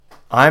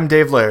I'm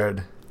Dave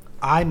Laird.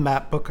 I'm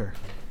Matt Booker.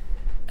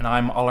 And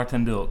I'm Allard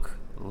ten Dulk,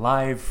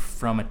 live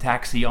from a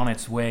taxi on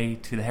its way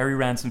to the Harry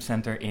Ransom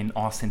Center in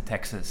Austin,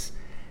 Texas.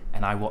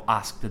 And I will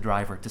ask the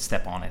driver to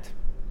step on it.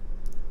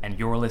 And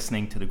you're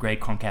listening to The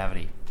Great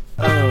Concavity.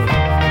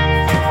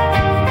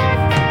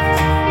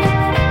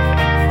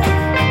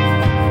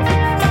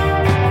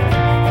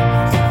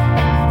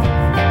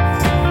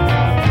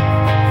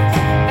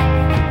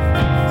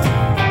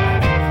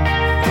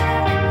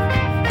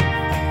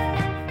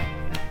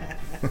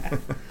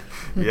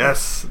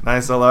 Yes,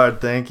 nice, Allard.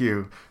 Thank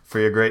you for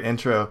your great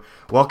intro.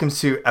 Welcome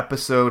to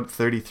episode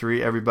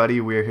 33, everybody.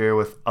 We're here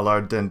with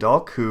Allard ten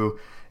Dulk, who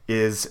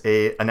is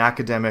an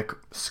academic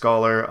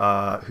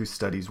scholar who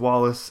studies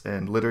Wallace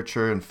and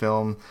literature and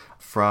film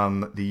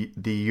from the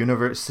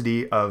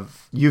University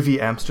of UV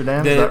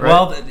Amsterdam. Is that right?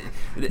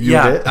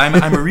 Well,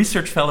 I'm a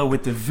research fellow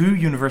with the VU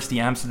University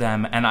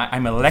Amsterdam, and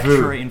I'm a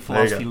lecturer in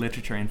philosophy,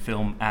 literature, and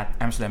film at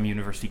Amsterdam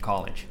University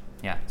College.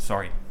 Yeah,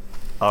 sorry.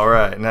 All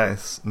right,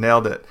 nice,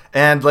 nailed it.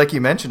 And like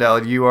you mentioned,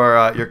 Allard,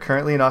 you're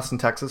currently in Austin,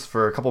 Texas,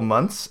 for a couple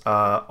months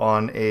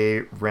on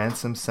a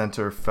Ransom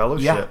Center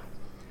fellowship. Yeah.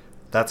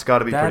 That's got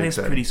to be pretty exciting.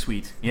 That is pretty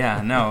sweet.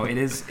 Yeah, no, it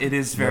is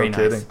very No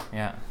nice. kidding.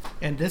 Yeah.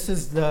 And this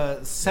is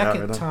the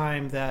second right on.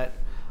 time that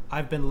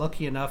I've been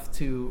lucky enough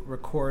to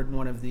record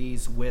one of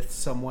these with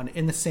someone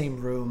in the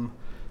same room.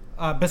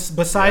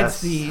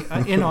 Besides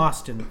in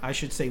Austin, I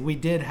should say, we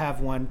did have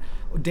one.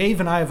 Dave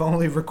and I have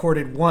only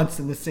recorded once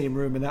in the same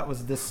room, and that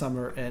was this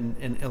summer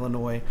in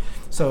Illinois.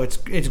 So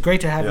it's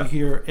great to have you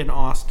here in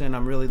Austin.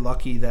 I'm really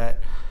lucky that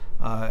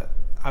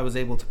I was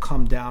able to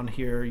come down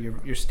here.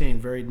 You're staying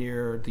very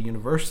near the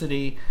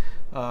university.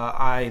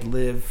 I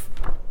live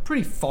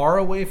pretty far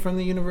away from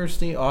the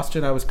university.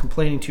 Austin, I was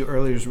complaining to you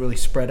earlier, is really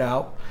spread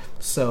out.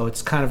 So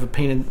it's kind of a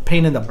pain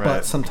in the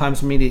butt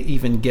sometimes for me to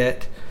even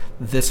get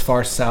this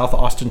far south.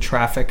 Austin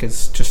traffic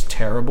is just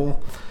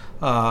terrible.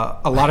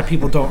 A lot of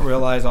people don't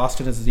realize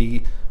Austin is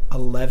the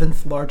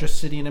 11th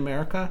largest city in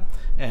America,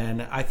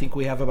 and I think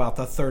we have about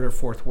the third or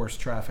fourth worst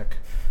traffic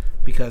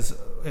because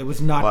it was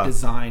not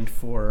designed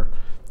for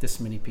this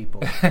many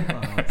people.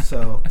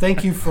 So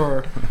thank you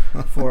for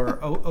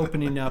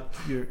opening up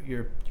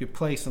your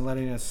place and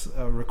letting us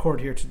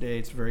record here today.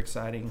 It's very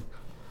exciting.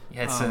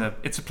 Yeah,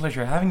 it's a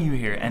pleasure having you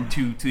here and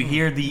to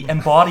hear the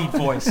embodied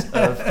voice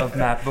of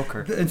Matt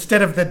Booker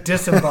instead of the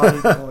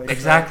disembodied voice.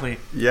 Exactly. Right?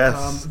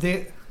 Yes.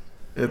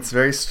 It's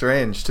very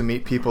strange to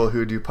meet people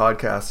who do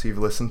podcasts you've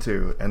listened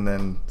to and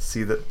then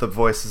see that the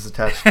voice is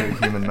attached to a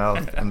human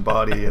mouth and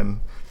body and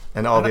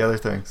all the other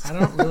things. I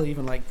don't really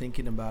even like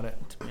thinking about it,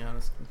 to be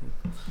honest with you.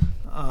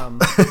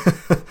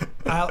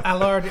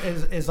 Allard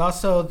is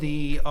also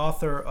the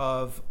author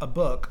of a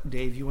book.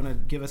 Dave, you want to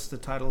give us the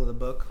title of the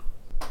book?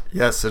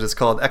 Yes, it is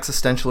called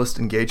Existentialist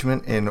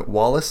Engagement in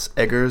Wallace,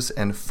 Eggers,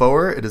 and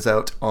Foer. It is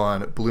out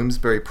on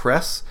Bloomsbury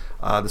Press.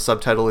 The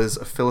subtitle is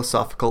A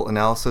Philosophical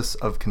Analysis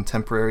of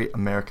Contemporary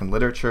American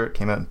Literature. It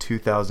came out in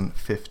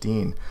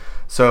 2015.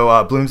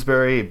 So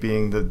Bloomsbury,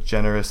 being the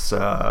generous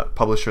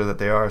publisher that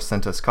they are,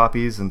 sent us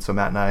copies, and so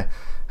Matt and I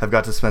have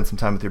got to spend some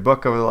time with your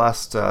book over the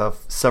last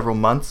several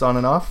months on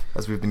and off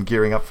as we've been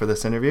gearing up for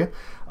this interview.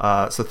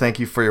 So thank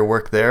you for your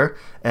work there.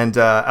 And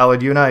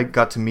Allard, you and I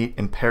got to meet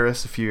in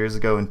Paris a few years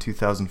ago in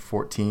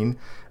 2014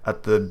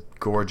 at the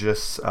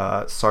gorgeous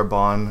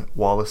Sorbonne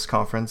Wallace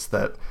conference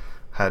that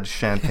had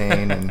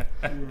champagne and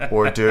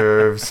hors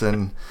d'oeuvres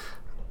and,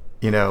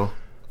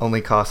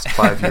 only cost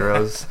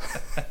 €5.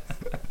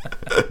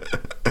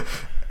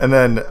 And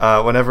then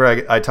whenever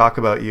I talk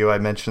about you, I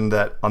mentioned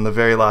that on the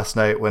very last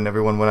night when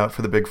everyone went out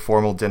for the big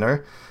formal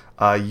dinner,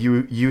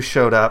 you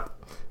showed up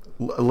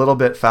a little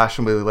bit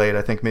fashionably late,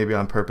 I think maybe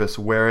on purpose,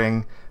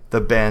 wearing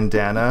the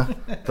bandana,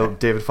 the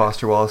David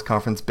Foster Wallace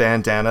conference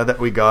bandana that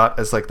we got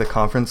as like the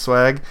conference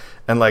swag,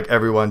 and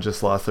everyone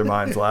just lost their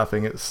minds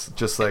laughing. It's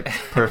just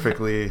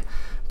perfectly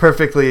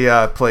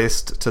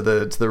placed to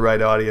the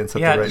right audience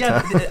at the right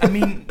time. I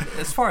mean,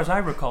 as far as I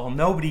recall,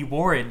 nobody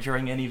wore it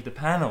during any of the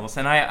panels,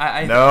 and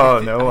I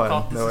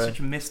thought this is such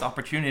a missed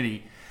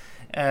opportunity.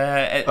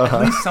 At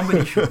least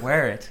somebody should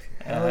wear it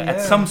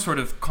at some sort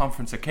of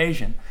conference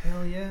occasion.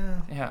 Hell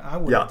yeah! Yeah, I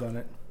would have done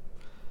it.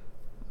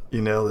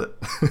 You nailed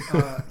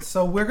it.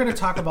 So we're going to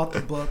talk about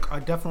the book. I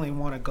definitely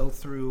want to go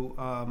through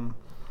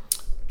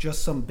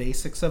just some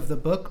basics of the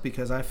book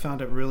because I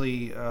found it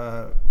really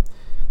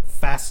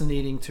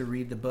fascinating to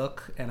read the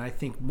book, and I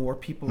think more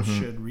people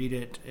should read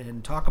it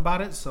and talk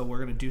about it. So we're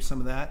going to do some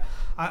of that.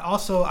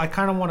 I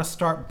kind of want to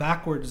start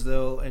backwards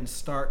though and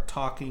start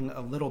talking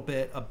a little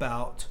bit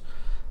about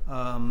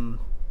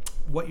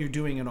what you're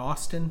doing in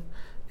Austin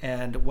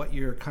and what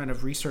your kind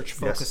of research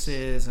focus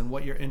is and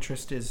what your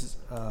interest is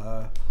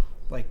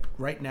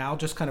right now,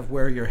 just kind of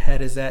where your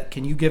head is at.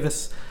 Can you give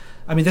us,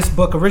 this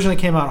book originally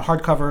came out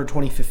hardcover in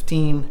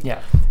 2015.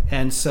 Yeah.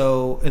 And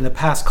so in the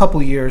past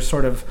couple years,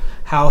 sort of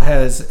how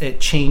has it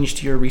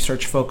changed your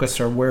research focus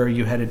or where are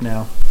you headed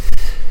now?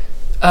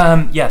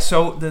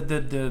 So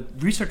the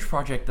research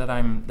project that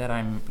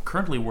I'm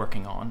currently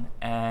working on,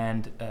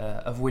 and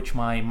of which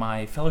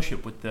my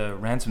fellowship with the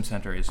Ransom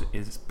Center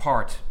is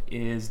part,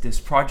 is this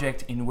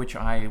project in which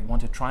I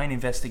want to try and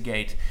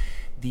investigate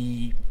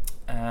the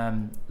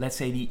let's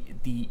say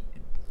the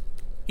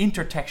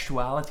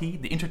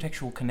intertextuality, the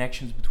intertextual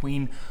connections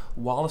between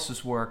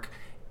Wallace's work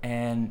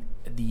and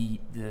the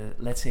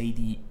let's say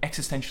the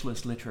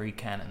existentialist literary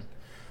canon.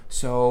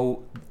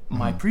 So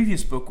my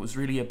previous book was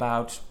really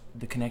about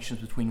the connections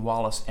between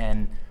Wallace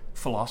and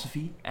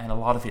philosophy, and a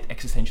lot of it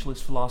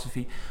existentialist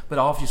philosophy, but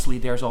obviously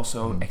there's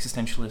also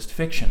existentialist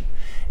fiction.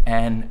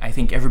 And I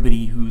think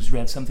everybody who's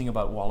read something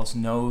about Wallace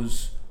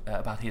knows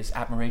about his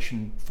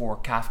admiration for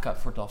Kafka,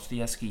 for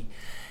Dostoevsky.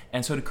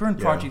 And so the current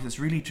project is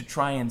really to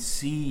try and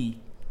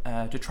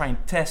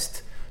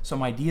test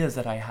some ideas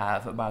that I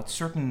have about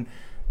certain,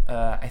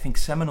 I think,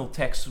 seminal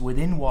texts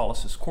within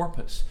Wallace's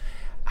corpus,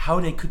 how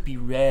they could be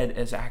read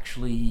as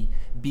actually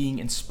being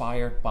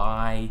inspired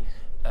by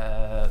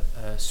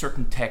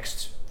certain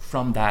texts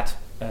from that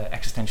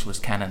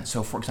existentialist canon.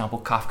 So, for example,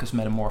 Kafka's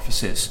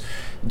Metamorphosis,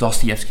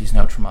 Dostoevsky's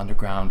Note from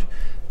Underground,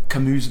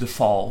 Camus' The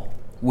Fall,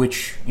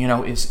 which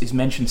is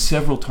mentioned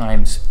several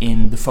times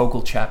in the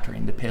Vogel chapter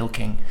in The Pale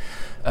King.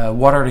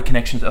 What are the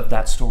connections of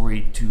that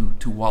story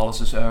to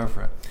Wallace's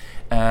oeuvre?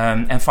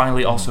 And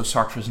finally, also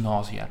Sartre's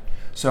Nausea.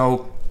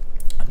 So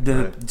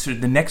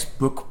the next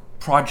book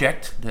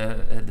project,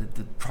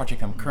 the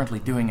project I'm currently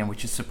doing, and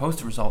which is supposed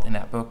to result in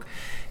that book,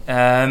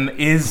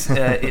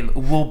 it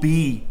will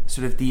be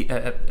sort of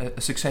a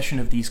succession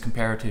of these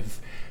comparative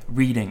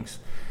readings.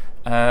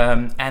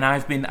 And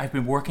I've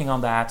been working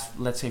on that,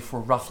 let's say, for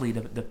roughly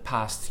the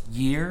past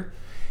year.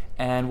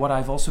 And what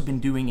I've also been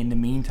doing in the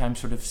meantime,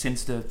 sort of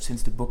since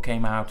the book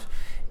came out,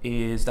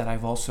 is that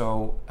I've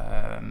also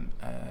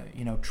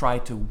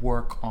tried to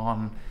work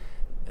on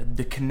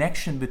the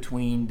connection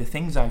between the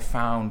things I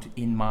found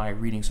in my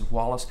readings of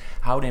Wallace,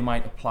 how they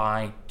might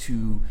apply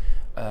to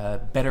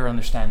better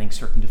understanding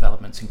certain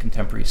developments in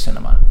contemporary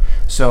cinema.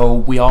 So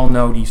we all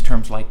know these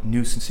terms like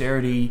new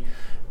sincerity,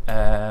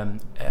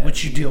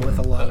 which you deal with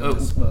a lot in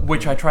this book,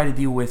 which I try to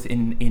deal with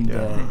in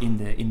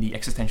the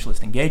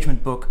existentialist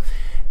engagement book.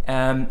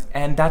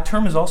 And that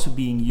term is also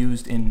being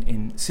used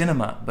in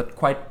cinema, but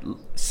quite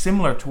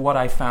similar to what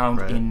I found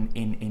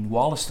in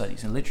Wallace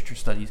studies and literature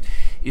studies,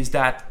 is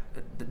that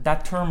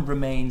term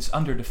remains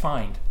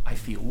underdefined, I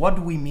feel. What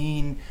do we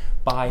mean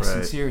by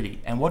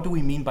sincerity? And what do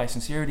we mean by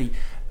sincerity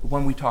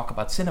when we talk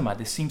about cinema?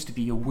 This seems to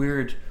be a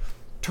weird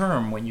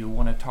term when you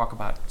want to talk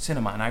about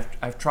cinema, and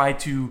I've tried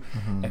to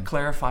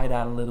clarify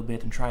that a little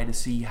bit and try to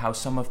see how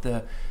some of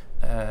the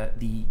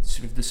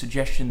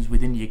suggestions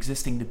within the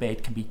existing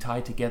debate can be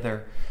tied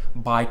together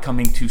by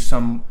coming to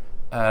some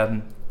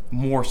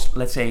more,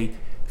 let's say,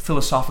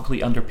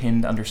 philosophically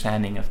underpinned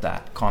understanding of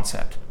that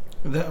concept.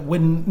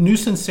 When new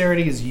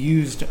sincerity is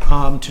used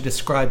to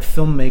describe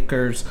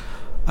filmmakers,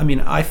 I mean,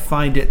 I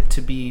find it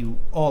to be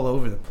all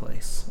over the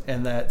place,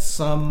 and that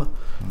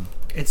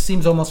it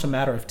seems almost a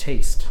matter of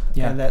taste.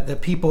 Yeah. And that the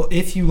people,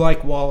 if you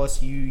like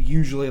Wallace, you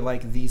usually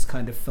like these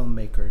kind of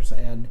filmmakers.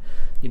 And,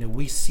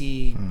 we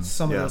see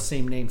some of those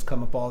same names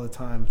come up all the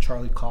time.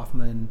 Charlie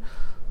Kaufman,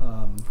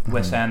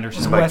 Wes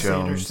Anderson. Spike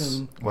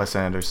Jones, Wes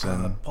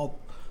Anderson.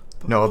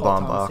 Noah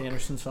Baumbach. Thomas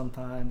Anderson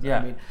sometimes. Yeah.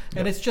 I mean,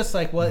 and it's just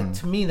like,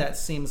 to me, that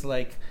seems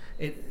like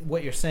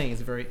what you're saying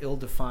is very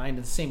ill-defined,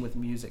 and same with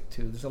music,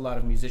 too. There's a lot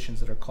of musicians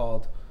that are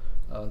called,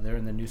 they're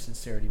in the New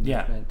Sincerity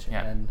movement.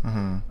 Yeah.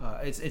 And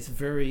it's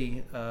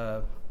very,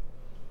 it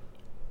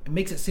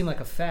makes it seem like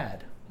a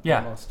fad.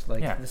 Yeah. Almost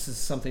like this is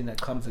something that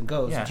comes and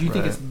goes. Yeah. Do you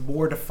think it's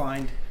more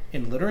defined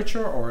in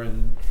literature or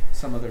in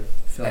some other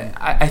film?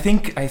 I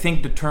think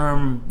the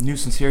term new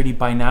sincerity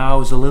by now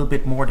is a little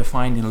bit more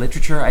defined in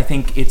literature. I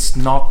think it's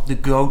not the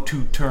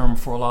go-to term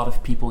for a lot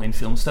of people in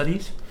film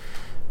studies,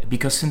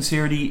 because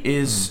sincerity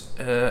is,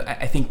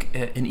 I think,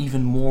 an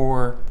even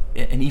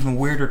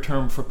weirder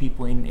term for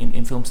people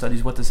in film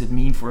studies. What does it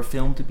mean for a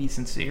film to be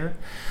sincere?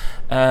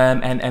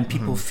 And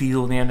people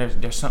feel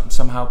they're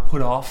somehow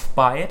put off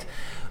by it.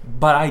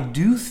 But I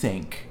do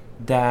think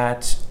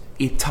that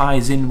it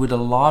ties in with a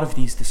lot of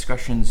these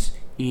discussions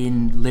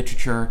in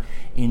literature,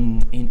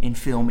 in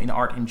film, in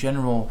art in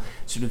general,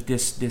 sort of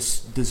this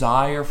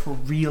desire for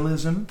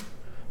realism,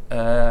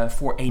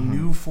 for a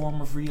new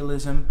form of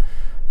realism.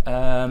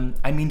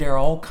 I mean, there are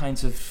all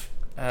kinds of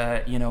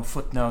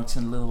footnotes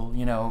and little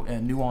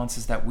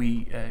nuances that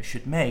we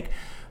should make,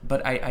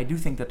 but I do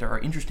think that there are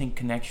interesting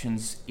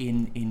connections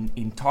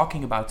in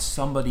talking about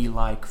somebody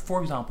like,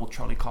 for example,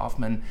 Charlie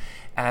Kaufman,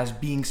 as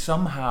being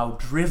somehow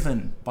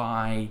driven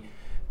by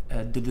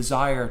the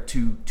desire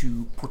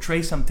to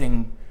portray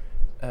something,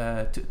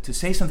 to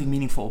say something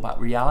meaningful about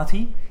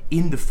reality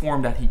in the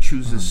form that he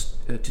chooses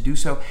to do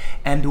so,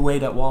 and the way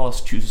that Wallace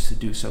chooses to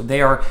do so.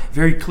 They are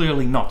very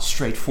clearly not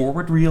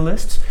straightforward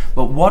realists,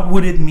 but what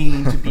would it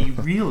mean to be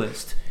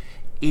realist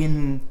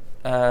in,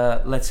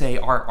 let's say,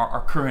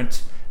 our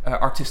current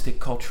artistic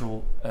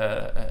cultural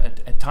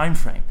time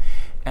frame?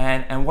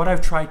 And what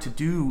I've tried to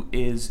do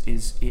is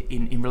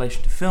in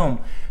relation to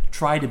film,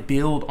 try to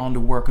build on the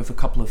work of a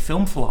couple of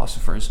film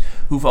philosophers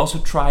who've also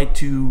tried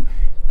to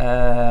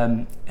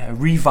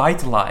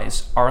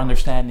revitalize our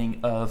understanding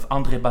of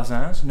André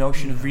Bazin's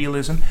notion of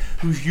realism,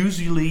 who's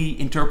usually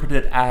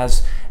interpreted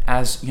as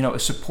a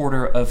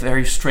supporter of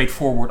very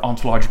straightforward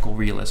ontological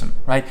realism,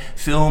 right?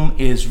 Film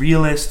is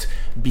realist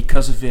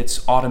because of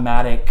its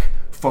automatic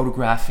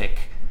photographic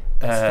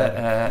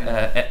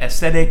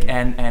aesthetic,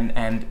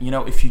 and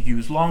if you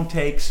use long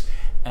takes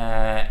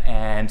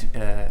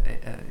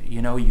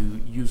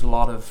you use a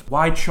lot of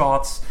wide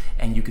shots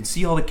and you can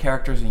see all the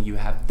characters and you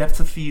have depth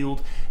of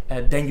field,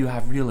 then you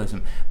have realism.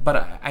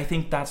 But I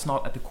think that's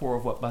not at the core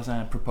of what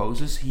Bazin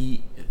proposes.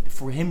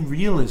 For him,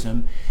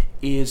 realism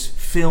is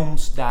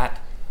films that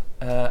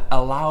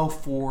allow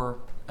for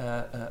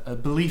a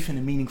belief in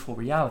a meaningful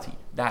reality.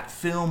 That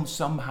film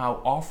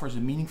somehow offers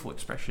a meaningful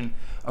expression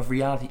of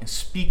reality and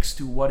speaks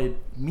to what it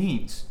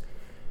means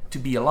to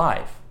be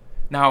alive.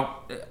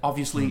 Now,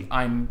 obviously,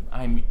 I'm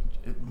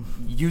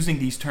using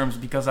these terms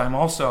because I'm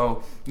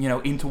also,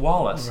 into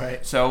Wallace.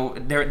 Right. So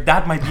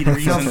that might be the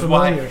reason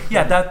why.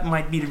 Yeah, that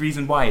might be the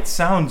reason why it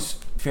sounds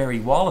very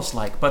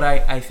Wallace-like. But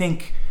I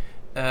think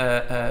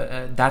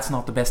that's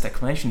not the best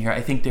explanation here.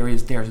 I think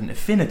there's an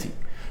affinity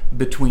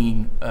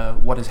between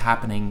what is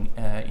happening,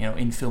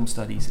 in film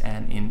studies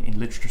and in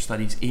literature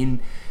studies in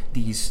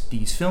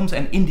these films.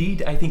 And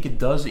indeed, I think it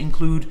does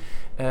include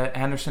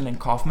Anderson and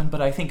Kaufman,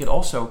 but I think it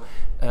also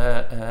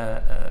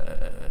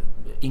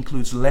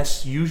includes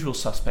less usual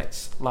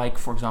suspects, like,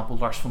 for example,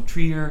 Lars von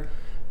Trier,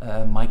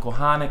 Michael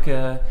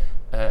Haneke,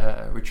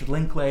 Richard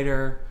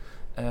Linklater,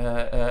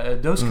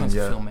 those kinds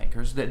of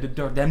filmmakers. The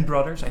Dardenne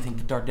brothers, I think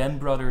the Dardenne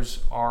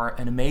brothers are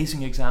an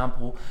amazing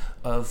example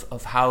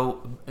of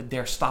how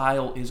their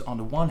style is, on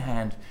the one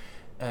hand,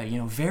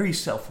 very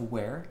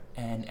self-aware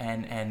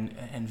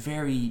and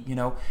very,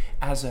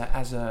 as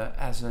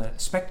a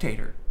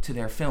spectator to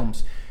their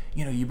films,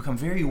 you become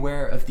very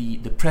aware of the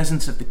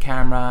presence of the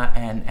camera,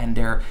 and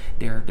their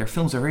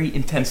films are very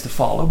intense to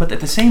follow, but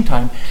at the same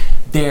time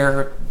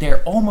they're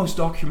almost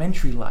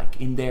documentary-like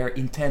in their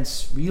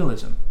intense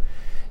realism.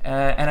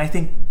 And I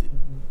think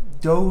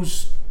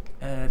those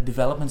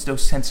developments,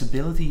 those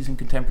sensibilities in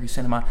contemporary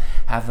cinema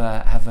have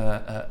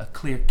a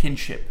clear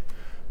kinship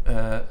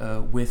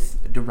with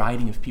the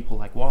writing of people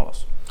like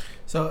Wallace.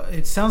 So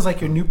it sounds like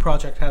your new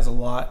project has a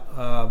lot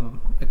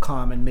in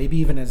common, maybe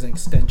even as an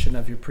extension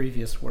of your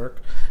previous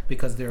work,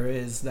 because there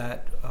is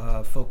that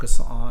focus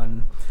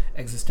on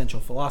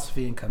existential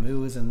philosophy, and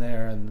Camus is in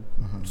there, and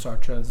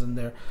Sartre is in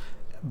there.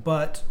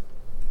 But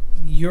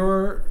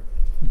your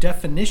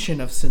definition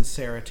of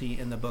sincerity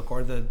in the book,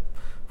 or the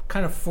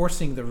kind of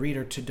forcing the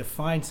reader to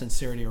define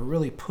sincerity, or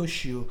really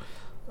push you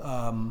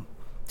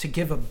to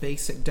give a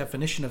basic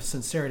definition of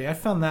sincerity. I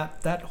found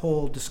that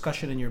whole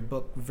discussion in your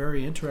book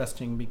very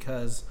interesting,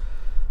 because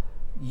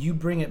you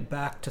bring it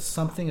back to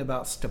something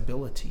about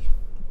stability.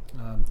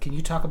 Can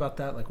you talk about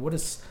that? Like, what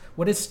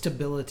does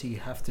stability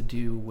have to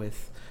do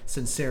with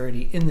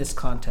sincerity in this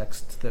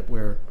context that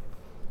you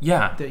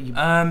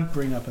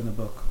bring up in the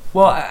book?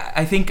 Well,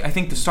 I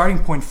think the starting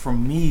point for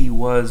me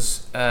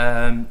was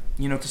to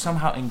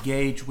somehow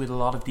engage with a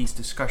lot of these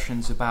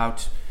discussions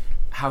about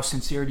how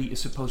sincerity is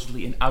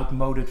supposedly an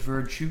outmoded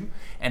virtue,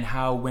 and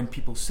how when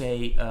people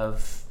say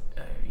of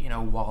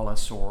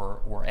Wallace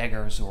or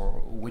Eggers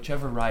or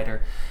whichever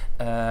writer,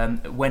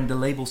 when the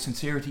label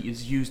sincerity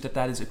is used,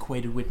 that is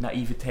equated with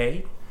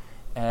naivete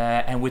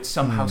and with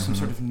somehow some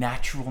sort of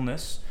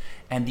naturalness,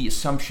 and the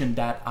assumption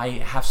that I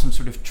have some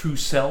sort of true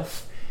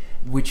self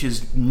which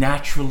is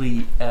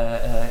naturally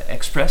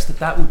expressed,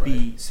 that would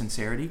be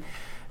sincerity.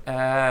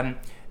 I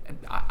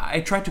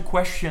try to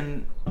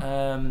question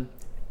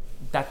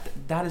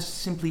that is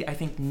simply, I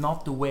think,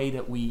 not the way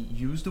that we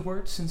use the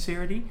word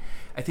sincerity.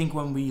 I think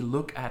when we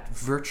look at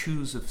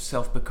virtues of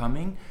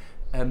self-becoming,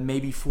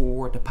 maybe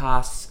for the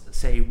past,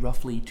 say,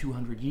 roughly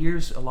 200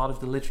 years, a lot of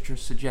the literature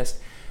suggests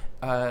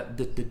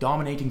the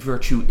dominating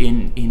virtue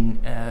in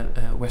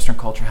Western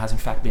culture has in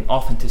fact been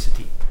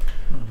authenticity.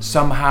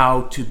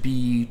 Somehow to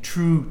be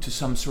true to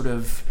some sort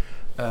of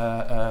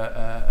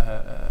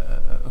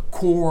a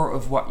core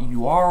of what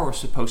you are or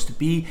supposed to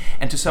be,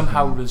 and to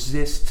somehow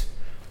resist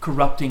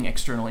corrupting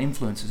external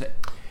influences.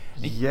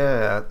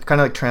 Yeah,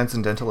 kind of like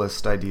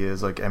transcendentalist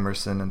ideas like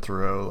Emerson and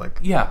Thoreau,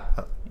 like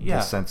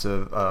the sense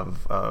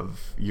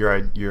of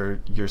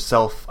your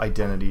self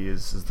identity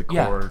is the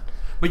core. Yeah.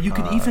 But you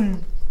could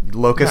even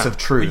locus of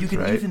truth. But you could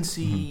right? even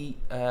see,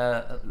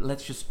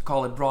 let's just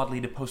call it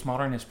broadly, the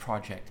postmodernist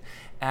project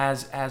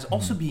as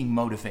also being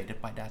motivated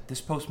by that.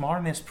 This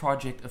postmodernist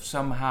project of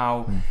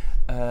somehow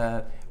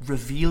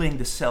revealing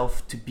the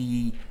self to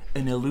be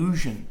an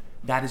illusion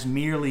that is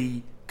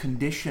merely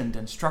conditioned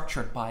and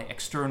structured by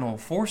external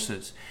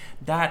forces,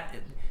 that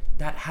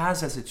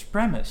has as its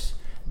premise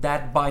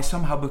that by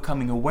somehow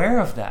becoming aware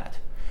of that,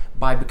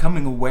 by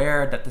becoming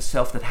aware that the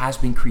self that has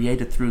been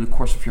created through the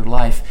course of your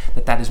life,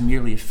 that is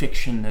merely a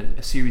fiction,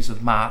 a series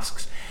of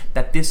masks,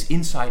 that this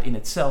insight in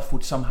itself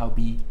would somehow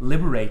be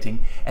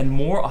liberating and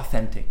more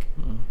authentic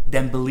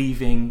than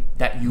believing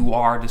that you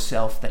are the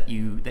self that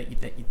you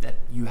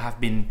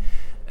have been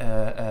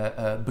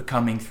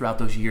becoming throughout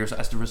those years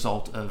as the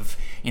result of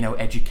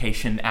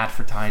education,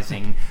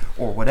 advertising,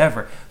 or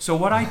whatever. So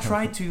what I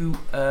try to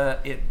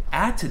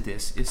add to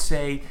this is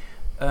say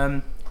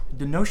the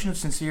notion of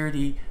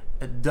sincerity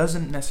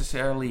doesn't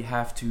necessarily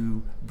have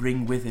to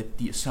bring with it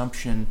the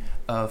assumption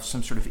of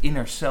some sort of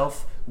inner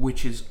self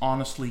which is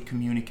honestly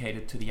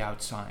communicated to the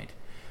outside.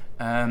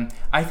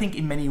 I think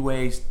in many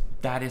ways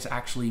that is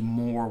actually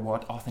more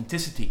what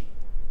authenticity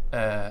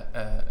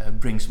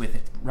brings with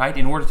it, right?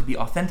 In order to be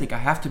authentic, I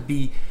have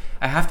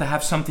to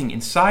have something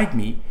inside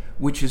me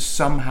which is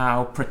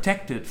somehow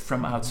protected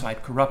from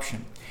outside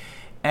corruption.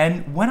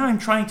 And when I'm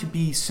trying to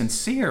be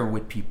sincere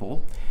with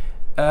people,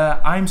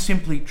 I'm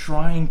simply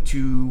trying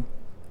to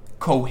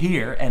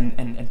cohere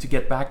and to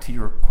get back to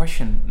your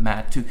question,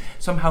 Matt, to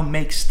somehow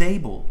make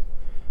stable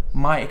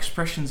my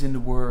expressions in the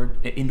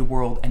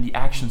world and the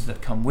actions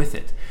that come with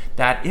it.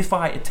 That if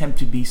I attempt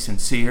to be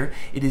sincere,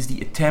 it is the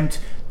attempt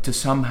to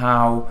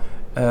somehow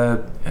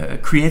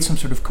create some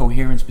sort of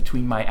coherence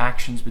between my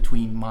actions,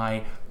 between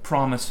my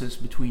promises,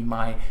 between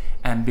my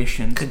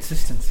ambitions,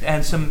 consistency,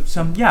 and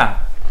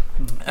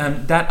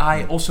that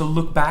I also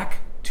look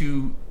back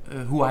to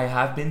who I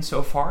have been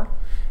so far,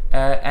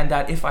 and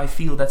that if I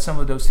feel that some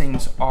of those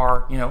things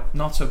are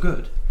not so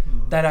good,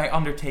 that I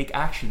undertake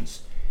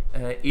actions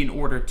in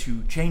order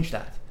to change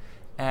that,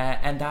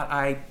 and that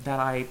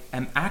I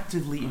am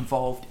actively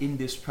involved in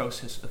this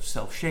process of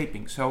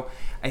self-shaping. So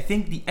I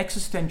think the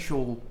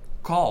existential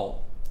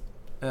call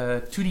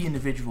to the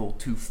individual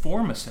to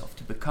form a self,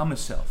 to become a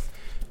self,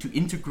 to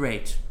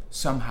integrate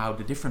somehow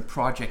the different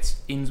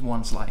projects in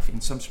one's life in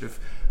some sort of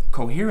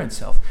coherent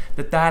self,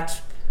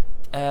 that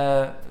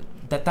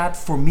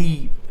for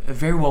me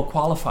very well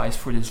qualifies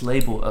for this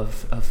label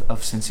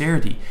of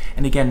sincerity.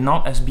 And again,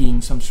 not as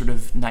being some sort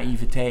of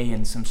naivete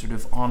and some sort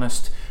of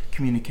honest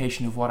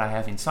communication of what I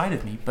have inside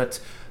of me, but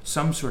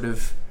some sort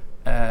of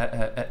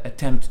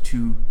attempt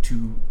to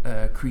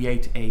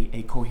create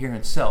a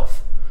coherent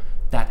self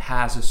that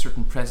has a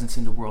certain presence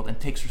in the world and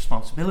takes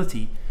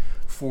responsibility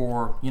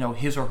for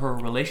his or her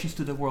relations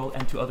to the world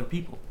and to other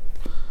people.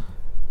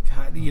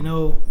 God,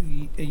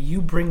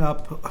 you bring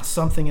up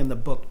something in the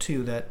book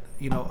too that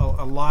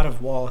a lot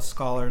of Wallace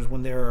scholars,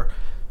 when they're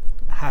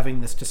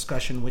having this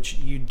discussion, which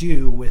you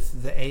do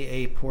with the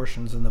AA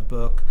portions in the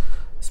book,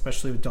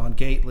 especially with Don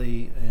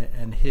Gately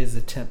and his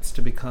attempts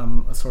to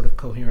become a sort of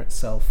coherent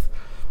self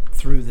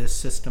through this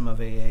system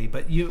of AA.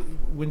 But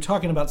when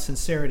talking about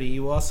sincerity,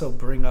 you also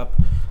bring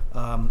up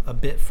a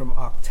bit from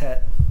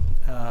Octet,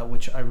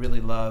 which I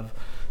really love.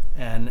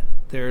 And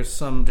there's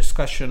some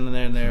discussion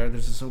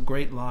there's some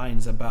great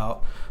lines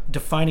about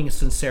defining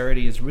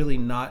sincerity is really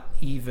not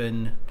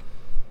even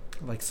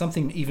like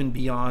something even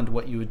beyond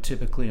what you would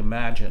typically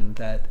imagine,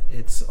 that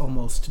it's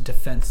almost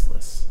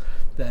defenseless,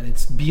 that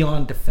it's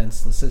beyond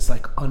defenseless, it's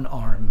like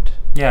unarmed.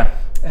 Yeah.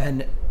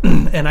 And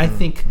I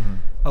think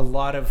a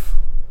lot of,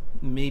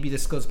 maybe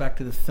this goes back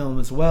to the film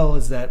as well,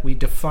 is that we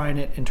define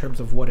it in terms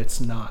of what it's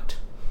not.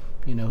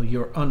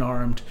 You're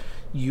unarmed,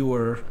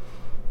 you're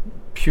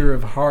pure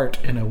of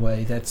heart in a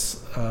way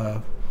that's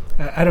I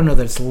don't know,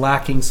 that it's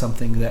lacking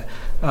something that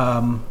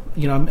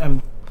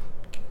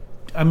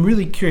I'm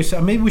really curious.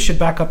 Maybe we should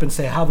back up and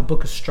say how the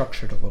book is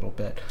structured a little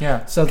bit.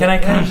 Yeah. So can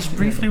I just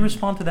briefly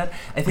respond to that?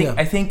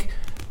 I think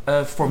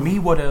for me,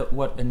 what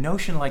a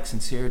notion like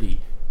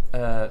sincerity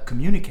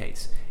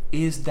communicates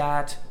is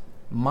that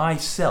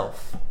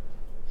myself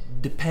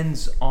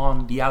depends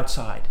on the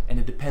outside and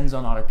it depends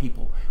on other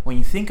people. When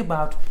you think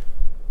about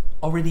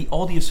already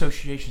all the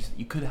associations that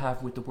you could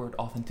have with the word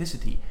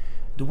authenticity,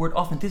 the word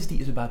authenticity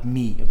is about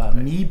me,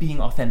 me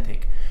being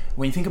authentic.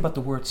 When you think about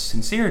the word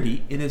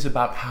sincerity, it is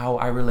about how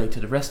I relate to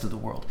the rest of the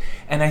world.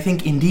 And I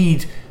think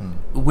indeed,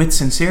 with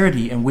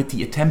sincerity and with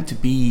the attempt to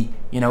be,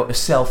 a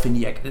self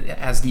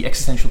as the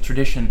existential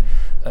tradition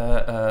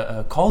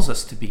calls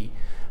us to be,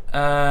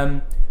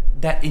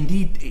 that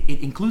indeed it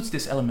includes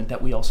this element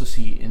that we also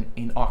see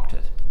in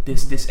Octet.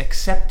 This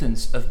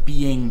acceptance of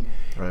being,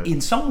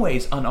 in some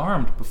ways,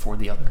 unarmed before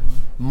the other.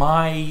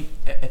 My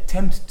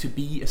attempt to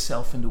be a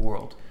self in the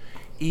world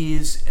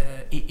is,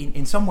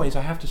 in some ways,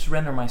 I have to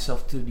surrender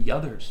myself to the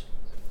others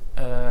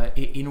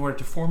in order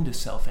to form this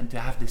self and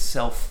to have this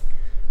self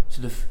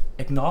sort of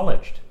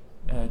acknowledged,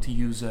 to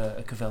use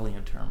a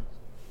Cavelian term.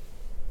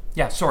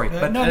 Yeah, sorry.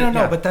 But,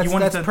 but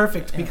that's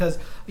perfect because,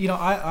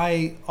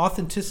 I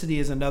authenticity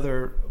is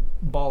another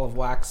ball of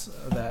wax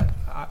that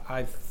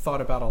I've thought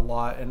about a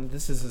lot, and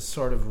this is a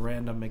sort of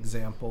random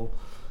example.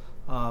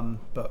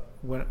 But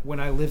when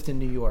I lived in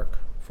New York,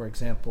 for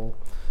example,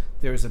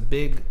 there's a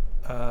big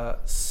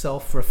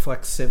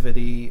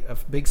self-reflexivity, a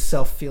big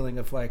self-feeling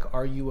of like,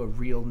 are you a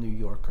real New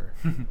Yorker?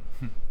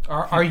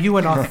 Are you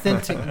an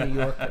authentic New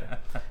Yorker?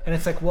 And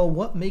it's like, well,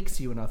 what makes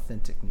you an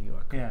authentic New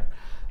Yorker?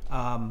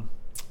 Yeah.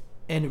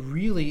 And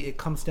really, it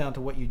comes down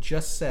to what you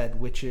just said,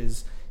 which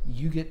is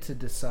you get to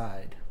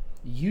decide.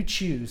 You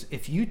choose.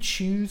 If you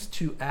choose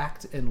to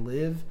act and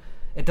live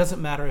It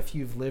doesn't matter if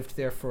you've lived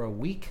there for a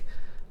week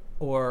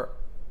or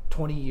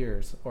 20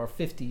 years or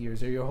 50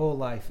 years or your whole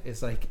life.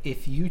 Is like,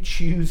 if you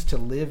choose to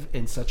live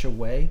in such a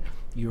way,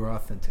 you're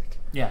authentic.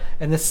 Yeah.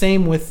 And the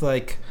same with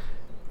like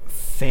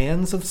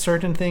fans of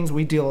certain things.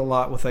 We deal a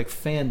lot with like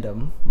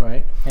fandom,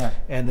 right? Yeah.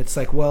 And it's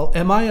like, well,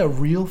 am I a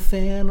real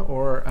fan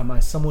or am I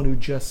someone who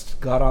just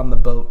got on the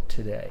boat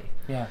today?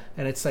 Yeah.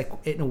 And it's like,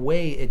 in a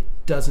way, it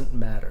doesn't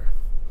matter.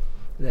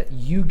 That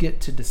you get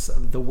to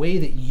decide the way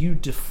that you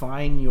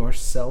define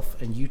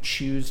yourself and you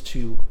choose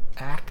to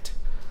act.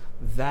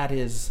 That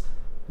is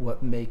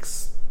what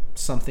makes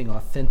something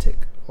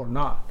authentic or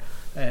not.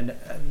 And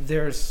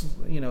there's,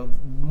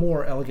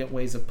 more elegant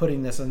ways of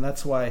putting this, and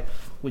that's why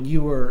when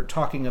you were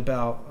talking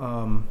about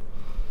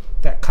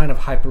that kind of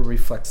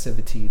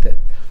hyper-reflexivity,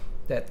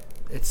 that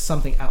it's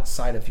something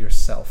outside of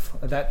yourself,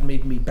 that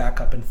made me back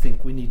up and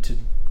think we need to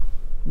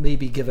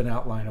maybe give an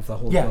outline of the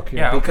whole book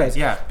here.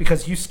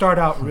 Because you start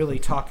out really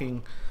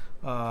talking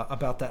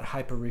about that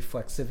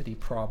hyper-reflexivity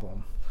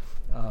problem.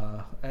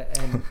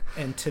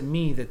 And to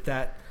me,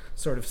 that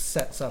sort of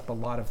sets up a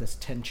lot of this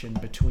tension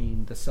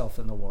between the self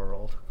and the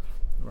world.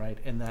 Right,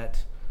 and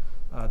that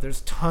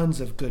there's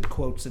tons of good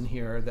quotes in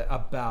here that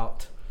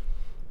about,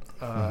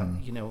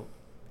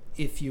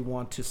 if you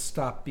want to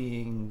stop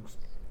being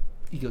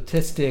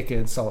egotistic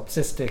and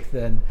solipsistic,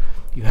 then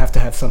you have to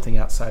have something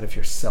outside of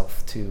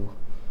yourself to.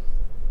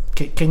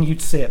 Can you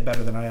say it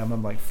better than I am?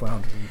 I'm like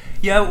floundering.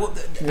 Yeah, well,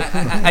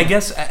 I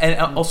guess, and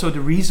also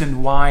the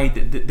reason why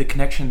the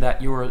connection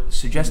that you're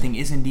suggesting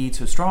is indeed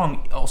so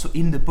strong, also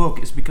in the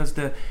book, is because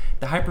the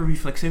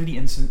hyper-reflexivity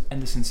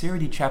and the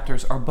sincerity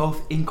chapters are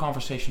both in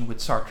conversation with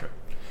Sartre.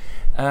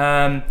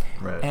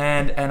 Right.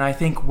 And I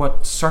think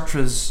what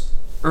Sartre's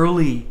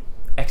early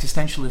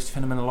existentialist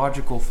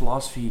phenomenological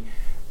philosophy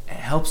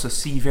helps us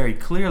see very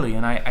clearly,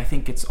 and I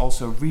think it's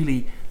also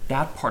really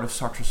that part of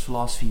Sartre's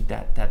philosophy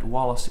that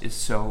Wallace is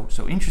so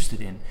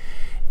interested in,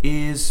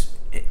 is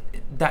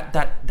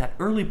that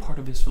early part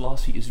of his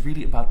philosophy is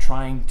really about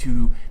trying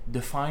to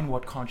define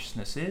what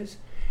consciousness is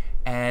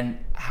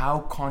and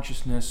how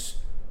consciousness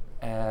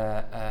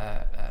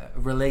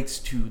relates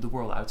to the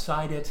world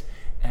outside it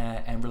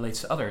and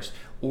relates to others,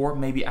 or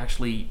maybe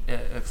actually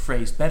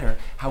phrased better,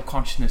 how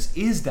consciousness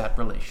is that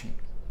relation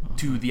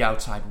to the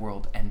outside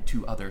world and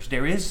to others.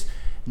 There is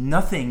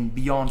nothing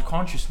beyond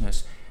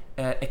consciousness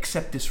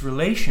except this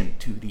relation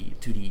to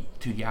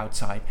the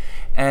outside,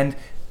 and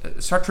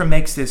Sartre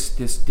makes this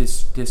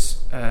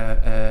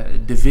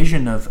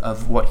division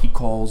of what he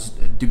calls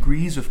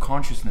degrees of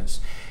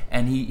consciousness,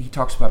 and he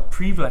talks about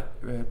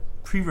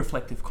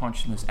pre-reflective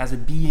consciousness as a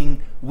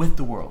being with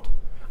the world.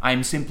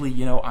 I'm simply,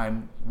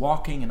 I'm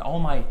walking, and all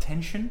my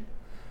attention,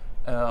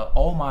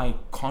 all my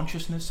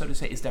consciousness, so to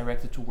say, is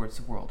directed towards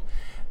the world.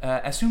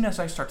 As soon as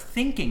I start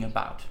thinking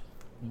about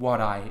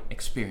what I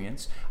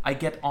experience, I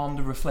get on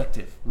the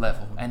reflective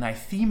level, and I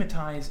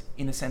thematize,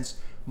 in a sense,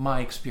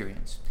 my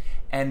experience.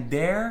 And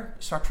there,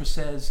 Sartre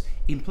says,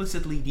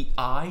 implicitly the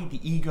I,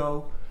 the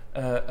ego,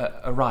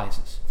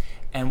 arises.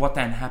 And what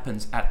then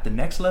happens at the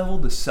next level,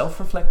 the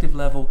self-reflective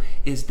level,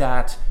 is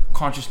that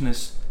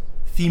consciousness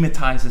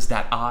thematizes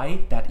that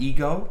I, that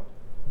ego,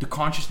 the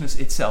consciousness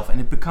itself,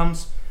 and it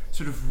becomes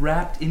sort of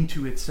wrapped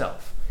into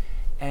itself.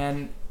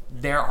 And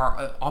there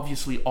are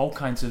obviously all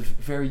kinds of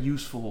very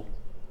useful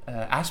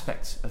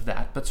aspects of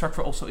that, but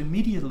Sartre also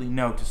immediately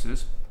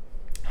notices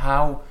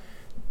how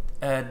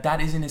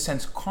that is, in a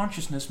sense,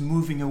 consciousness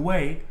moving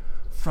away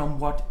from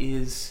what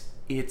is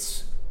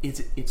its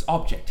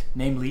object,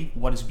 namely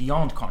what is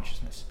beyond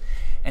consciousness.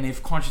 And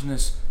if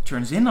consciousness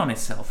turns in on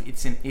itself,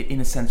 it in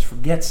a sense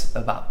forgets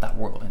about that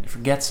world, and it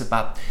forgets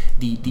about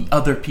the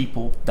other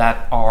people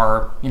that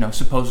are,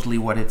 supposedly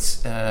what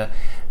it's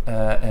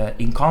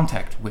in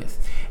contact with.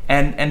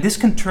 And this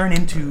can turn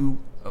into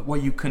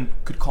what you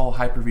could call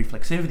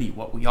hyperreflexivity,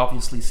 what we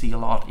obviously see a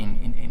lot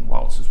in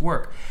Wallace's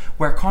work,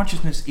 where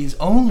consciousness is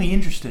only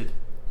interested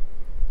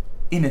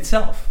in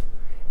itself,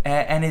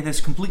 and it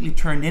is completely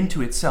turned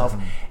into itself,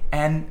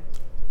 and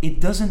it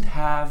doesn't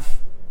have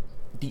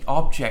the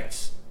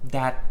objects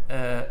that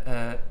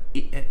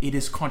it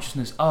is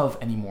consciousness of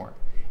anymore.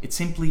 It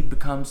simply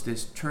becomes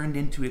this turned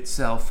into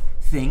itself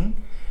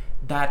thing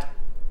that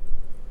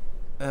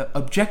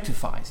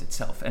objectifies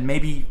itself. And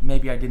maybe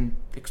I didn't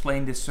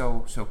explain this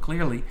so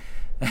clearly.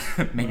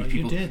 Maybe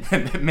you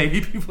did.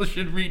 Maybe people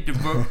should read the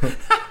book.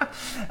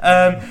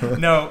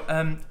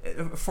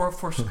 For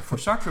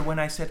Sartre, when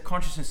I said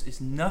consciousness is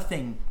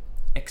nothing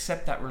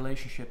except that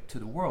relationship to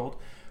the world,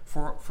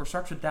 for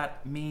Sartre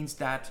that means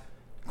that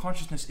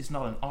consciousness is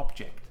not an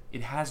object.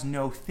 It has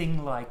no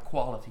thing-like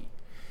quality.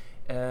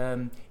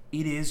 It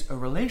is a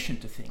relation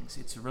to things.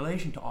 It's a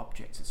relation to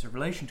objects. It's a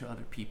relation to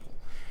other people.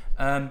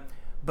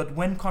 But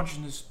when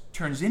consciousness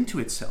turns into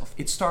itself,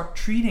 it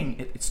starts treating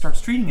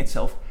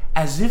itself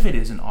as if it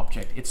is an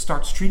object. It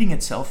starts treating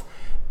itself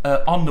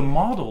on the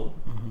model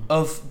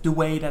of the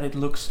way that it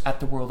looks at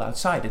the world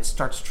outside. It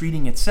starts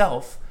treating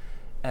itself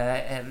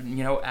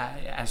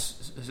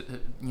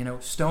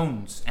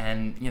stones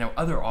and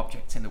other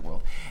objects in the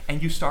world,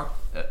 and you start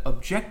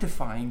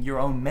objectifying your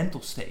own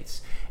mental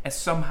states as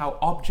somehow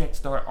objects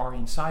that are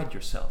inside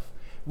yourself,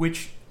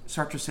 which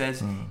Sartre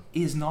says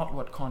is not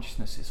what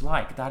consciousness is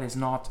like. That is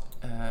not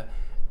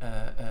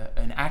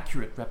an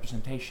accurate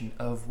representation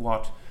of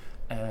what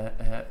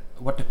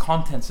the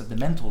contents of the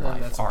mental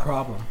life that's are. A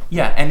problem.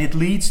 Yeah, and it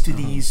leads to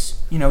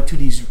these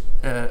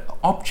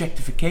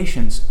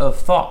objectifications of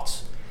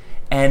thoughts,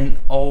 and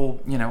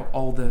all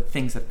the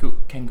things that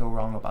can go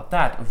wrong about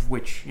that. Of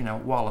which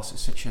Wallace is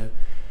such a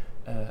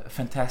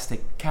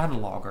fantastic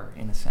cataloger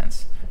in a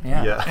sense.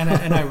 Yeah.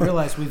 And I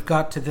realize we've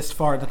got to this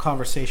far in the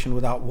conversation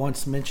without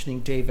once mentioning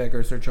Dave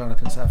Eggers or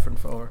Jonathan Safran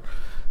Foer.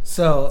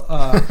 So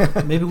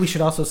maybe we should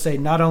also say,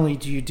 not only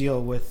do you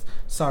deal with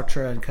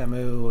Sartre and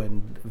Camus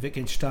and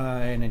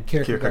Wittgenstein and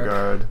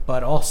Kierkegaard.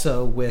 But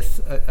also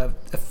with a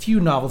few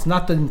novels,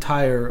 not the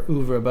entire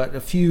oeuvre, but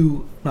a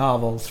few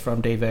novels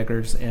from Dave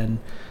Eggers and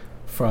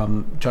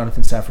from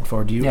Jonathan Safran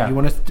Foer. Do you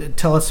want to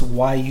tell us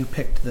why you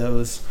picked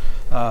those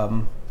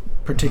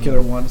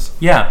particular ones?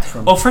 Yeah.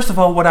 Well, first of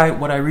all, what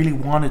I really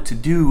wanted to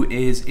do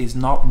is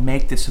not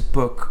make this a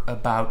book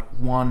about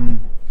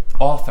one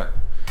author.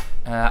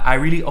 I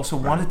really also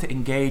wanted to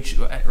engage.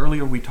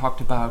 Earlier, we talked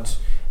about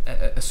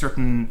a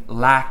certain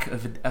lack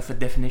of a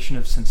definition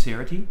of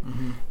sincerity.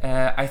 Mm-hmm.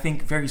 I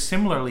think very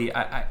similarly,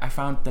 I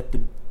found that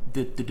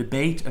the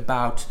debate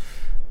about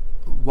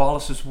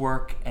Wallace's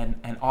work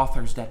and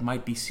authors that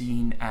might be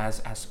seen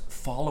as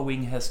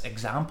following his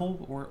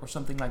example or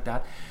something like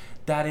that,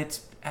 that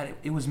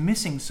it was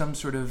missing some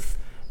sort of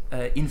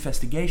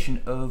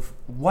investigation of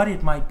what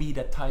it might be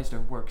that ties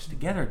their works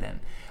together then.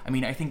 I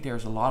mean, I think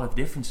there's a lot of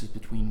differences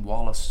between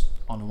Wallace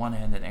on the one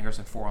hand and Eggers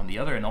and Foer on the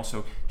other, and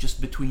also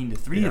just between the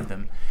three of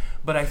them.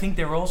 But I think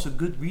there are also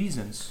good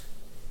reasons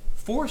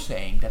for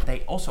saying that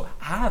they also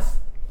have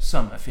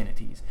some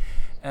affinities.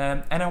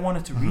 And I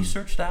wanted to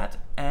research that,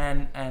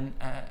 and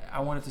I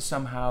wanted to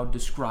somehow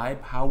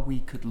describe how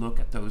we could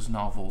look at those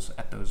novels,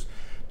 at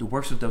the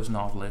works of those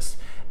novelists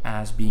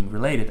as being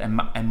related.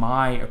 And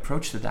my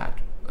approach to that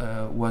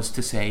was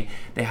to say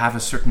they have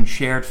a certain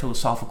shared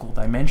philosophical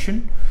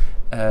dimension.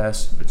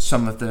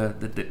 Some of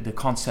the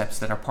concepts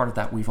that are part of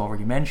that we've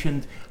already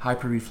mentioned: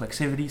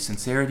 hyperreflexivity,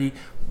 sincerity,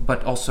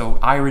 but also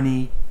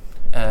irony,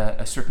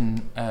 a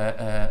certain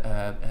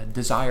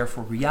desire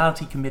for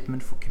reality,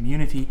 commitment, for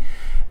community.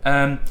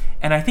 And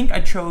I think I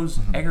chose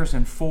Eggers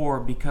and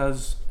Foer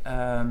because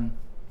I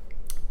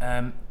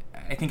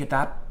think at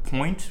that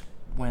point,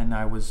 when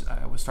I was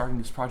starting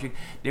this project,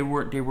 they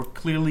were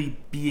clearly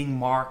being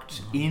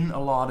marked in a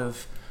lot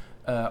of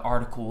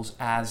articles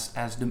as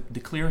the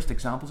clearest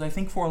examples. I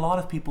think for a lot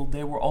of people,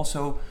 they were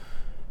also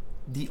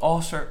the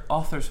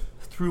authors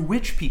through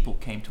which people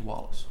came to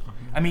Wallace.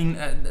 I mean,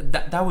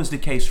 that was the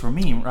case for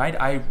me, right?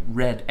 I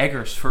read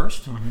Eggers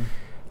first.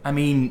 I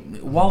mean,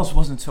 Wallace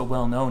wasn't so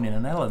well known in the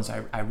Netherlands.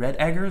 I read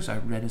Eggers. I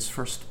read his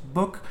first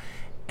book.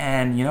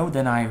 And,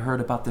 then I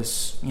heard about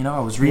this, I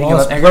was reading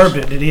Wallace about Eggers.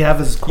 Bourbon. Did he have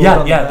his quote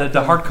on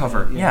the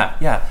hardcover.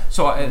 Yeah.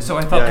 So I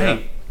thought,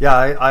 hey. Yeah,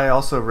 I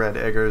also read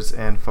Eggers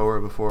and Foer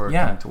before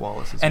coming to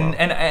Wallace as well.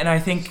 And I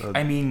think,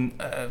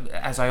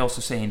 as I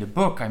also say in the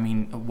book,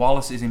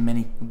 Wallace is in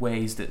many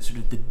ways the sort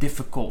of the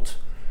difficult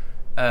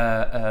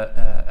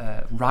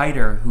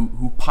writer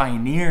who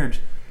pioneered,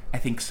 I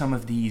think, some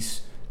of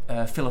these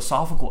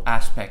philosophical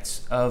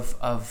aspects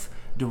of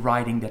the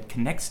writing that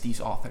connects these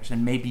authors.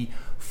 And maybe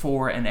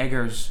Foer and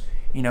Eggers,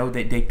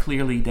 they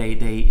clearly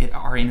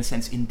are in a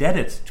sense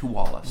indebted to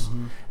Wallace.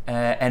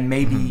 And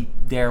maybe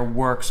their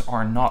works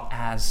are not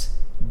as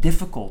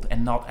difficult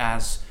and not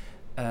as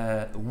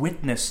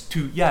witness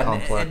to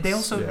complex, they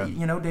also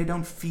they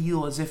don't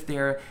feel as if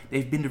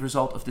they've been the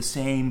result of the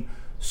same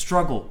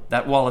struggle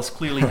that Wallace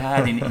clearly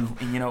had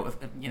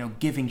in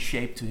giving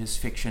shape to his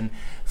fiction,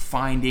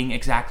 finding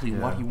exactly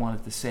what he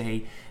wanted to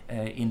say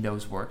in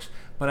those works.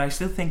 But I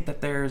still think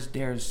that there's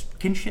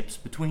kinships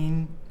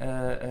between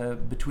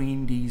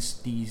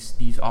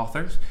these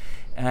authors,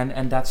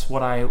 and that's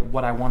what I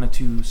wanted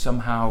to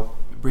somehow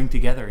bring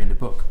together in the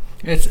book.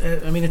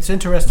 It's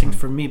interesting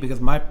for me because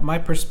my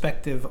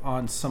perspective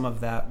on some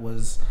of that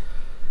was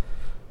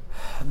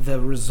the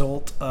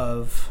result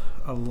of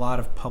a lot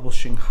of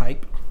publishing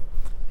hype,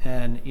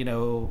 and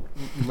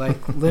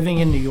like living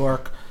in New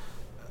York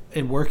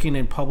and working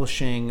in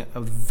publishing,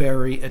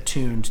 very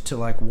attuned to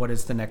like what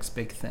is the next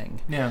big thing,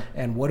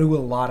 and what do a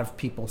lot of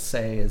people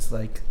say is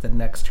like the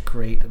next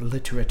great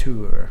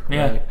literature,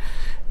 right?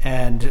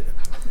 And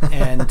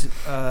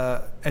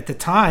at the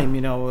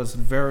time, I was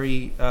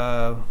very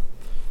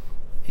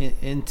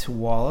into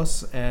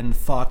Wallace and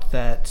thought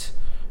that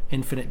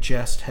Infinite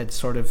Jest had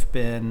sort of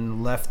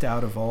been left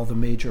out of all the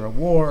major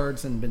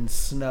awards and been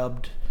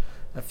snubbed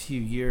a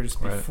few years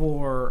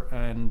before.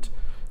 And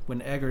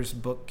when Eggers'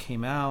 book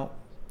came out,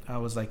 I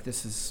was like,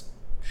 this is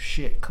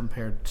shit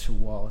compared to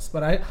Wallace.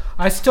 But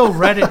I still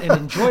read it and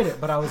enjoyed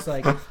it, but I was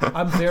like,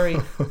 I'm very...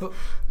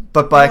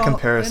 But by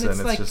comparison,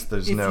 it's like, just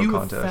there's no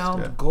contest. If you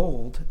found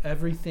gold,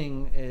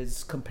 everything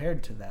is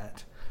compared to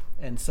that.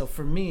 And so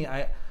for me,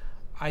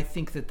 I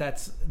think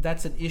that's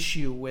an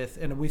issue with,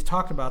 and we've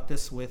talked about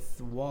this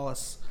with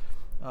Wallace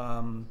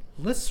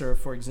listserv,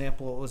 for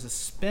example. It was a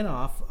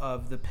spin-off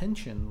of the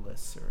Pynchon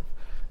listserv,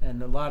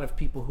 and a lot of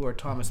people who are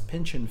Thomas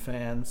Pynchon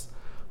fans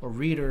or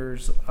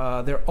readers,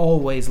 they're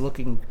always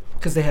looking,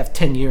 because they have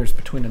 10 years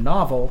between a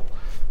novel.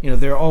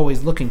 They're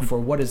always looking for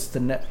what is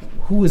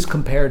who is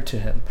compared to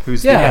him.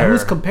 Who's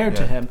compared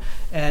to him,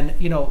 and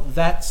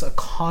that's a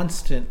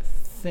constant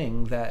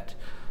thing that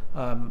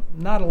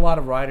not a lot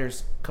of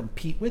writers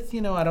compete with.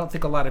 I don't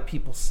think a lot of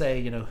people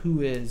say,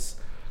 who is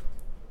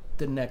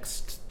the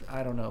next,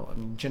 I don't know,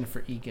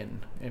 Jennifer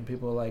Egan, and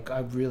people are like, I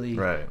really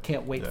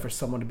can't wait for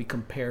someone to be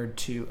compared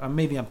to.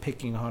 Maybe I'm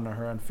picking on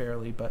her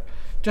unfairly, but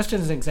just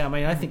as an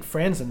example, I think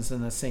Franzen's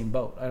in the same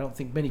boat. I don't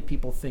think many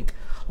people think,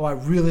 oh, I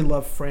really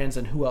love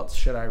Franzen, who else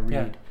should I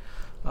read?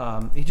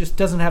 He just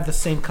doesn't have the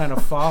same kind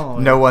of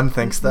following. No one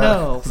thinks that.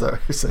 No,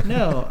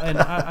 no, and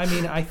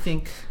I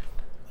think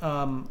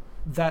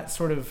that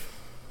sort of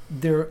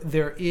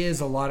there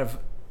is a lot of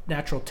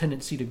natural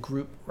tendency to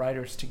group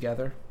writers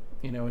together,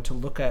 and to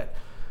look at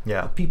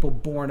people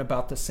born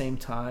about the same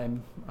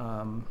time.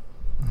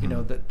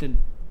 The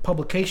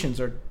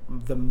publications are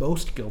the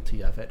most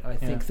guilty of it. I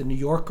think the New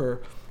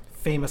Yorker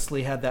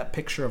famously had that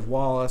picture of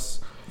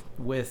Wallace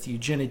with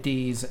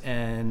Eugenides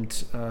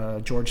and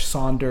George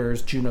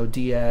Saunders, Junot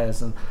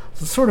Diaz, and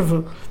sort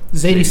of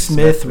Zadie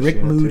Smith,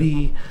 Rick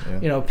Moody,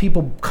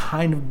 people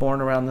kind of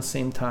born around the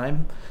same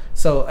time.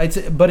 So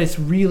it's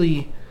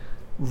really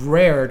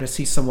rare to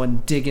see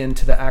someone dig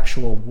into the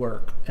actual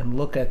work and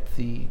look at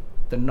the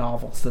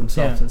novels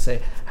themselves and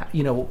say,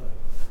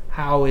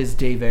 how is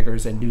Dave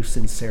Eggers a new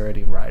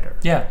sincerity writer?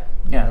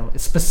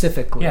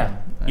 Specifically.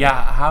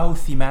 How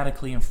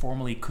thematically and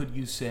formally could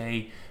you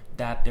say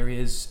that there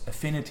is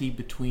affinity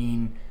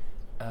between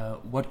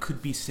what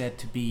could be said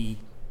to be,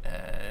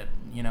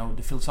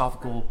 the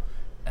philosophical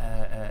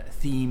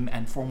theme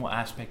and formal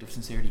aspect of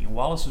sincerity in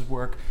Wallace's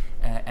work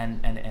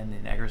and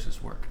in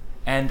Eggers' work?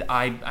 And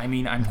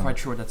I'm quite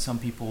sure that some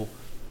people,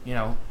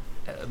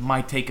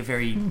 might take a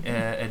very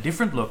a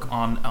different look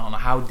on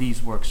how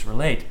these works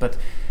relate. But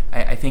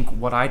I think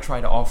what I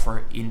try to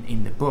offer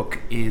in the book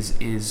is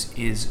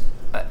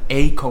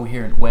a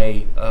coherent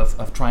way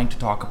of trying to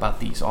talk about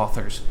these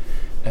authors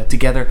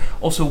together,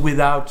 also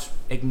without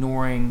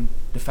ignoring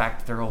the fact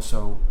that they're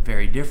also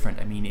very different.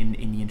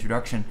 In the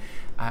introduction,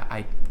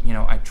 I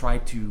try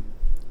to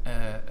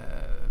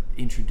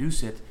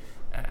introduce it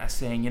as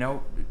saying,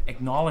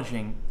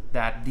 acknowledging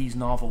that these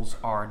novels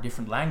are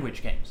different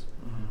language games,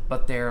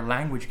 but they're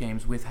language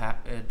games with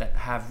that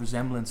have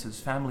resemblances,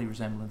 family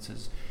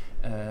resemblances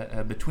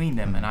between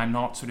them. And I'm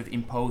not sort of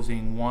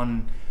imposing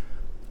one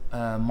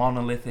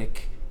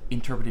monolithic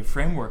interpretive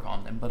framework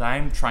on them, but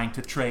I'm trying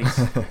to trace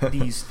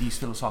these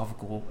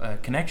philosophical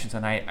connections.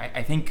 And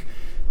I think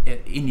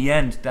in the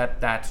end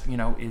that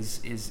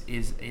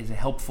is a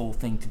helpful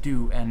thing to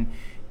do, and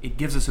it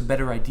gives us a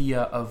better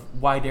idea of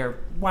why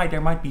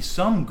there might be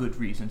some good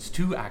reasons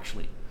to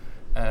actually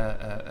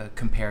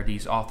compare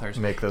these authors,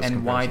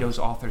 and why those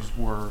authors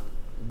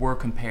were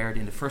compared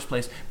in the first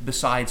place.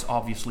 Besides,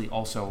 obviously,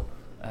 also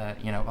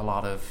a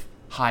lot of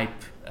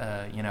hype,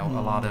 a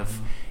lot of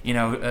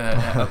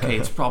okay,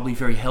 it's probably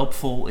very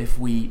helpful if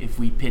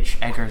we pitch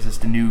Eggers as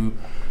the new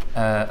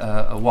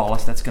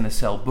Wallace that's going to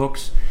sell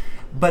books.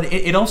 But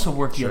it also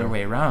worked the other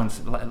way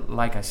around.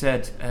 Like I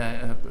said,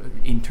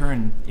 in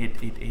turn,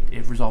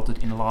 it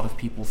resulted in a lot of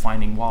people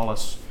finding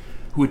Wallace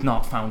who had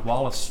not found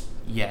Wallace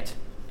yet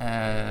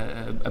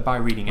by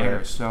reading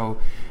Eggers. So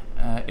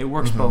it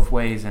works both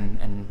ways,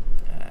 and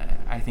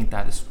I think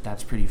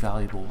that's pretty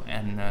valuable,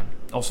 and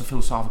also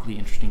philosophically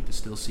interesting to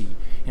still see,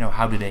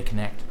 how do they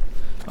connect.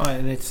 Oh,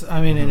 and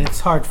and it's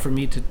hard for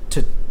me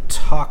to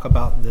talk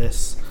about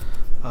this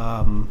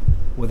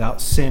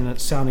without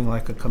sounding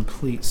like a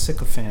complete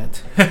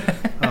sycophant.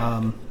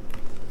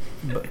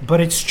 But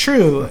it's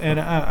true, and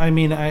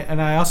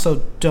I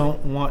also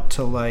don't want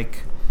to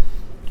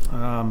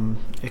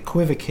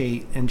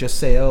equivocate and just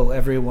say, oh,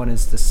 everyone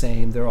is the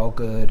same, they're all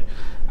good.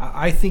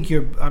 I think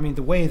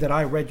the way that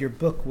I read your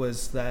book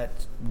was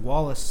that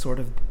Wallace sort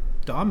of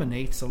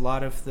dominates a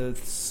lot of the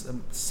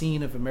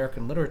scene of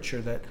American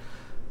literature that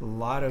a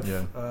lot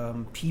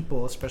of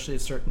people, especially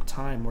at a certain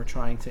time, were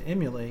trying to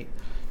emulate.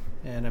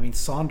 And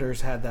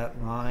Saunders had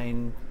that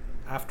line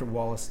after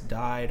Wallace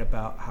died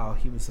about how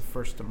he was the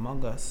first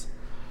among us.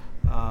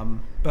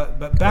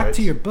 But back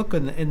to your book,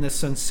 in the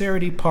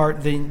sincerity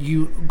part, then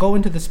you go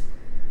into this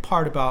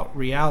part about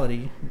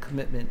reality and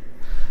commitment.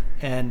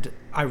 And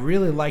I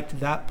really liked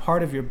that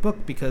part of your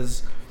book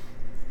because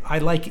I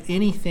like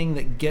anything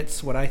that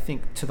gets what I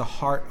think to the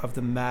heart of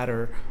the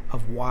matter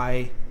of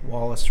why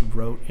Wallace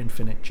wrote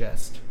Infinite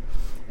Jest.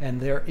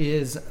 And there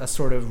is a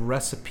sort of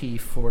recipe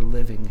for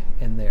living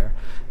in there.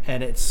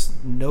 And it's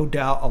no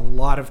doubt a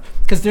lot of...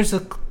 Because there's a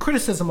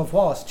criticism of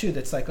Wallace, too,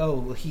 that's like,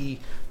 oh, he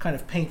kind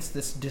of paints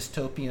this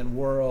dystopian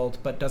world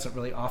but doesn't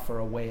really offer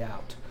a way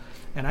out.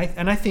 And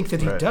I think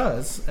that he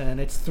does, and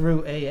it's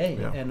through AA.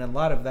 Yeah. And a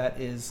lot of that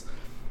is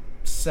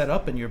set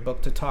up in your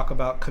book to talk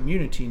about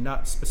community,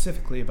 not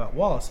specifically about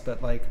Wallace,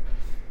 but like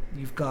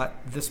you've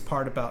got this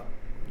part about,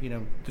 you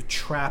know, the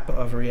trap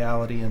of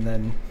reality and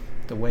then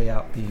the way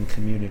out being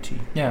community.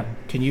 Yeah.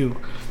 Can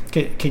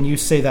you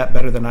say that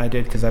better than I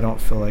did? Because I don't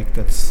feel like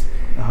that's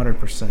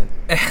 100%.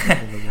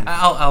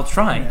 I'll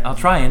try. I'll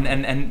try,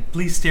 and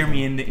please steer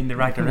me in the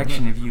right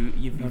direction if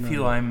you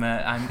feel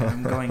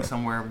I'm going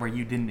somewhere where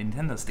you didn't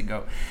intend us to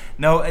go.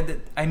 No,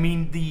 I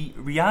mean the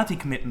reality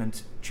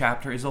commitment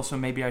chapter is also,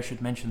 maybe I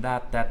should mention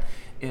that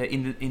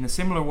in a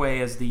similar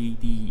way as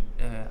the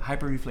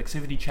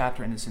hyperreflexivity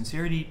chapter and the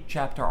sincerity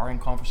chapter are in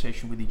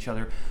conversation with each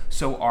other,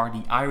 so are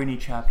the irony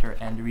chapter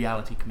and the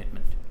reality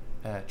commitment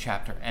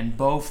chapter, and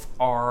both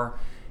are,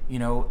 you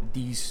know,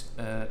 these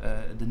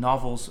the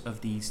novels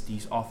of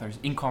these authors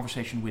in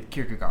conversation with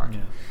Kierkegaard.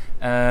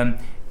 Yeah.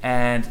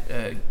 And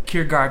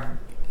Kierkegaard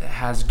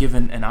has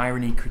given an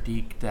irony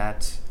critique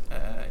that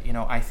you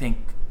know, I think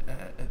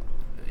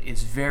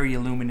is very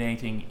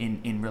illuminating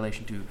in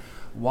relation to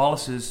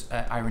Wallace's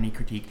irony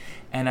critique,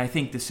 and I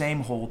think the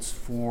same holds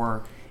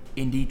for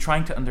indeed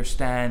trying to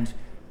understand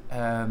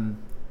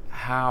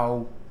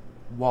how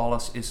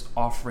Wallace is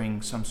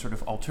offering some sort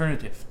of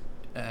alternative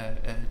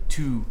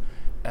to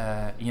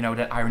you know,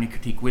 that irony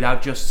critique,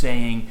 without just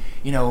saying,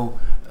 you know,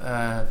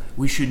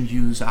 we shouldn't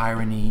use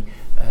irony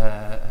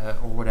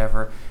or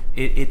whatever.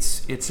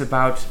 It's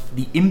about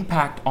the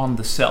impact on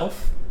the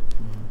self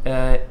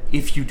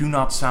if you do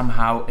not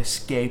somehow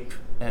escape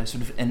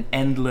sort of an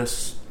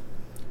endless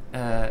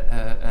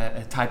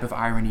a type of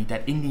irony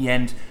that in the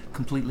end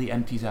completely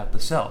empties out the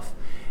self.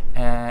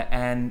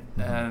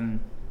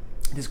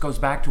 This goes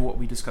back to what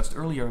we discussed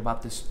earlier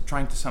about this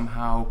trying to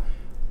somehow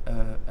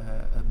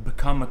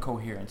become a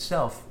coherent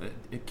self.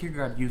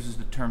 Kierkegaard uses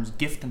the terms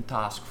gift and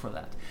task for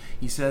that.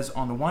 He says,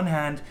 on the one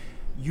hand,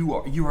 you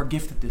are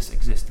gifted this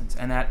existence,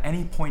 and at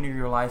any point in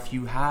your life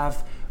you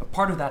have a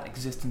part of that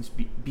existence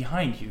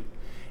behind you.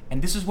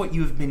 And this is what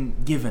you have been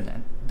given,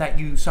 and that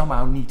you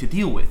somehow need to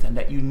deal with, and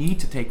that you need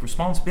to take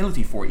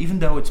responsibility for, even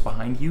though it's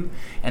behind you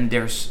and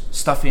there's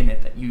stuff in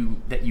it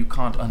that you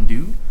can't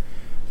undo.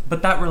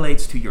 But that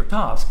relates to your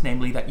task,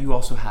 namely that you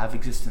also have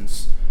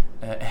existence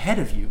ahead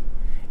of you,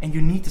 and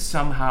you need to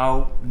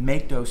somehow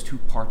make those two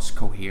parts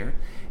cohere,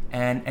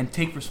 and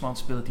take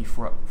responsibility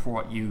for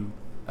what you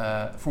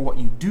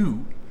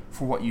do,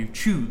 for what you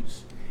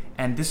choose.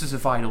 And this is a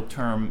vital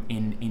term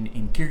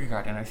in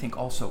Kierkegaard, and I think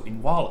also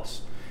in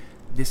Wallace.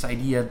 This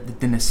idea,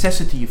 the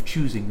necessity of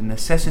choosing, the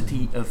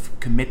necessity of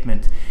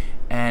commitment,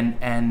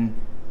 and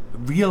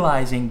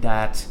realizing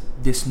that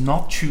this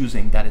not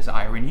choosing, that is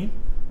irony,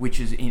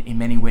 which is in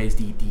many ways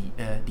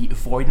the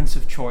avoidance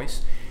of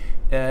choice,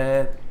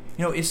 you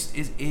know,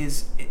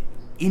 is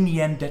in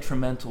the end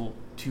detrimental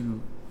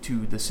to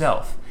the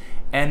self.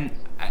 And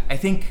I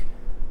think,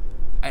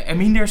 I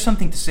mean, there's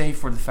something to say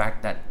for the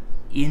fact that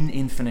in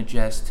Infinite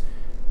Jest,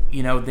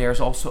 you know, there's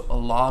also a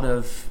lot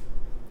of,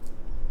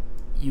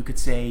 you could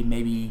say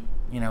maybe,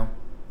 you know,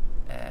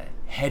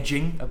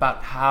 hedging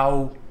about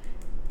how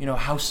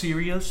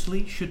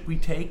seriously should we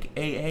take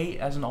AA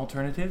as an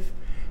alternative.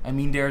 I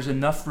mean, there's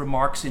enough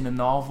remarks in the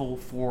novel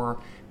for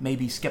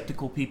maybe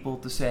skeptical people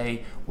to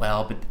say,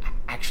 well, but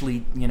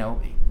actually, you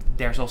know,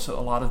 there's also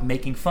a lot of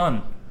making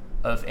fun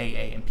of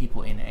AA and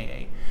people in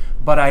AA.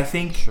 But I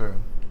think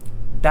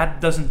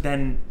that doesn't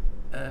then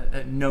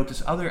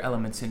notice other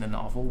elements in the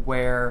novel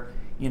where,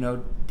 you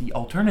know, the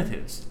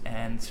alternatives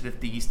and sort of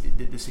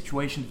the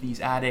situation of these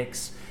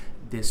addicts,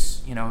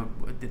 this, you know,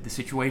 the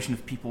situation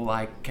of people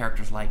like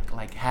characters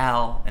like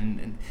Hal,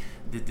 and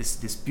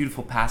this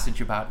beautiful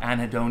passage about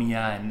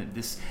anhedonia and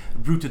this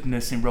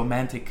rootedness in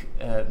romantic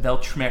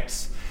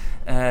Weltschmerz,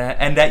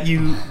 and that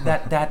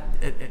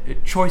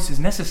choice is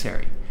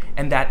necessary,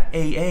 and that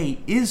AA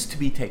is to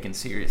be taken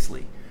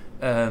seriously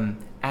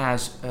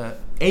as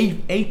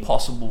a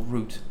possible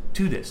route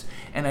to this.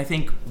 And I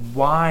think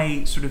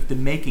why sort of the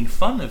making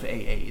fun of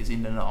AA is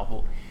in the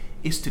novel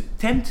is to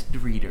tempt the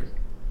reader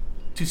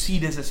to see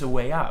this as a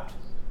way out,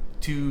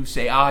 to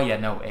say, AA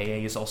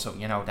is also,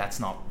 you know, that's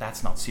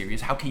not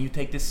serious. How can you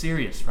take this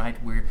serious, right?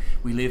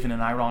 We live in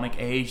an ironic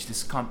age.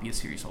 This can't be a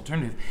serious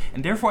alternative.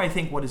 And therefore, I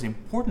think what is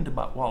important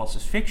about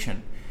Wallace's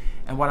fiction,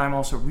 and what I'm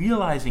also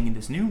realizing in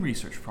this new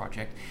research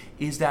project,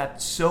 is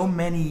that so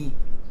many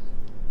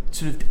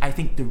sort of, I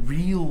think, the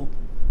real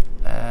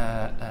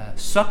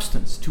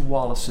substance to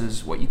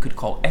Wallace's, what you could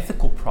call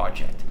ethical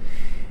project,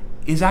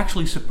 is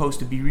actually supposed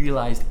to be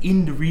realized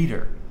in the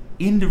reader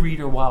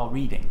while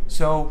reading.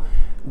 So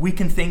we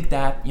can think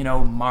that, you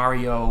know,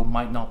 Mario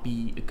might not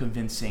be a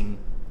convincing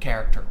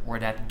character, or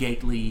that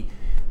Gately,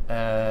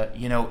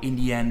 you know, in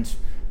the end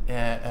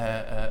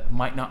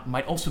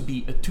might also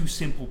be a too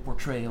simple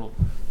portrayal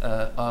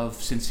of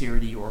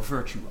sincerity or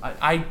virtue.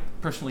 I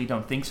personally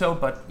don't think so,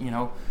 but, you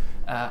know,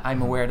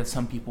 I'm aware that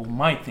some people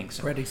might think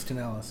so. Bret Easton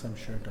Ellis, I'm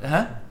sure, does.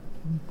 Huh?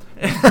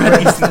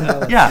 Bret Easton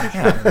Ellis.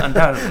 Yeah,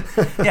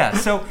 undoubtedly. Yeah,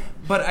 so,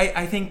 but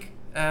I think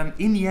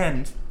in the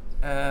end,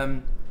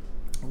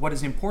 what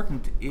is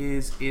important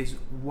is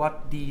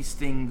what these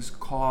things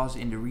cause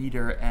in the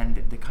reader,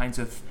 and the kinds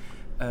of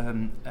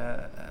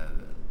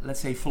let's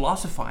say,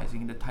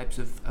 philosophizing, the types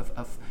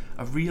of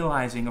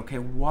realizing, okay,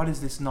 what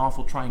is this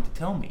novel trying to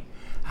tell me?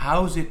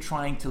 How is it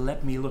trying to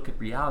let me look at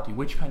reality?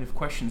 Which kind of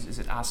questions is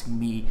it asking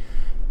me,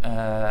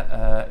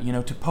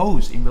 to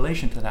pose in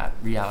relation to that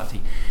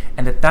reality?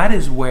 And that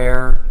is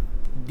where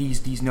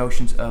these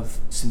notions of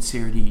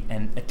sincerity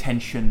and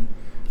attention,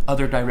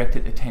 other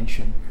directed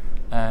attention,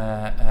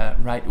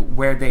 right,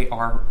 where they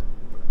are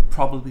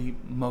probably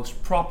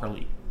most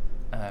properly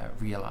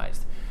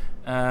realized.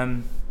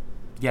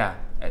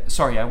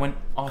 Sorry, I went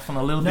off on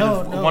a little bit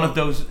of one of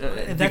those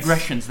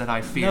digressions that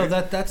I fear.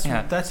 No,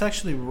 that's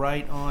actually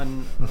right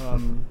on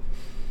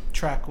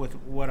track with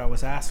what I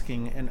was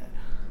asking. And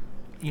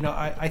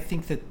I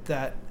think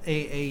that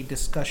AA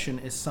discussion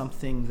is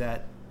something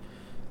that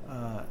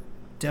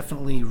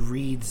definitely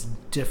reads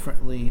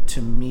differently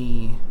to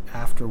me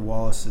after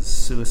Wallace's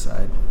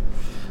suicide.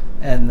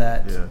 And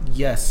that,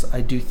 yes, I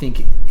do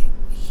think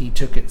he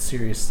took it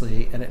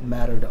seriously, and it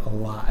mattered a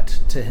lot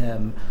to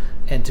him.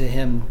 And to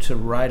him to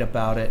write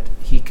about it,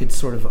 he could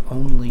sort of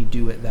only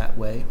do it that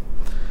way.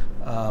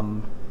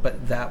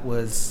 But that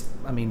was,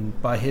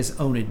 by his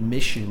own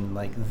admission,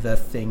 like the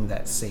thing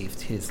that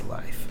saved his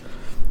life.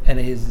 And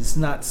it's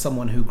not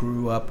someone who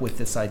grew up with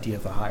this idea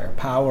of a higher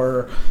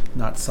power,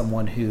 not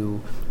someone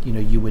who,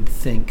 you would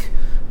think,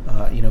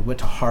 went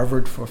to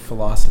Harvard for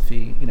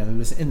philosophy. He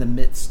was in the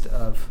midst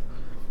of,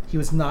 he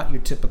was not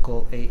your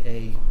typical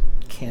AA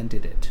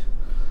candidate.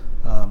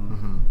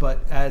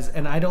 But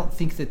and I don't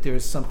think that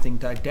there's something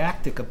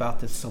didactic about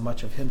this so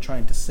much of him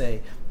trying to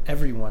say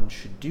everyone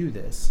should do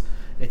this.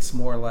 It's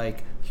more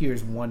like,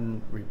 here's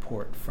one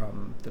report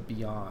from the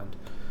beyond.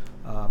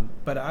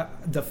 But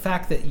the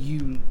fact that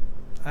you,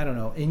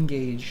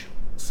 engage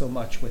so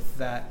much with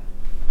that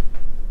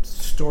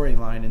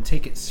storyline and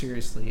take it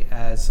seriously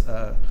as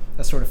a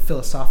sort of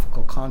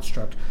philosophical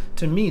construct,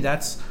 to me,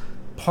 that's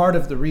part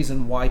of the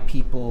reason why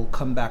people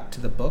come back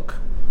to the book,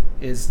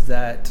 is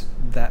that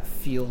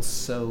feels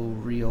so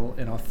real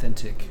and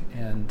authentic.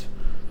 And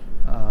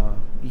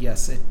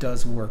yes, it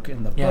does work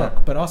in the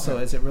book, but also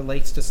as it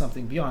relates to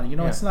something beyond.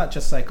 It's not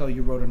just like, oh,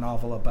 you wrote a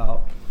novel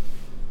about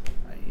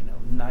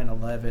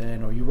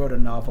 9/11, or you wrote a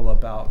novel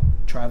about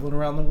traveling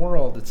around the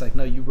world. It's like,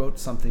 no, you wrote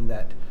something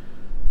that,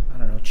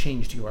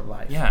 changed your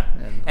life. Yeah,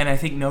 and I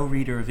think no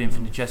reader of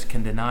Infinite Jest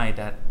can deny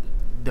that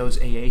those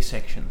AA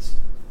sections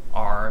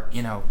are,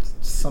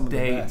 some of the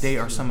best. They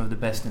are some of the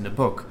best in the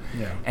book.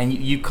 Yeah. And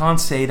you can't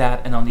say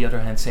that, and on the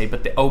other hand say,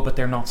 but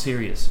they're not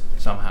serious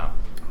somehow.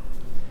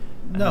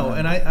 No,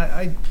 and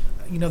I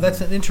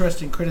that's an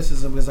interesting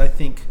criticism, because I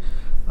think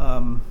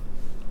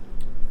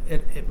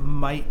it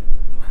might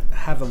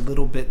have a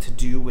little bit to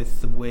do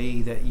with the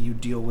way that you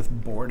deal with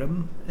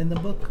boredom in the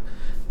book,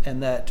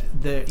 and that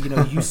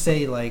you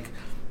say, like,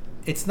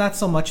 it's not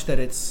so much that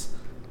it's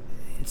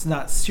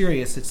not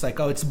serious, it's like,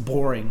 oh, it's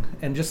boring.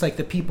 And just like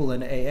the people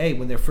in AA,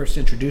 when they're first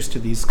introduced to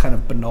these kind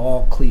of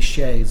banal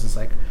cliches, it's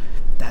like,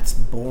 that's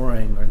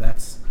boring, or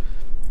that's,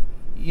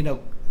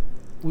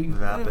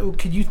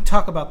 could you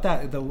talk about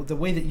that, the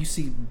way that you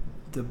see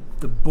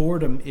the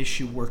boredom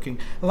issue working?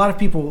 A lot of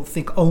people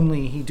think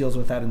only he deals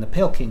with that in The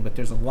Pale King, but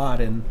there's a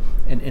lot in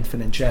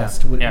Infinite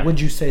Jest.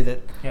 Would you say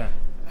that? Yeah.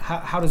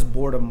 How does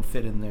boredom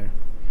fit in there?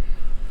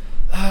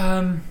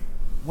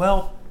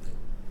 Well,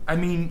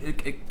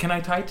 can I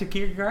tie it to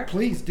Kierkegaard?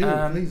 Please do.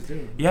 Please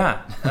do.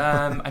 Yeah.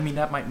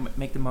 That might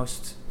make the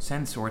most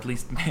sense, or at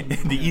least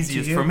the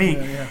easiest for me.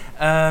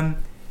 Yeah.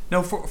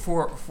 No,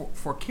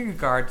 for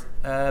Kierkegaard,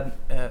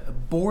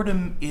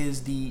 boredom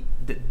is the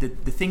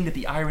thing that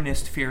the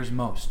ironist fears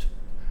most.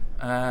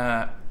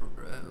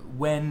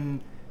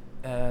 When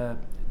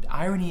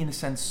irony, in a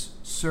sense,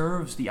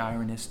 serves the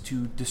ironist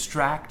to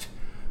distract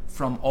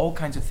from all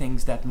kinds of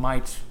things that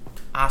might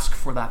ask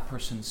for that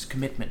person's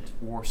commitment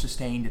or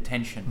sustained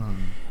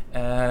attention.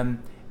 And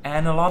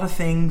a lot of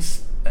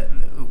things,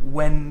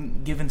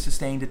 when given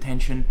sustained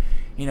attention,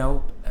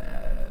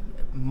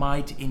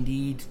 might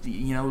indeed,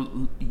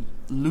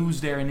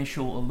 lose their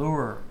initial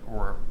allure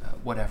or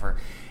whatever.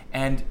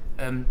 And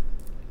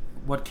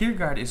what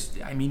Kierkegaard is,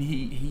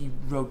 he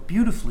wrote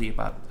beautifully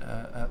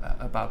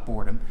about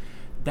boredom,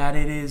 that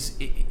it is,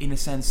 in a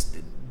sense,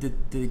 the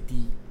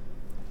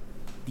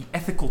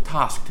ethical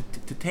task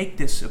to take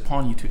this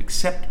upon you, to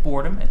accept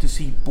boredom and to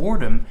see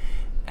boredom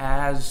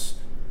as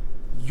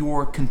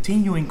your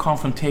continuing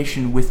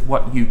confrontation with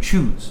what you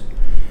choose.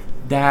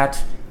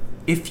 That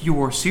if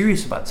you're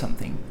serious about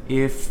something,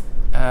 if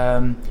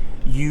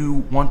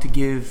you want to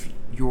give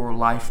your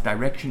life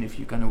direction, if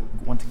you're going to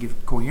want to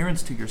give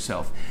coherence to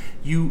yourself,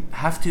 you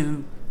have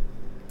to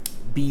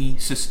be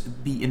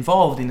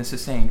involved in a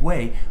sustained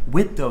way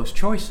with those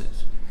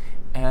choices,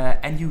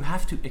 and you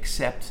have to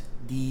accept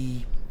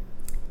the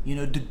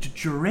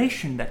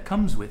duration that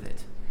comes with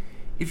it.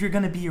 If you're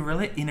going to be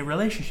in a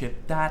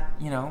relationship that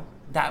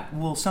that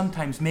will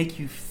sometimes make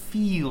you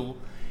feel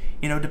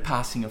the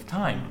passing of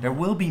time. There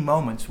will be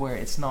moments where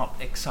it's not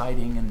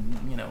exciting and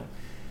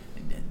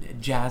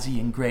jazzy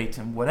and great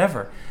and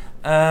whatever.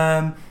 There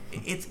are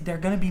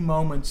going to be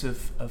moments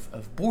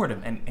of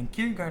boredom, and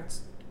Kierkegaard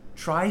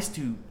tries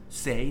to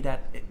say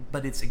that,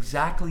 but it's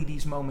exactly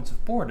these moments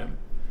of boredom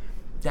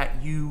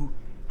that you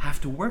have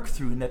to work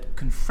through and that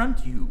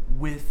confront you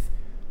with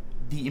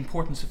the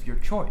importance of your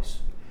choice.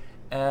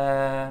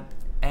 And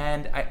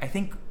I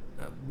think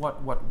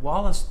what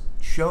Wallace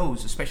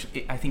shows,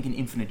 especially I think in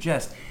Infinite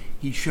Jest,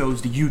 he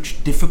shows the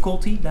huge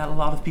difficulty that a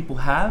lot of people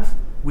have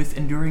with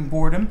enduring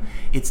boredom.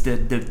 It's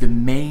the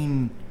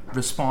main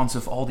response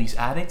of all these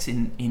addicts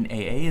in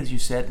AA, as you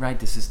said, right?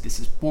 This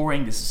is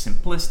boring. This is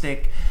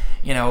simplistic.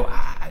 You know,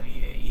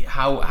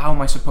 how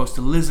am I supposed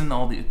to listen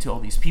to all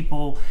these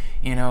people?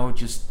 You know,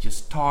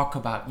 just talk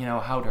about, you know,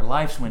 how their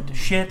lives went to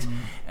shit,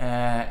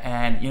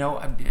 and you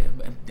know,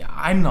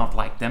 I'm not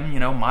like them. You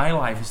know, my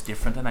life is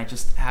different, and I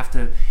just have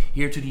to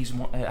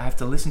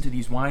listen to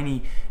these whiny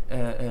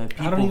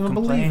people I don't even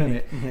complain. believe in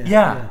it.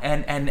 Yeah.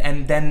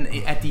 And then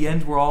at the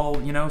end, we're all,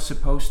 you know,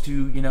 supposed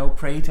to, you know,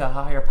 pray to a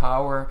higher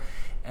power.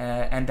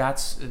 And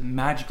that's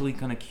magically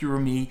going to cure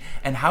me.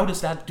 And how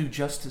does that do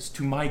justice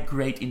to my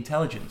great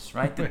intelligence,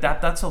 right?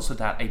 That's also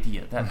that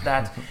idea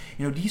that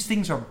you know, these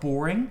things are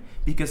boring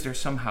because they're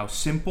somehow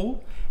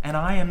simple, and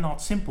I am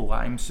not simple.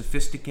 I'm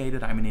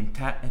sophisticated. I'm an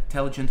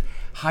intelligent,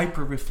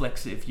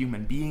 hyper-reflexive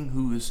human being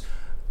who is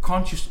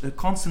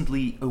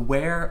constantly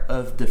aware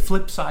of the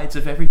flip sides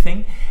of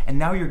everything. And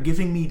now you're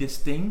giving me this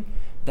thing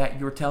that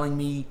you're telling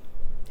me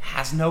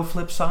has no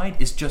flip side,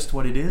 is just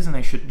what it is, and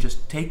I should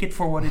just take it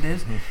for what it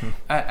is.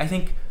 I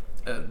think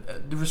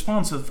the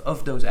response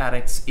of those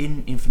addicts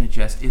in Infinite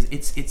Jest is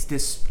it's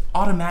this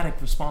automatic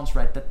response,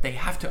 right, that they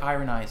have to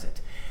ironize it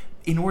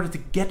in order to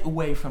get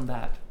away from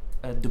that,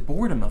 the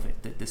boredom of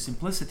it, the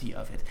simplicity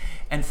of it.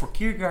 And for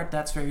Kierkegaard,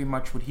 that's very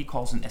much what he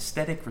calls an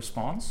aesthetic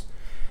response,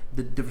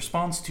 the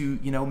response to,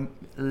 you know,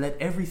 let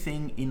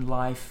everything in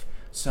life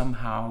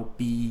somehow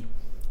be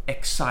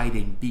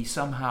exciting, be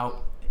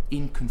somehow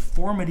in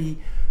conformity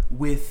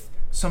with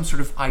some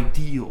sort of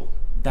ideal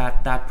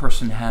that that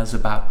person has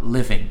about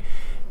living,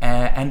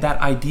 and that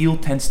ideal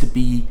tends to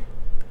be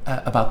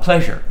about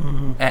pleasure,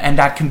 and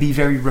that can be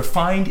very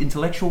refined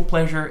intellectual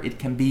pleasure. It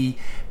can be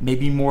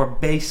maybe more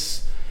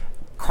base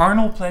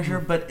carnal pleasure,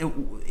 but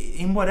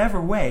in whatever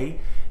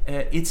way,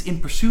 it's in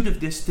pursuit of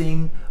this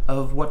thing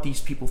of what these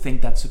people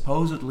think that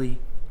supposedly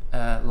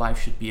life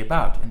should be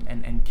about.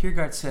 And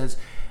Kierkegaard says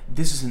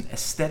this is an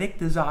aesthetic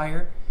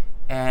desire,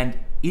 and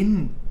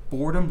in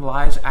boredom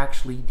lies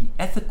actually the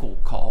ethical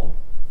call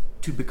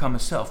to become a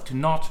self, to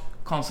not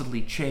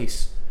constantly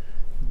chase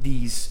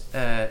these,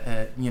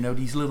 you know,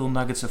 these little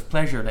nuggets of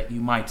pleasure that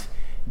you might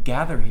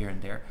gather here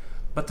and there,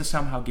 but to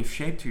somehow give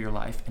shape to your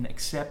life and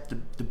accept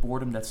the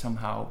boredom that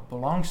somehow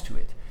belongs to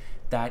it,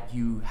 that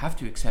you have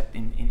to accept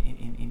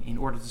in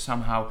order to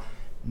somehow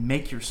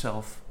make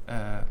yourself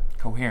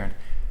coherent.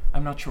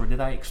 I'm not sure. Did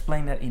I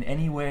explain that in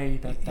any way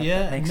that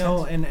makes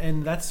sense?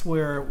 And that's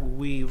where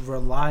we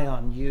rely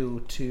on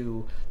you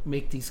to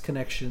make these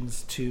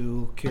connections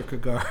to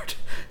Kierkegaard.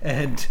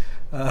 And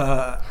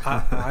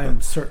I'm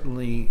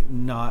certainly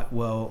not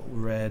well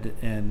read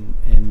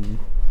and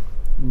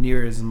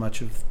near as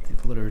much of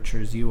the literature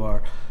as you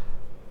are.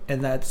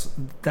 And that's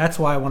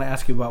why I want to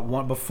ask you about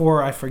one.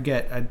 Before I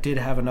forget, I did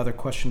have another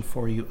question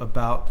for you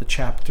about the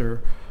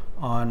chapter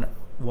on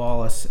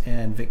Wallace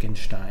and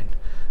Wittgenstein,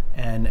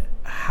 and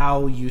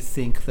how you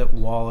think that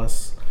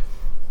Wallace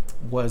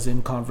was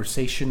in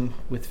conversation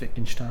with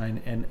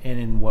Wittgenstein, and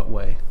in what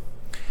way?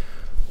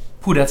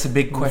 Ooh, that's a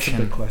big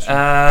question. That's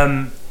a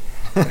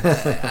big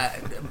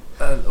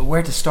question.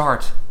 Where to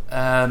start?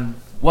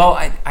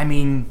 Well, I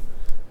mean,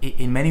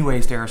 in many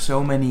ways, there are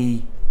so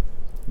many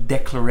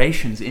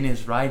declarations in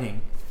his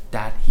writing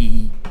that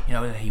he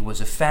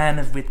was a fan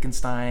of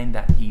Wittgenstein,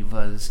 that he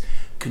was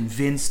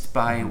convinced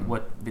by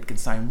what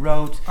Wittgenstein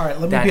wrote. All right,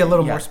 let me be a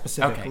little more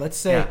specific. Okay. Let's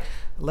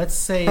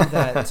say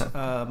that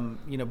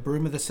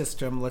Broom of the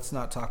System, let's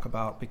not talk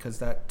about, because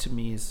that to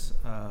me is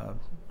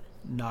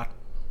not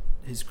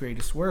his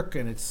greatest work,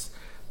 and it's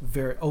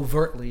very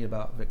overtly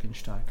about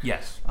Wittgenstein.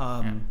 Yes.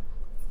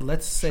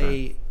 Let's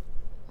say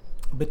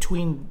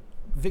between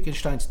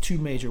Wittgenstein's two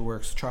major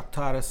works,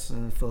 Tractatus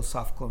and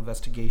Philosophical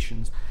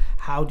Investigations,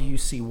 how do you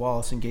see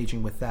Wallace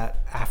engaging with that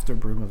after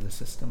Broom of the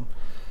System?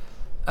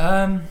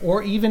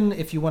 Or even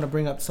if you want to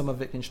bring up some of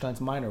Wittgenstein's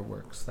minor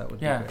works, that would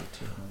be great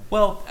too.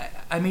 Well,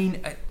 I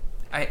mean,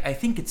 I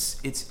think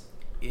it's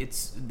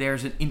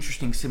there's an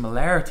interesting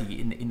similarity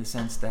in the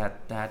sense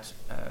that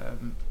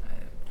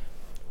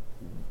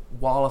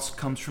Wallace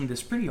comes from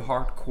this pretty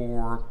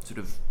hardcore sort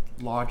of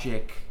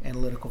logic,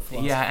 analytical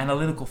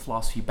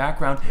philosophy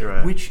background,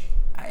 right, which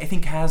I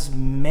think has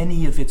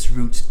many of its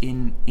roots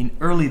in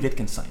early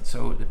Wittgenstein.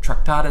 So the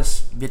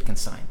Tractatus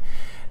Wittgenstein.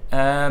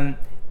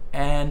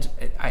 And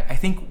I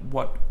think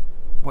what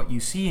you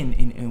see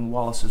in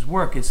Wallace's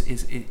work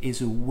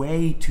is a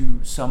way to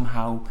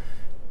somehow,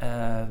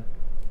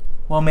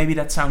 well, maybe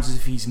that sounds as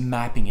if he's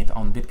mapping it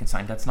on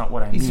Wittgenstein. That's not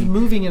what I mean. He's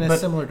moving in a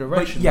similar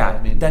direction.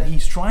 But that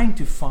he's trying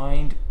to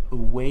find a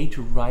way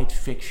to write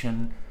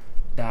fiction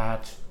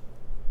that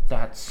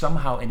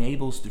somehow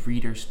enables the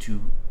readers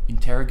to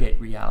interrogate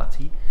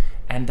reality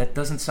and that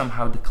doesn't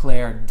somehow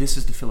declare this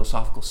is the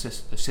philosophical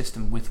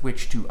system with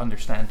which to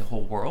understand the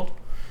whole world,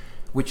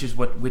 which is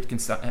what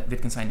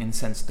Wittgenstein in a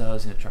sense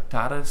does in the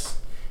Tractatus.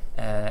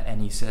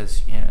 And he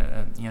says,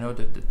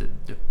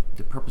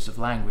 the purpose of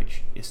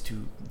language is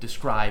to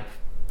describe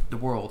the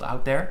world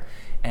out there,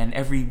 and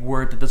every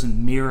word that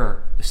doesn't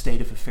mirror the state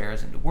of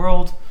affairs in the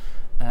world,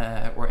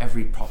 or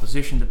every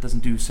proposition that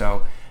doesn't do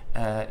so,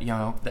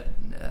 that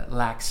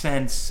lacks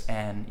sense,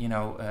 and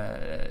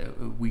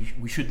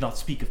we should not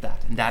speak of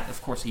that. And that,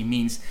 of course, he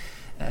means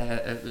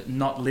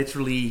not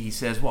literally. He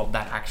says, well,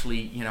 that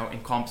actually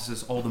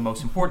encompasses all the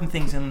most important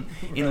things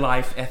in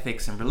life,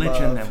 ethics and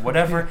religion and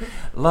whatever,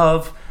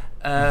 love.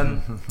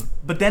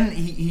 But then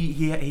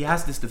he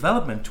has this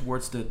development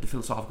towards the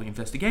philosophical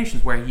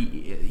investigations where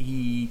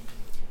he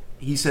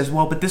says,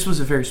 well, but this was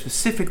a very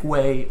specific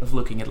way of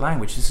looking at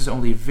language. This is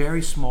only a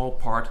very small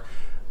part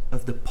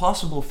of the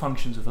possible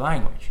functions of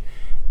language.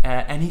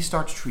 And he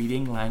starts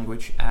treating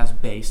language as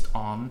based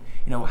on,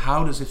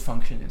 how does it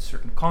function in a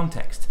certain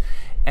context.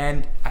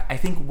 And I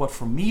think what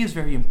for me is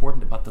very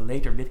important about the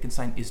later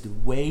Wittgenstein is the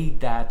way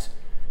that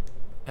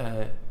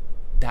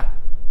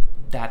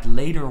that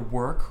later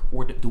work,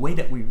 or the way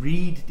that we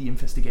read the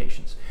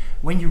investigations.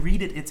 When you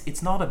read it,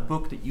 it's not a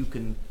book that you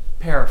can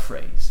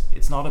paraphrase.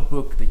 It's not a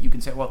book that you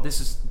can say, well, this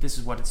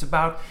is what it's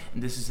about,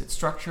 and this is its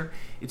structure.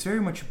 It's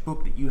very much a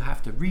book that you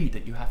have to read,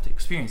 that you have to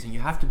experience, and you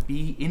have to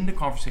be in the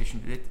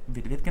conversation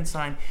with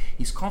Wittgenstein.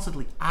 He's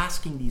constantly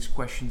asking these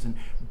questions and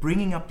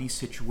bringing up these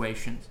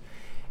situations.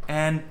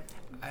 And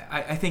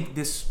I think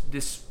this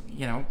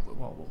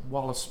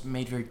Wallace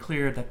made very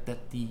clear that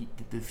the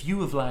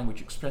view of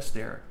language expressed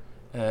there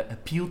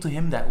appealed to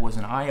him. That was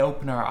an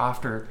eye-opener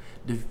after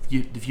the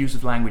views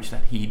of language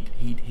that he'd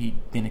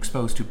been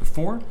exposed to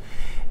before.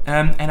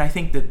 And I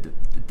think that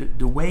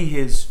the way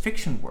his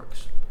fiction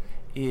works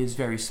is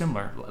very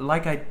similar.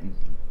 Like I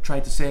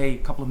tried to say a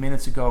couple of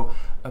minutes ago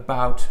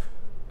about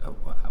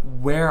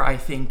where I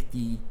think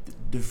the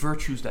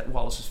virtues that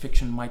Wallace's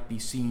fiction might be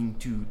seen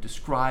to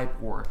describe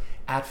or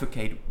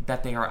advocate,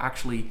 that they are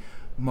actually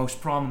most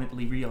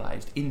prominently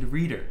realized in the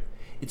reader.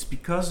 It's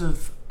because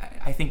of,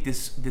 I think,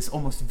 this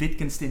almost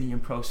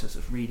Wittgensteinian process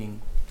of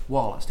reading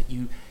Wallace, that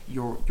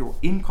you're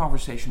in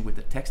conversation with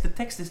the text. The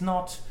text is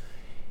not,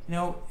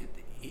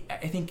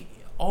 I think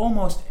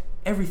almost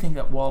everything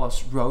that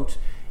Wallace wrote,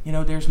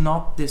 there's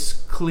not this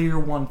clear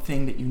one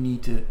thing that you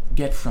need to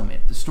get from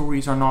it. The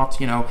stories are not,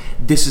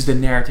 this is the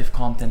narrative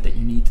content that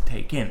you need to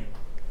take in.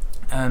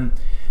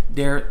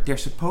 They're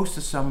supposed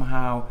to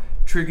somehow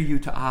trigger you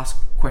to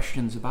ask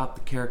questions about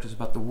the characters,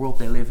 about the world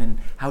they live in,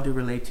 how they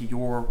relate to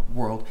your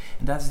world,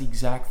 and that's the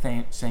exact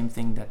same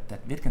thing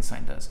that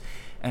Wittgenstein does.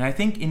 And I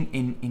think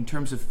in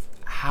terms of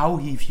how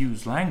he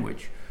views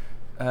language,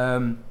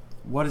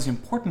 what is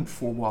important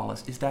for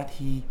Wallace is that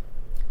he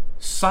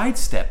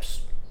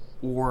sidesteps,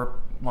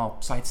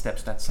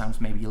 that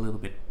sounds maybe a little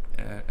bit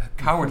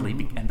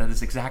cowardly, and that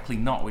is exactly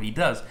not what he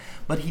does,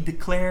 but he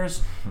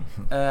declares,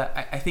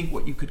 I think,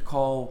 what you could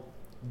call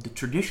the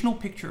traditional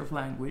picture of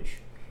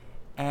language,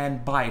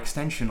 and by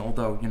extension,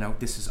 although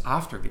this is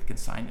after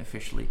Wittgenstein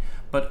officially,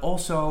 but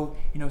also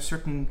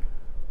certain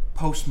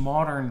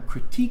postmodern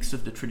critiques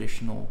of the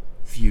traditional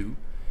view,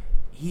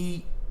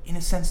 he in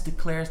a sense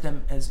declares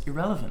them as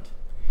irrelevant.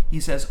 He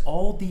says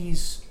all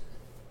these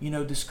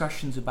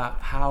discussions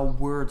about how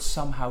words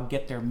somehow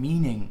get their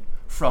meaning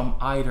from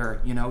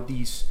either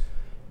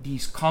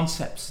these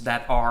concepts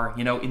that are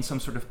in some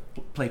sort of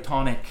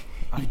Platonic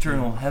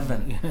eternal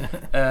heaven,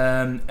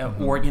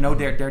 or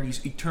they're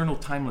these eternal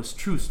timeless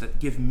truths that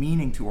give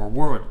meaning to our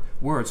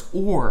words,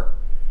 or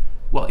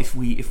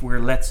if we're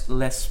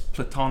less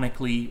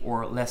platonically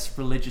or less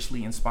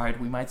religiously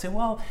inspired, we might say,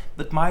 well,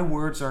 but my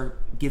words are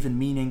given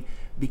meaning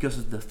because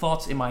of the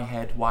thoughts in my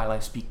head while I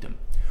speak them,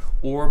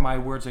 or my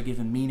words are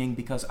given meaning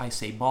because I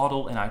say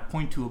bottle and I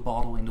point to a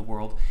bottle in the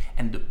world,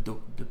 and the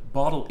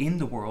bottle in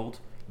the world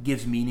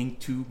gives meaning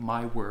to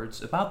my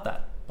words about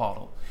that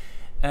bottle.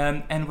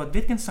 And what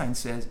Wittgenstein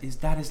says is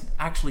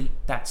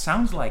that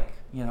sounds like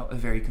a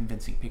very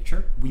convincing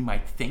picture. We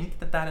might think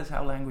that is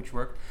how language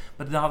works,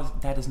 but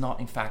that is not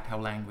in fact how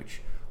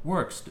language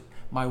works.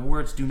 My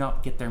words do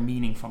not get their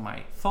meaning from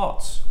my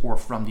thoughts or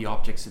from the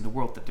objects in the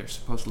world that they're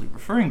supposedly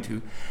referring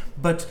to,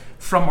 but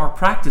from our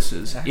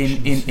practices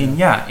in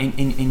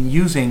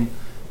using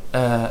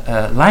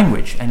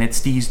language. And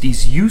it's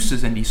these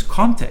uses and these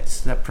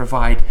contexts that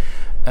provide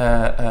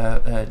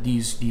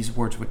these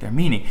words with their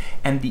meaning.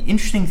 And the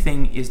interesting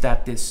thing is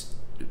that this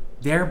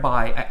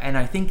thereby, and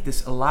I think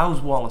this allows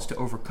Wallace to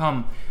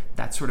overcome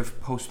that sort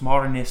of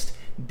postmodernist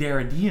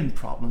Derridean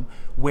problem,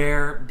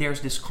 where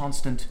there's this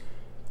constant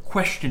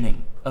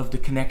questioning of the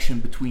connection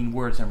between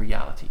words and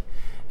reality.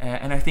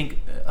 And I think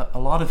a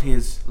lot of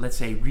his, let's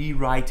say,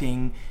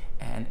 rewriting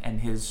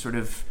and his sort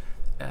of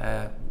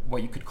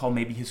what you could call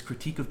maybe his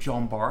critique of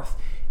John Barth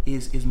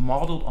is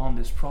modeled on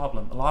this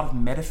problem. A lot of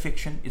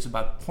metafiction is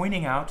about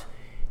pointing out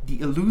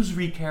the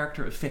illusory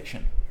character of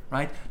fiction,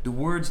 right? The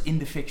words in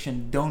the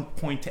fiction don't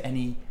point to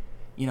any,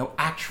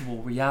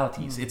 actual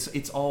realities.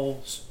 It's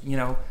all,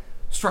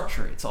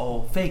 structure. It's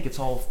all fake. It's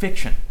all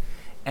fiction.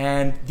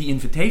 And the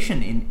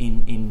invitation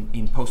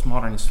in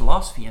postmodernist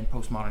philosophy and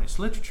postmodernist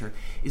literature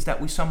is that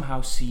we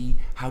somehow see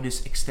how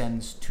this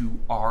extends to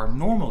our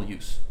normal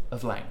use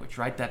of language,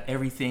 right? That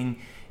everything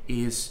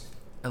is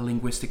a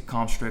linguistic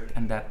construct,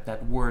 and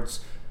that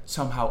words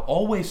somehow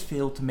always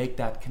fail to make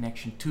that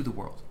connection to the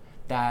world.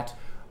 That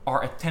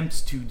our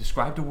attempts to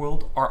describe the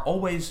world are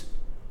always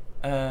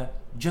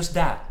just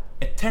that,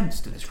 attempts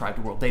to describe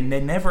the world. They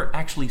never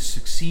actually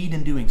succeed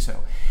in doing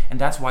so. And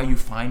that's why you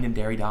find in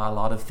Derrida a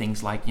lot of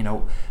things like,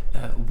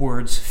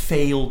 words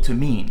fail to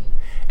mean.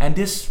 And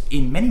this,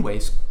 in many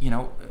ways,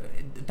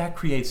 that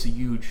creates a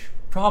huge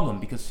problem,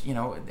 because,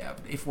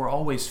 if we're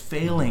always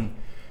failing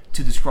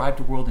to describe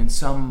the world in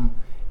some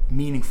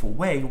meaningful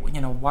way,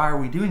 why are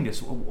we doing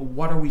this?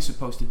 What are we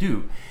supposed to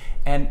do?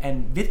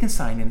 And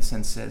Wittgenstein, in a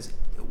sense, says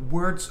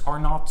words are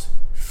not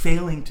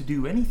failing to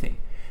do anything.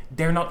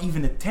 They're not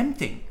even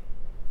attempting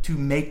to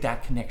make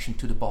that connection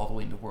to the bottle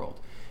in the world.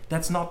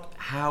 That's not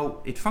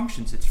how it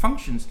functions. It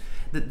functions,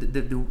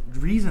 the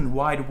reason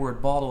why the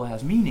word bottle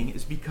has meaning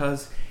is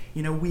because,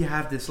 we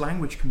have this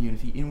language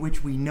community in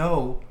which we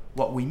know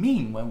what we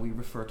mean when we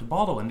refer to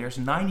bottle. And there's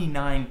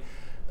 99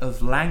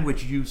 of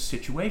language use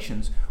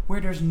situations where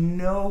there's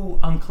no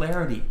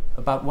unclarity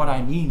about what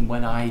I mean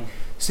when I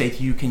say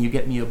to you, can you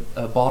get me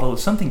a bottle of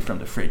something from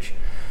the fridge?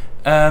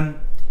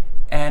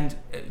 And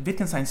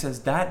Wittgenstein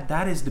says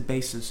that is the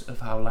basis of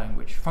how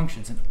language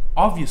functions. And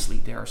obviously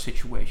there are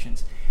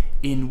situations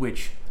in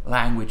which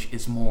language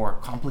is more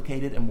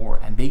complicated and more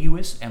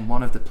ambiguous, and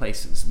one of the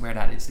places where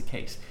that is the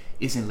case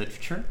is in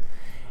literature.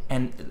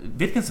 And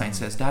Wittgenstein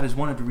says that is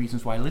one of the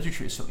reasons why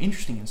literature is so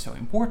interesting and so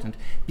important,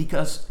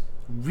 because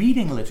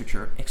reading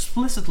literature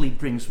explicitly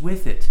brings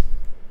with it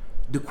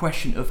the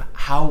question of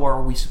how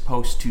are we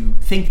supposed to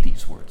think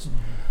these words?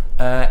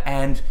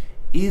 And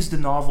is the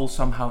novel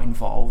somehow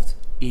involved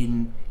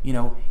in,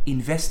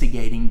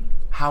 investigating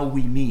how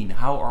we mean,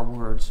 how our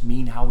words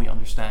mean, how we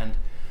understand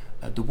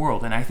the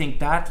world? And I think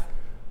that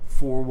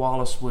for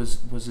Wallace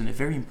was a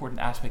very important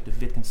aspect of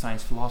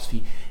Wittgenstein's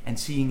philosophy, and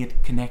seeing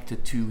it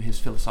connected to his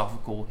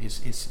philosophical,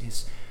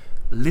 his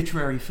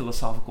literary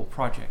philosophical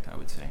project, I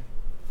would say.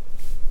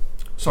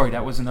 Sorry,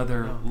 that was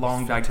another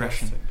long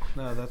digression.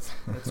 No, that's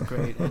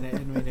great, and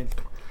it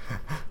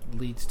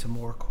leads to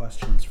more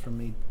questions from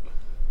me.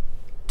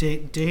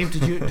 Dave,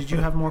 did you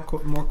have more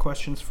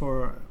questions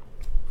for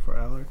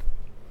Allard?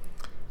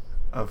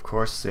 Of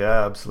course,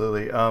 yeah,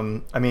 absolutely.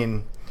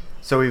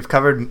 So we've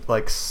covered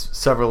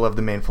several of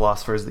the main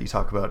philosophers that you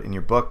talk about in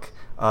your book.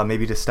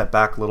 Maybe to step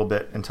back a little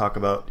bit and talk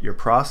about your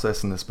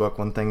process in this book.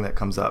 One thing that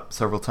comes up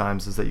several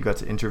times is that you got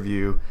to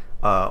interview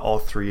all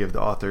three of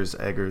the authors,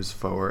 Eggers,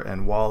 Foer,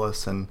 and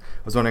Wallace. And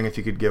I was wondering if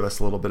you could give us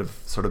a little bit of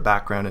sort of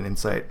background and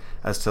insight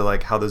as to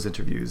how those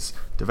interviews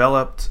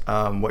developed,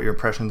 what your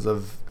impressions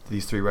of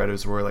these three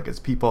writers were as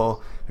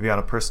people, maybe on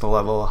a personal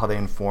level, how they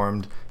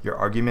informed your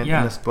argument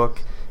in this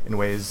book in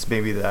ways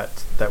maybe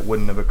that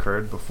wouldn't have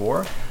occurred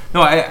before.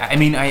 No,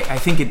 I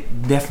think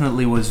it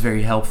definitely was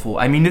very helpful.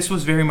 This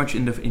was very much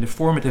in the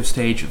formative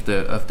stage of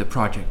the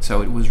project.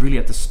 So it was really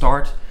at the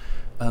start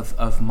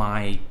of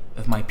my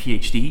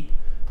PhD,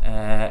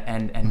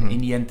 and in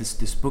the end,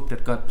 this book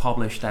that got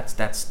published,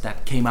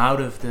 that came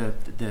out of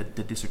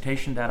the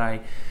dissertation that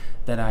I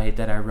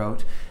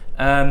wrote.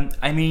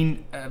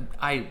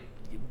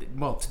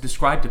 To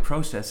describe the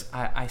process,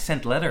 I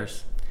sent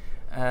letters.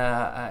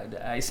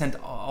 I sent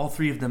all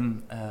three of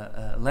them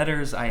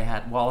letters. I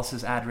had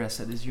Wallace's address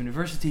at his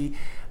university.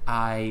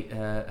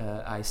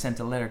 I sent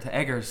a letter to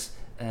Eggers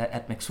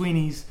at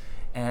McSweeney's,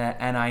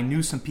 and I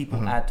knew some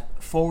people at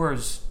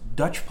Foer's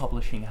Dutch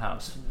publishing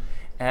house.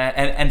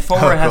 And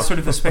Foer has sort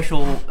of a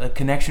special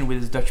connection with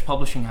his Dutch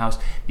publishing house,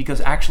 because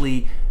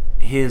actually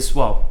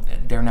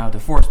they're now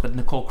divorced, but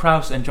Nicole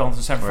Krauss and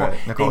Jonathan Safran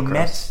Foer,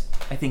 met,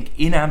 I think,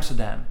 in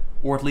Amsterdam.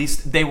 Or at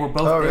least they were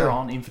both there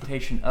on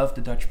invitation of the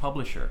Dutch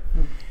publisher.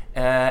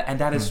 And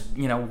that is,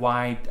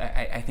 why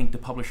I think the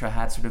publisher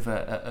had sort of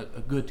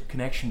a good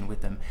connection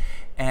with them.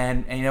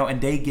 And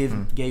they gave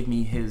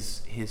me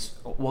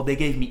they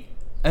gave me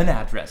an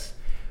address,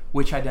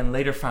 which I then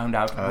later found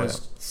out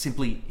was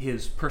simply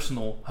his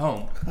personal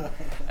home.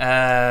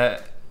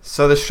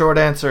 So the short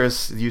answer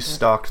is you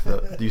stalked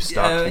these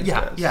guys.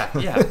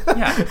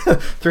 Yeah.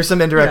 Through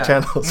some indirect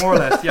channels. More or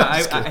less, yeah.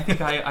 I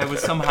think I was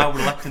somehow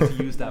reluctant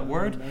to use that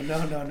word.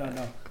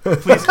 No.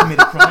 Please commit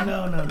a crime.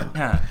 No.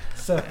 Yeah.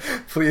 So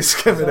please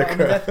commit a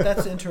crime.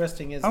 That's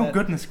interesting.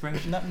 Goodness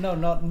gracious. Not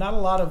a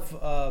lot of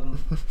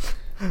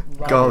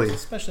writers,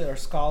 especially our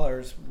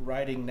scholars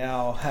writing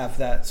now, have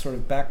that sort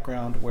of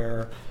background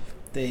where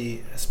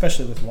they,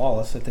 especially with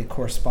Wallace, that they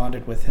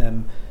corresponded with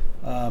him.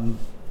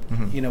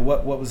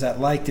 What was that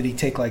like? Did he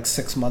take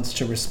 6 months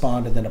to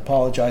respond and then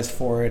apologize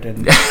for it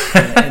and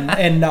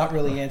and not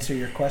really answer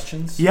your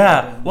questions?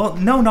 Yeah, well,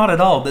 no, not at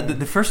all.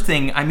 The first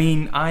thing,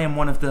 I am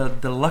one of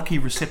the lucky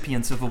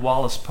recipients of a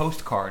Wallace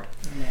postcard.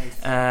 Nice.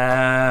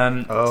 I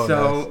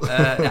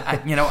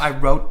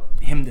wrote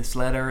him this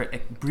letter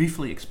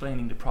briefly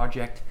explaining the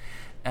project,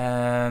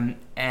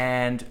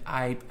 And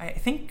I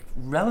think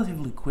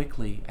relatively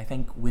quickly, I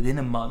think within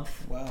a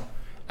month, Wow.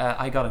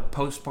 I got a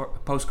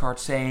postcard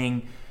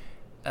saying,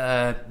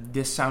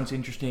 this sounds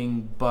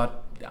interesting,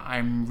 but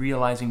I'm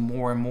realizing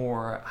more and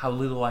more how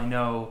little I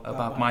know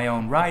about my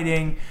own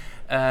writing.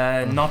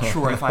 Not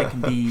sure if I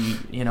can be,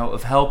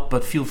 of help,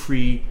 but feel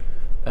free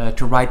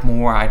to write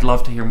more. I'd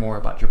love to hear more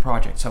about your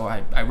project. So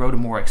I wrote a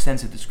more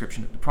extensive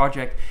description of the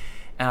project,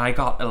 and I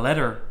got a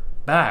letter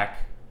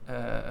back,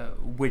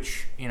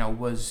 which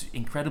was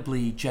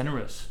incredibly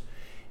generous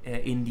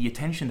in the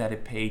attention that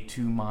it paid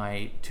to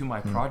my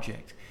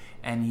project.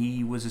 And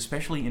he was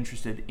especially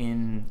interested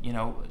in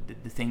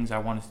the things I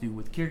wanted to do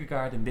with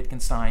Kierkegaard and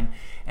Wittgenstein,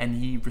 and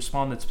he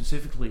responded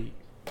specifically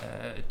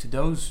to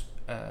those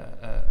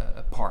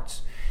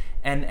parts.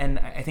 And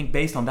I think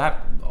based on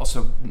that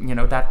also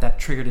that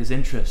triggered his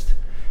interest.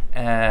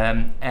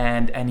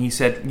 And he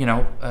said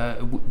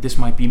this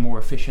might be more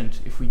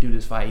efficient if we do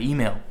this via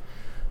email.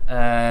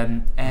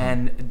 And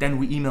then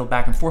we emailed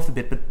back and forth a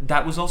bit, but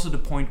that was also the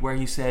point where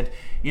he said,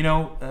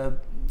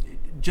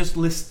 just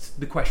list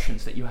the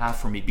questions that you have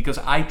for me, because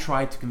I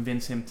tried to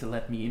convince him to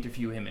let me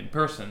interview him in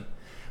person,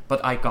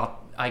 but I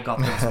got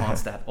the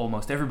response that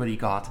almost everybody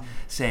got,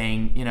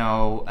 saying,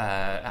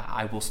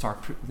 I will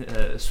start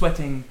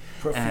sweating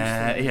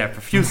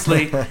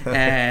profusely,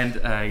 and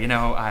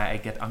I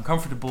get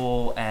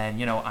uncomfortable,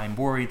 and I'm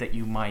worried that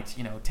you might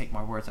take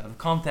my words out of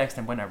context,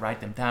 and when I write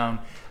them down,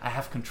 I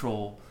have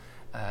control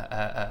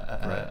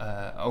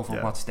over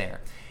what's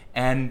there.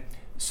 And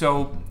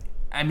so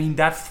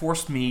that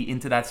forced me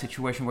into that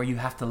situation where you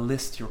have to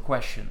list your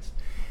questions.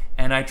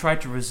 And I tried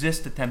to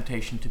resist the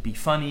temptation to be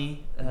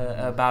funny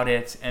about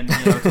it, and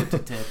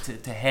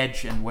to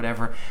hedge and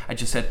whatever. I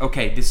just said,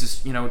 okay,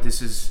 these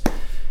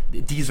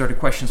are the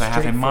questions I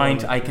have in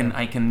mind. I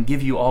can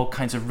give you all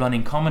kinds of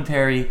running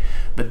commentary,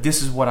 but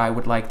this is what I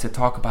would like to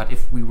talk about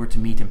if we were to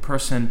meet in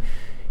person.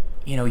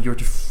 You're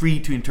free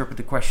to interpret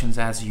the questions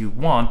as you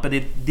want, but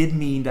it did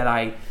mean that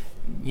I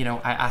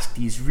asked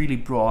these really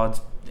broad,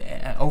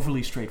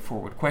 overly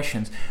straightforward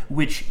questions,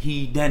 which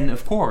he then,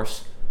 of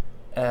course,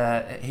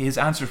 his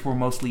answers were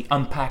mostly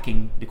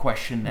unpacking the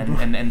question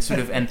and sort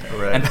of and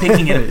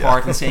picking it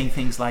apart and saying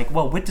things like,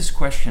 well, with this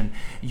question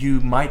you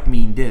might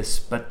mean this,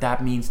 but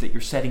that means that you're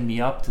setting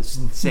me up to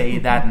say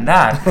that and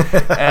that,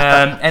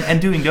 and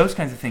doing those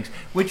kinds of things,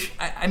 which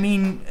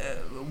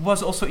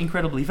was also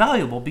incredibly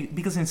valuable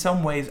because in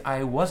some ways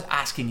I was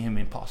asking him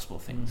impossible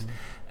things.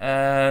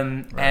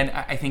 And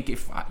I think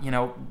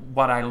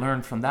what I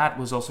learned from that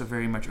was also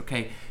very much,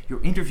 okay,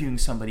 you're interviewing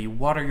somebody,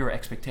 what are your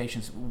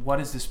expectations? What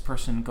is this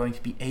person going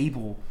to be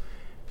able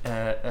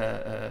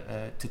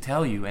to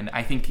tell you? And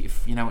I think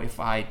if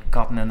I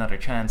gotten another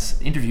chance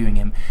interviewing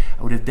him,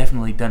 I would have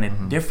definitely done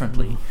it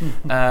differently.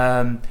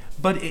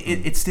 But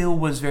it still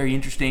was very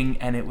interesting,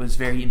 and it was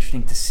very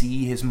interesting to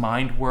see his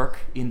mind work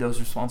in those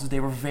responses. They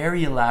were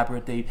very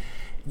elaborate. They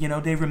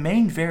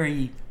remained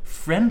very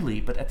friendly,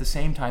 but at the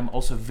same time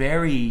also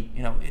very,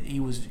 he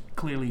was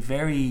clearly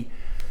very,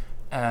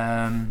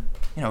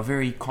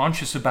 very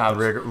conscious about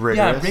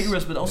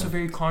rigorous, but also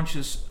very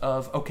conscious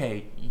of,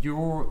 okay,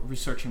 you're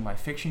researching my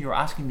fiction, you're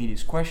asking me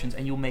these questions,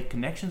 and you'll make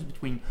connections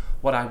between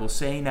what I will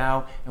say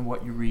now and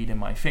what you read in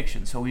my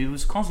fiction. So he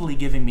was constantly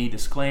giving me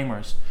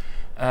disclaimers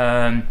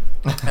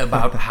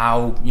about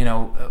how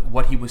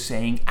what he was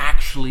saying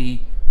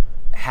actually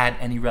had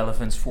any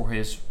relevance for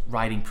his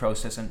writing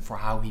process and for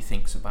how he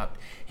thinks about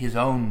his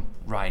own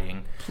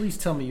writing. Please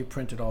tell me you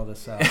printed all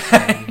this out. We'll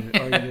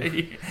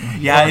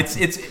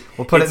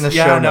put it in the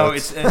show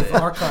notes. It's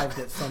archived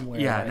it somewhere.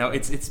 Yeah, no,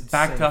 it's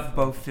backed up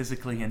both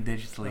physically and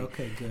digitally.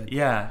 Okay, good.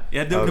 Yeah.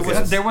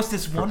 There was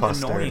this one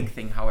annoying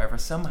thing, however.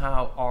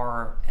 Somehow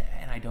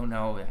and I don't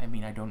know.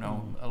 I don't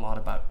know a lot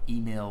about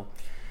email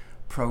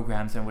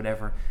programs and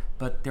whatever,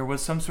 but there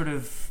was some sort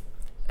of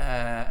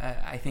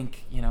I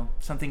think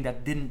something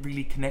that didn't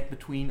really connect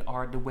between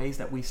the ways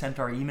that we sent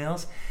our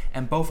emails,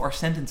 and both our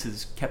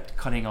sentences kept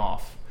cutting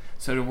off.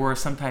 So there were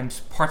sometimes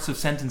parts of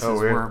sentences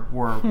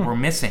were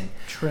missing,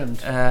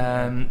 trimmed.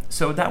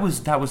 So that was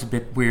a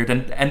bit weird,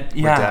 and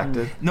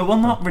redacted. No, well,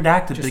 not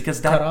redacted, just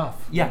because cut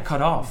off. Yeah,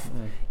 cut off.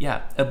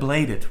 Yeah,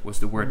 ablated was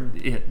the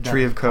word.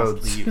 Tree of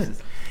codes.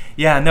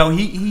 Yeah, no,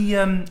 he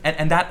and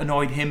that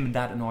annoyed him, and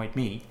that annoyed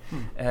me.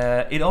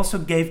 It also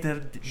gave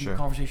the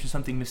conversation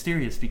something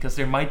mysterious, because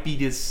there might be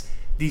these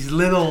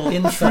little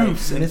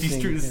truths and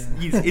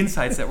these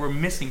insights that were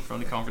missing from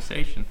the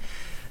conversation.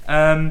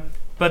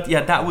 But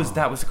yeah, that was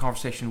a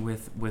conversation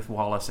with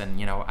Wallace, and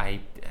I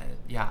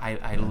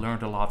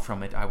learned a lot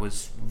from it. I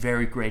was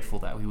very grateful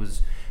that he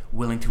was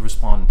willing to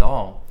respond at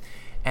all.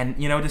 And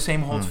the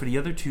same holds for the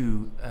other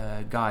two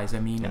guys.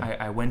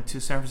 I went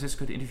to San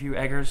Francisco to interview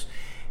Eggers.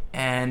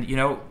 And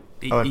cool.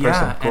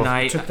 And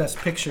I took this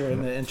picture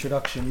in the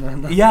introduction.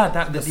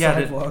 The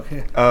sidewalk.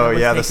 The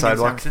sidewalk in San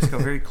Francisco,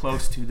 very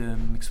close to the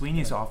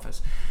McSweeney's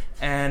office,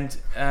 and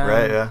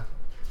I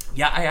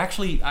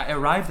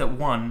arrived at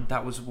 1.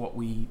 That was what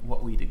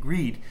we'd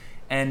agreed,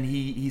 and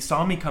he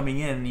saw me coming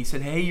in, and he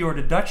said, "Hey, you're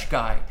the Dutch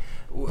guy.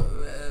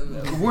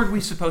 Weren't we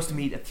supposed to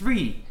meet at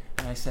 3?"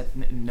 And I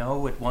said,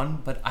 no, at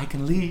 1, but I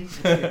can leave.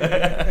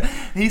 And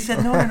he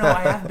said, no,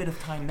 I have a bit of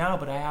time now,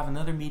 but I have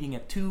another meeting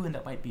at 2, and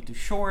that might be too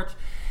short.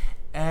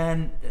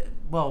 And,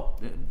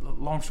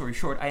 long story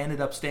short, I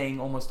ended up staying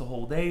almost the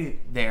whole day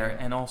there,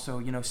 and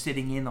also,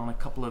 sitting in on a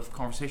couple of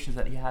conversations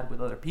that he had with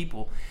other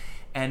people.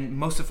 And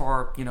most of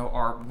our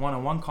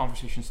one-on-one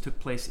conversations took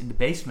place in the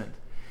basement,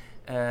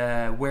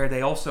 where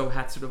they also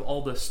had sort of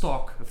all the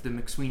stock of the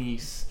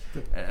McSweeney's. The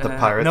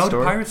pirate store? No,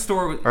 the pirate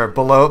store. Or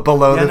below the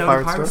pirate store?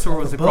 The pirate store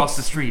was across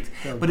the street.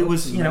 But it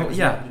was,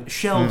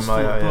 shelves full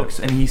of books.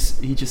 And he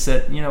just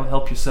said,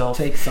 help yourself.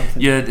 Take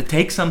something. Yeah,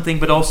 take something,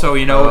 but also,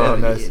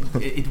 nice.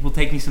 it will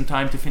take me some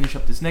time to finish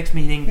up this next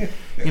meeting.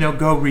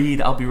 Go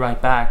read, I'll be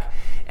right back.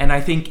 And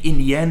I think in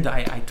the end,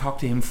 I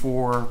talked to him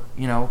for,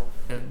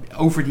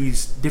 over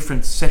these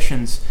different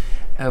sessions,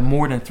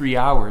 more than 3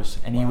 hours.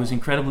 And he was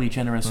incredibly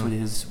generous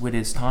with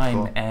his time,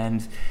 cool.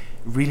 and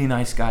really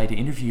nice guy to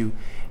interview.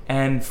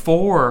 And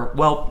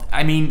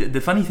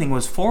the funny thing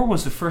was, Four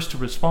was the first to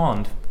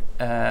respond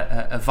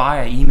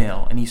via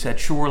email, and he said,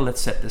 sure,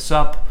 let's set this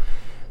up.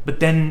 But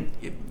then,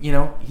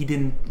 he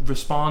didn't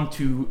respond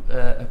to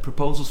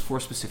proposals for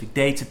specific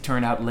dates. It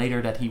turned out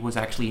later that he was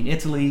actually in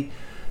Italy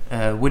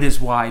with his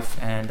wife,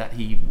 and that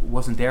he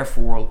wasn't there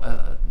for,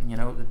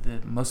 the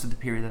most of the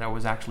period that I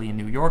was actually in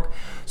New York.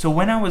 So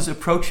when I was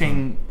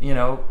approaching,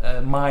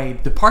 my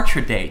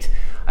departure date,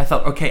 I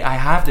thought, okay, I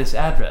have this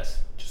address.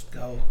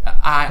 Go.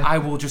 I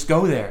will just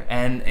go there,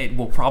 and it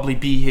will probably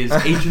be his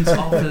agent's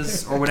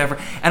office or whatever,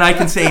 and I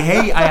can say,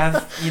 hey, I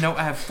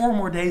have 4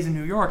 more days in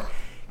New York.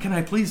 Can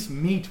I please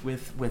meet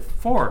with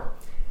Four?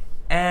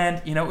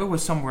 And it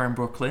was somewhere in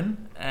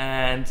Brooklyn,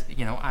 and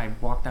I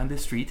walked down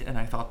this street, and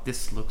I thought,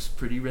 this looks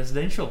pretty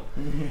residential.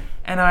 Mm-hmm.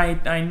 And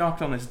I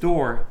knocked on his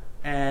door,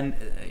 and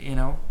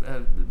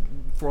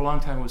for a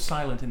long time it was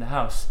silent in the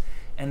house.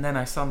 And then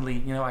I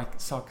suddenly I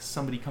saw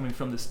somebody coming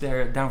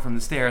down from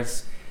the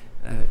stairs.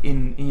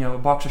 In a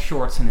box of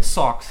shorts and his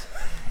socks,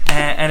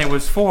 and it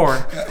was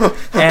Four,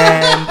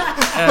 and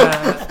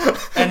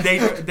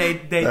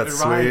they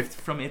arrived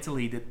from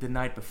Italy the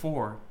night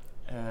before,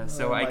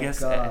 so I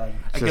guess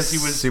he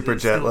was super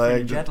jet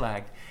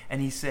lagged.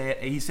 And he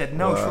said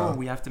no, sure,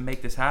 we have to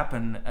make this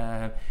happen.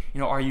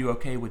 Are you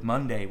okay with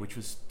Monday, which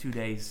was 2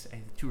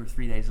 or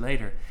 3 days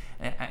later?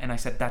 And I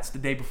said, that's the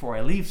day before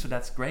I leave, so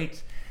that's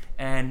great.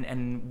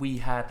 And we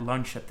had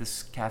lunch at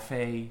this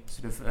cafe,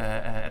 sort of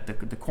at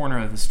the corner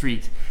of the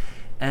street,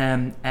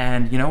 and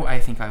I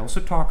think I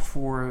also talked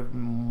for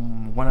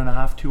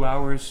 1.5, 2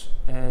 hours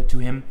to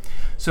him.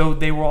 So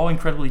they were all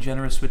incredibly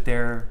generous with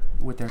their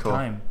cool.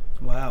 time.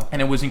 Wow!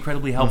 And it was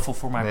incredibly helpful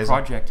for my Amazing.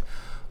 Project.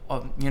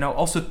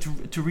 Also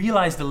to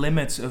realize the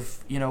limits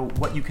of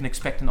what you can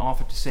expect an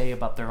author to say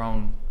about their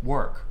own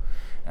work.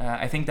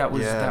 I think that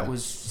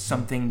was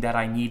something that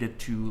I needed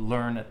to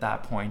learn at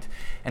that point,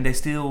 and they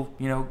still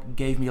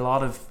gave me a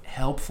lot of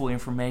helpful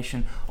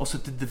information also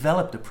to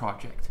develop the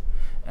project,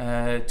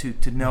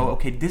 to know,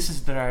 okay, this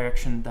is the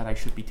direction that I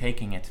should be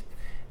taking it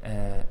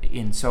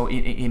in. So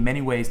in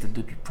many ways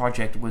the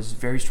project was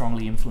very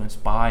strongly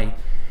influenced by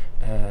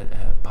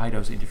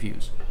those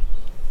interviews.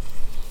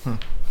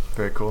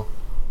 Very cool.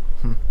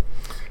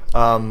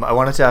 I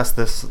wanted to ask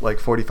this like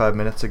 45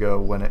 minutes ago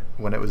when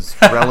it was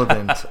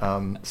relevant.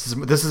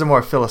 This is a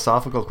more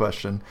philosophical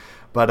question,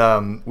 but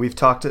we've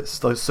talked.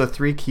 So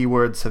 3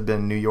 keywords have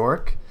been New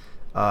York,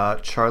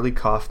 Charlie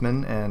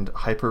Kaufman, and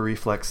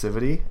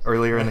hyperreflexivity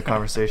earlier in the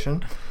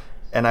conversation,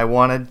 and I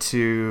wanted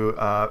to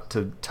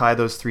tie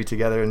those 3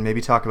 together and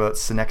maybe talk about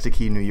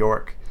Synecdoche, New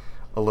York,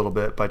 a little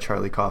bit by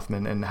Charlie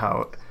Kaufman, and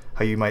how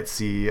you might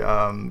see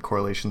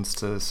correlations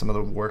to some of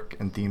the work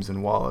and themes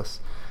in Wallace.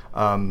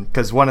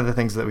 Because one of the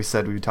things that we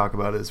said we would talk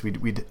about is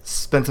we'd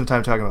spend some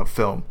time talking about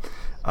film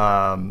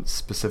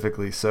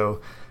specifically. So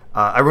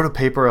I wrote a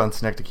paper on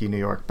Synecdoche, New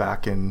York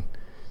back in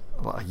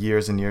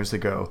years and years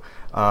ago.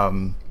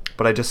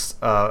 But I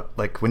just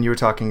like when you were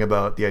talking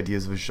about the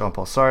ideas of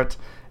Jean-Paul Sartre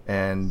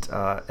and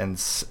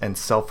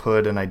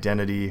selfhood and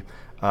identity,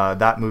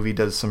 that movie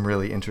does some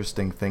really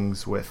interesting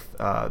things with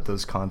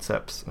those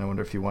concepts. And I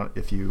wonder if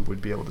you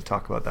would be able to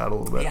talk about that a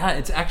little bit. Yeah,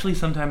 it's actually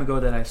some time ago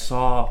that I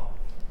saw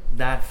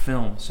that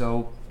film,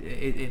 so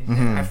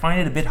I find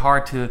it a bit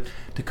hard to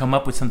come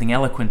up with something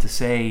eloquent to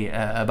say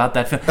about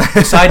that film.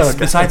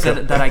 Besides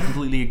that I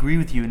completely agree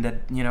with you, and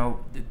that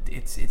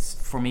it's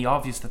for me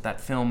obvious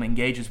that film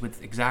engages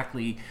with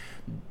exactly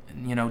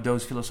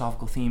those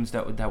philosophical themes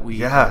that we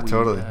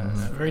totally.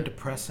 It's very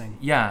depressing.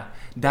 Yeah,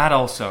 that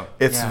also.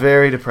 It's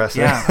very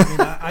depressing. Yeah, I mean,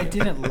 I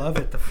didn't love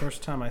it the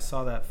first time I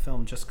saw that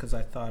film just because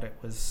I thought it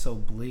was so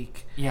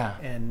bleak. Yeah,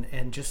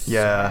 and just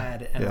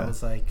sad, and I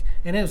was like,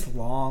 and it was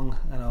long,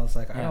 and I was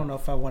like, I don't know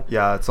if I want.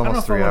 Yeah, it's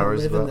almost 3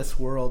 hours. Live in this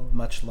world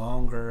much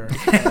longer.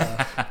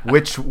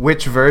 Which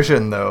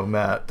version though,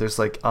 Matt? There's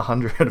like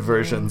 100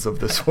 versions of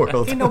this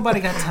world. Ain't nobody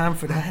got time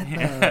for that.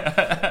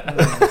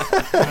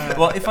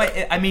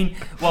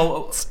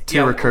 It's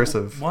too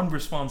recursive. One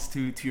response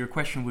to your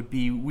question would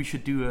be we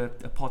should do a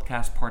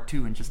podcast part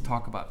 2 and just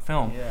talk about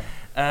film.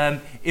 Yeah.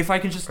 If I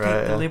can just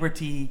take the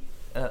liberty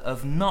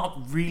of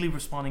not really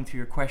responding to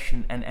your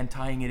question and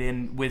tying it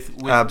in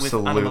with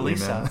Absolutely,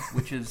 Anomalisa, man.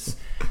 which is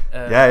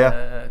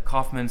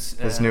Kaufman's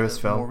Kaufman's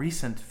newest film, more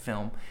recent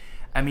film.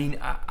 I mean,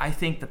 I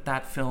think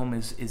that film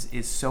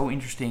is so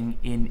interesting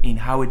in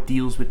how it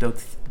deals with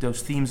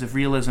those themes of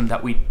realism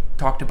that we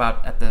talked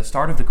about at the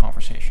start of the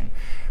conversation,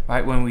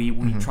 right? When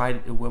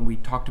we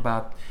talked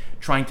about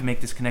trying to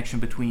make this connection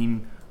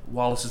between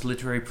Wallace's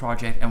literary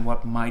project and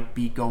what might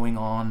be going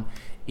on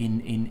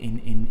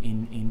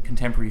in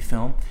contemporary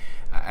film.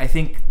 I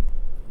think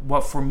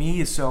what for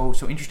me is so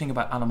interesting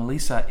about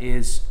Anomalisa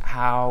is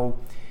how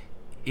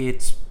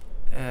it's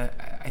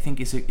I think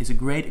is a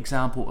great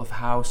example of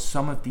how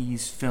some of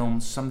these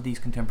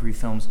contemporary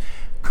films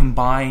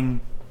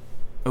combine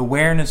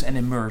awareness and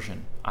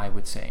immersion, I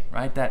would say,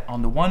 right? That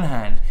on the one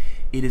hand,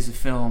 it is a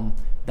film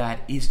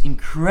that is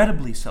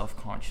incredibly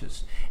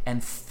self-conscious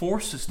and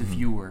forces the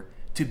viewer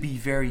to be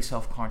very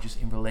self-conscious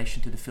in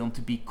relation to the film,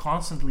 to be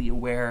constantly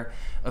aware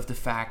of the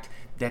fact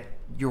that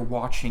you're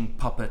watching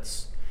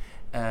puppets,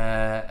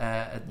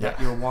 that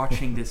you're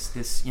watching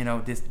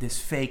this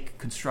fake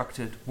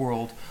constructed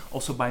world,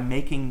 also by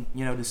making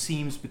the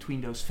seams between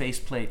those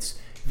faceplates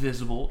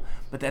visible,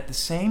 but at the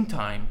same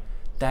time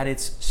that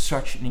it's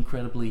such an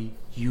incredibly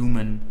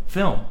human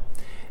film,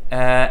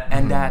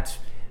 and that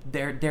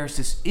there's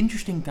this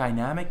interesting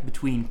dynamic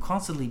between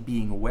constantly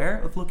being aware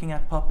of looking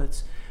at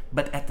puppets,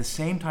 but at the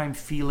same time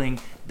feeling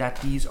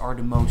that these are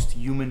the most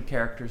human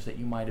characters that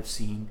you might have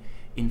seen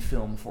in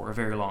film for a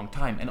very long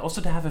time, and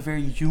also to have a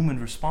very human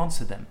response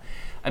to them.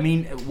 I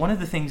mean, one of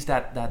the things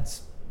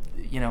that's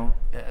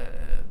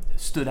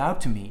stood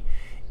out to me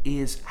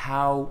is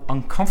how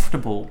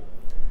uncomfortable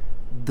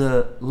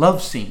the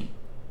love scene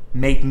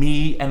made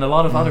me and a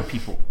lot of other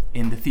people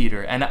in the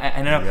theater. And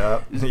I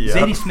know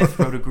Zadie Smith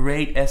wrote a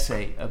great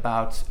essay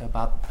about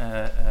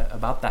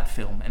that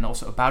film, and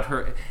also about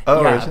her.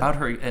 About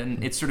her,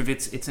 and it's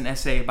an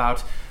essay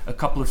about a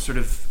couple of sort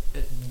of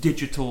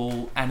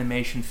digital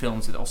animation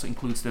films. It also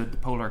includes the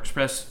Polar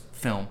Express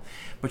film.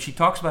 But she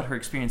talks about her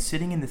experience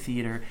sitting in the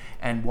theater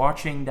and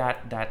watching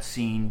that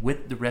scene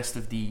with the rest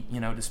of the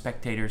the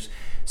spectators,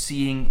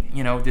 seeing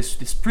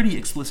this pretty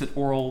explicit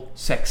oral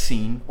sex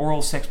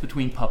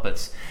between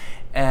puppets.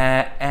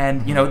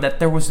 And that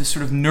there was this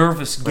sort of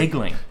nervous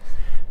giggling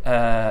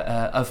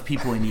of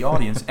people in the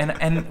audience,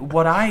 and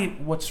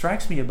what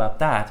strikes me about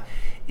that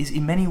is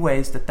in many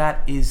ways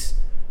that is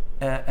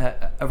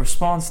a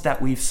response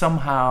that we've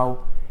somehow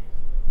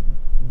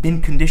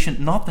been conditioned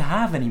not to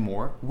have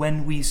anymore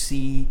when we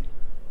see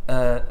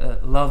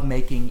love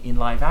making in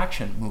live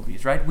action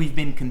movies, right? We've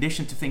been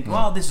conditioned to think,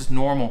 well, this is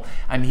normal.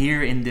 I'm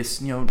here in this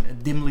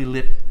dimly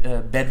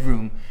lit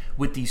bedroom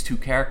with these two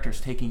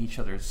characters taking each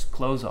other's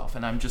clothes off,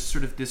 and I'm just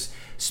sort of this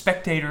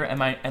spectator,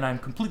 and I'm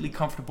completely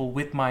comfortable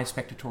with my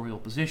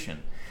spectatorial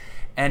position.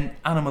 And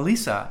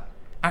Anomalisa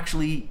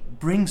actually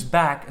brings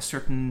back a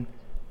certain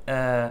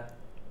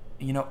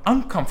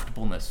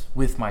uncomfortableness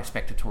with my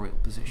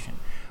spectatorial position.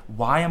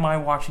 Why am I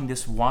watching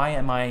this? Why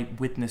am I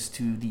witness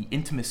to the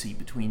intimacy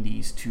between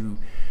these two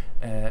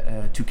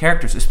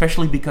characters?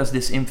 Especially because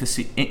this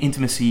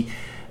intimacy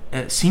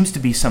seems to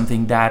be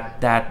something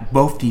that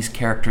both these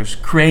characters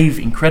crave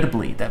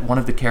incredibly. That one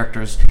of the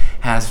characters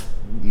has,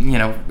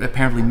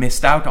 apparently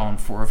missed out on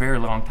for a very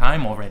long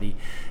time already.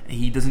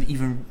 He doesn't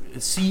even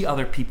see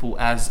other people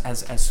as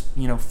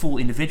full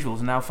individuals.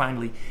 And now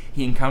finally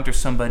he encounters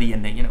somebody,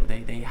 and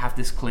they have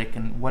this click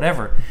and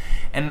whatever.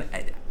 And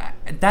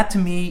that, to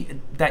me,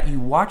 that you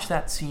watch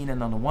that scene,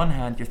 and on the one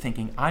hand you're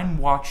thinking, I'm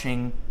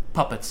watching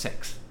puppet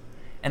sex,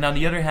 and on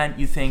the other hand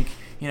you think,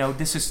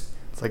 this is.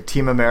 It's like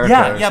Team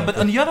America. Yeah. But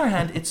on the other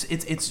hand,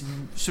 it's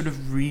sort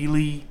of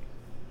really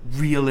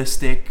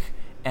realistic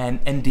and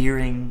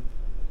endearing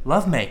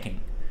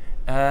lovemaking,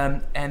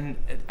 and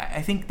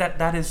I think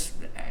that is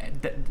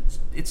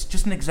it's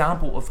just an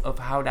example of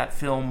how that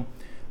film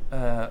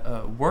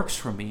works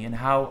for me, and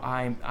how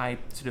I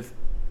sort of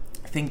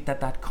think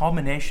that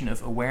combination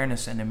of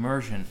awareness and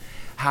immersion,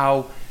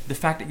 how the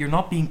fact that you're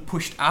not being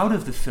pushed out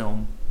of the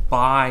film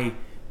by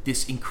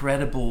this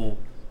incredible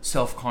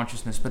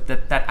self-consciousness, but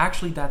that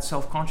actually that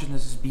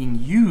self-consciousness is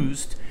being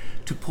used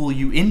to pull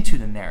you into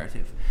the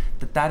narrative,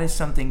 that is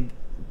something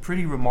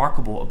pretty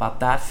remarkable about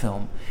that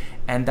film,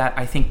 and that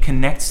I think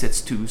connects it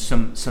to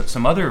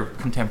some other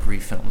contemporary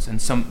films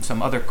and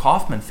some other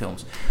Kaufman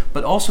films,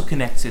 but also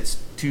connects it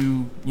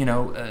to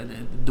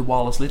the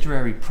Wallace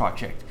literary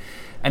project.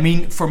 I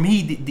mean, for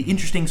me, the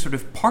interesting sort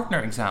of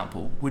partner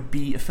example would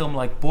be a film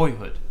like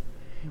Boyhood,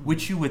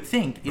 which you would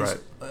think is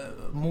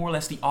more or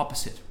less the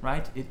opposite,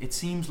 right? It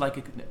seems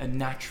like a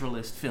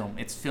naturalist film.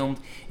 It's filmed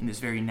in this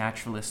very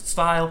naturalist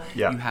style.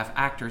 Yeah. You have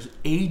actors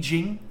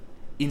aging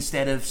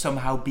instead of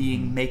somehow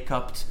being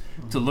make-upped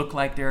to look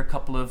like they're a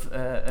couple of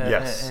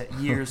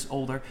years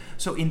older.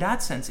 So in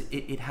that sense,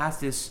 it has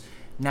this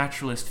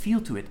naturalist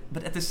feel to it.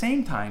 But at the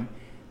same time,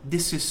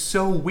 this is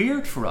so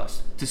weird for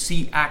us to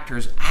see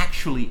actors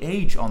actually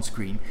age on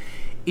screen.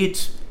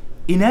 It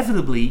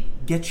inevitably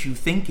gets you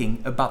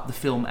thinking about the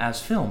film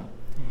as film.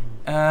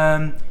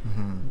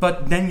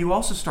 But then you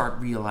also start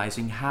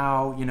realizing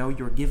how,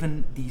 you're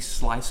given these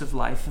slice of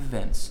life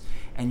events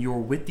and you're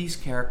with these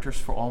characters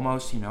for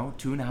almost,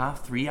 2.5,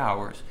 3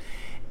 hours.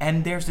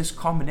 And there's this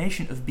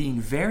combination of being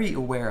very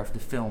aware of the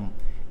film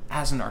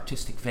as an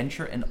artistic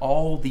venture and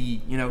all the,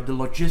 the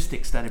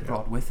logistics that it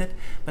brought with it.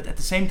 But at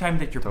the same time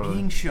that you're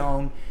being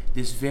shown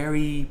this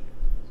very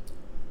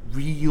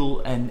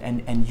real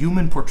and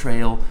human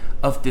portrayal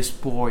of this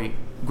boy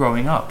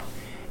growing up.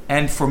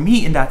 And for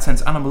me, in that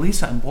sense,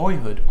 Anomalisa and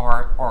Boyhood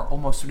are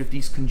almost sort of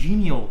these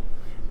congenial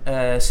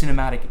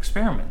cinematic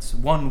experiments.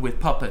 One with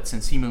puppets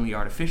and seemingly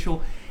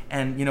artificial,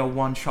 and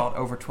one shot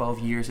over 12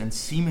 years and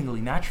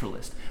seemingly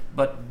naturalist.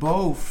 But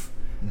both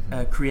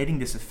creating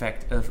this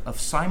effect of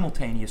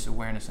simultaneous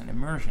awareness and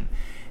immersion.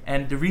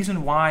 And the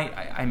reason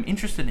why I'm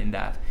interested in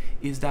that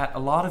is that a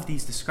lot of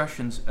these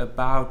discussions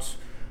about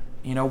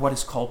what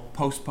is called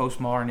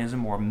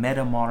postmodernism or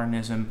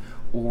metamodernism,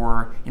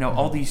 or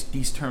all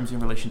these terms in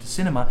relation to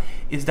cinema,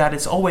 is that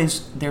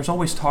there's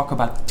always talk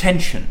about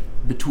tension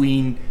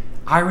between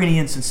irony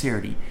and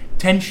sincerity,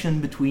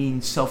 tension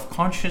between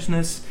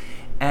self-consciousness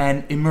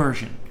and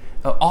immersion,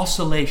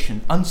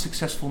 oscillation,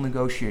 unsuccessful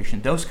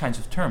negotiation, those kinds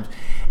of terms.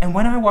 And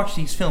when I watch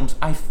these films,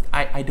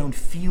 I don't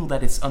feel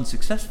that it's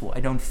unsuccessful.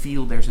 I don't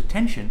feel there's a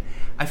tension.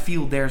 I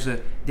feel there's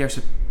a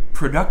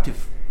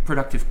productive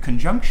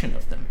conjunction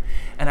of them,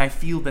 and I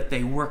feel that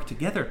they work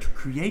together to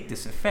create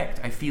this effect.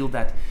 I feel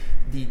that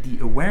the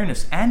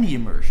awareness and the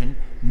immersion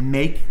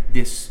make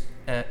this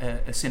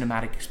a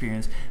cinematic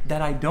experience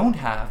that I don't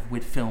have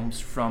with films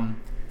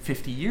from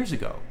 50 years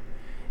ago,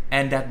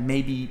 and that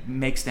maybe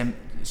makes them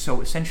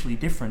so essentially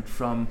different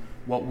from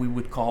what we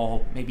would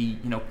call maybe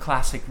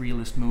classic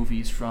realist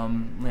movies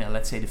from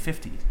let's say the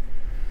 50s,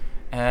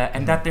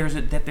 and that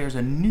there's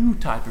a new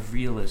type of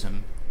realism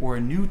or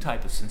a new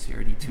type of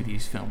sincerity to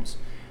these films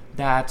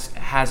that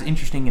has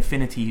interesting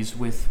affinities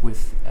with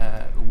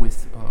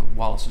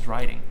Wallace's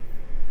writing.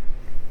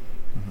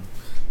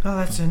 Oh,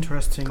 that's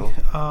interesting. Cool.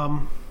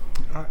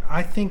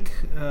 I think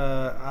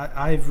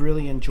I've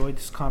really enjoyed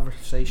this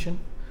conversation,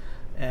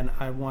 and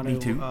I want to. Me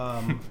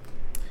too.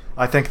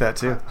 I think that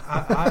too.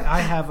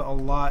 I have a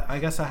lot. I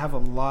guess I have a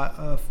lot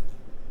of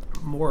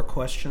more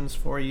questions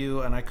for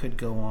you, and I could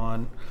go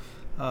on.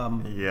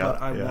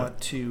 But I want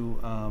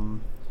to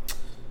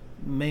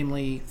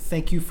mainly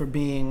thank you for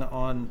being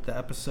on the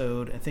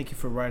episode, and thank you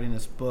for writing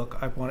this book.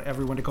 I want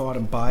everyone to go out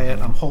and buy it.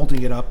 I'm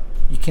holding it up.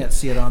 You can't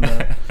see it on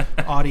the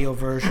audio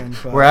version.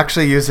 But we're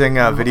actually using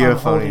I'm video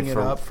holding phony it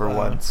up, for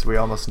once. We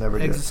almost never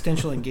do.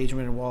 Existential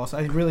Engagement in Wallace.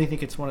 I really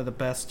think it's one of the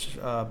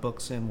best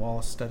books in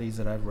Wallace studies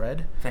that I've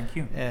read. Thank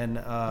you. And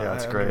it's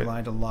I great.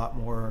 underlined a lot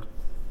more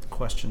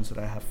questions that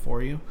I have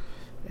for you,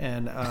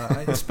 and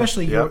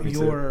especially me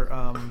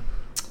your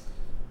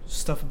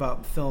stuff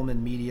about film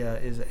and media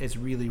is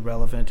really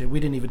relevant. And we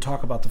didn't even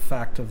talk about the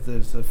fact of the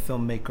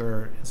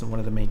filmmaker is one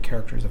of the main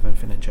characters of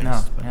Infinite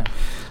Jest. No,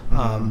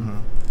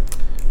 yeah.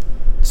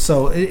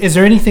 So is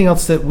there anything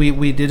else that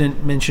we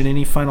didn't mention?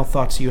 Any final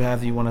thoughts you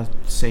have that you want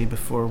to say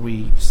before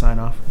we sign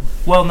off?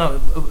 Well, no.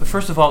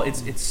 First of all,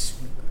 it's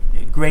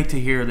great to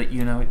hear that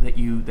that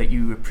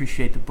you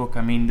appreciate the book.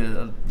 I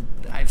mean,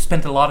 I've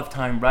spent a lot of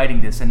time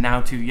writing this, and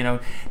now to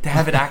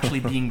have it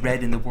actually being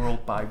read in the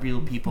world by real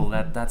people,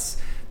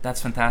 that's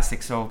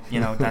fantastic. So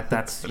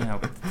that's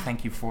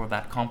thank you for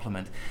that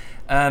compliment.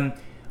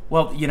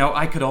 Well,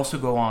 I could also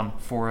go on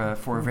for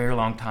a very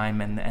long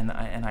time, and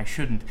I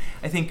shouldn't.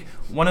 I think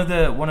one of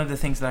the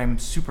things that I'm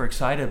super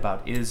excited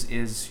about is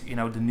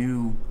the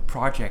new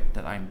project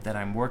that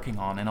I'm working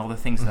on, and all the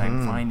things that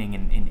I'm finding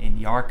in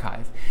the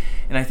archive.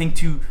 And I think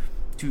to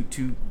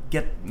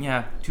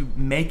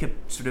make a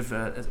sort of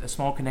a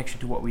small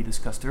connection to what we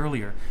discussed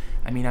earlier.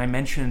 I mean, I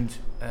mentioned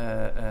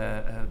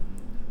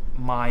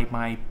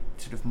my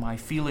sort of my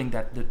feeling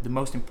that the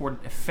most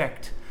important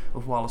effect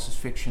of Wallace's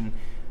fiction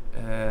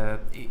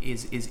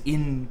is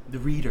in the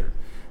reader.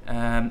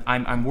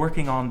 I'm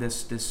working on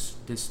this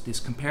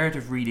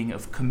comparative reading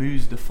of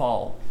Camus' The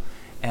Fall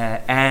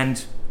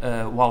and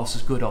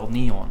Wallace's Good Old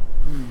Neon.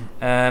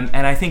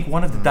 And I think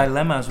one of the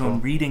dilemmas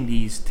when reading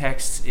these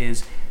texts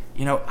is,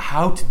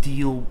 how to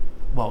deal,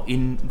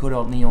 in Good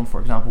Old Neon, for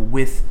example,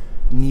 with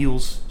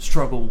Neil's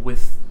struggle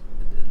with,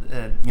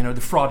 the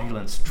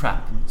fraudulence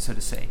trap, so to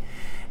say.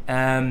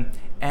 And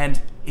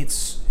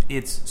it's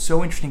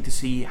so interesting to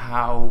see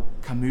how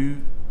Camus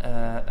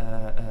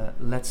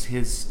lets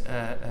his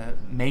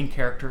main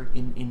character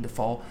in The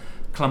Fall,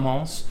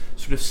 Clémence,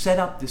 sort of set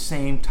up the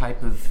same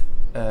type of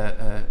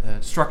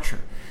structure,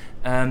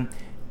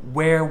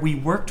 where we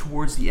work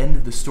towards the end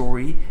of the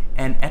story,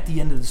 and at the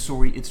end of the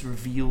story it's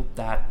revealed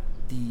that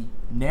the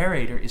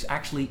narrator is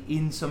actually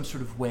in some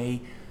sort of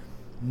way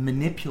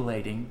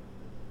manipulating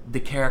the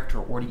character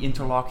or the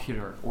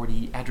interlocutor or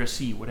the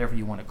addressee, whatever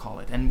you want to call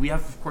it. And we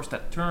have, of course,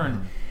 that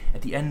turn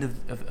at the end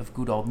of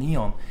Good Old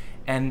Neon.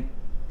 And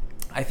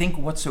I think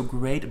what's so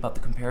great about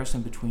the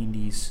comparison between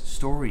these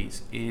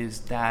stories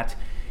is that,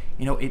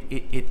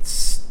 it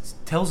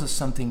tells us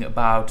something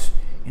about,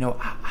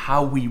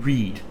 how we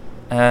read.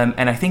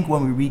 And I think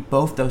when we read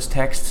both those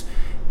texts,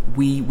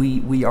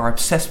 we are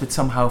obsessed with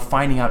somehow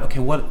finding out, okay,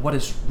 what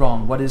is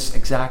wrong? What is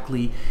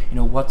exactly,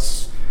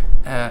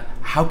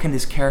 how can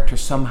this character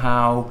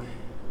somehow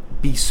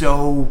be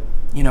so,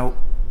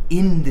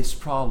 in this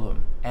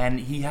problem?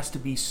 And he has to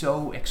be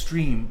so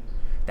extreme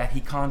that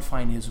he can't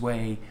find his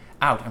way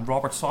out. And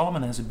Robert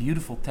Solomon has a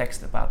beautiful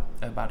text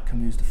about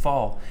Camus' The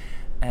Fall,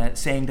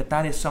 saying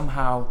that is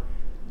somehow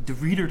the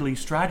readerly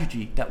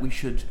strategy that we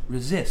should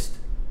resist,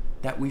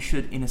 that we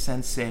should, in a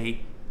sense,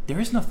 say, there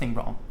is nothing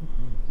wrong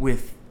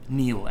with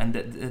Neil, and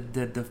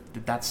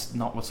that's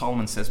not what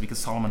Solomon says, because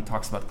Solomon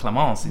talks about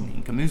Clémence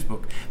in Camus'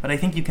 book. But I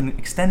think you can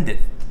extend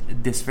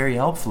this very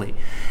helpfully,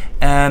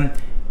 that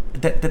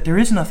there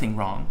is nothing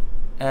wrong,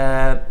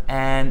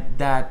 and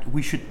that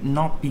we should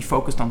not be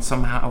focused on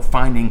somehow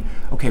finding,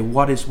 okay,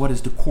 what is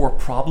the core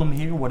problem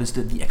here? What is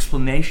the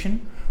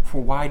explanation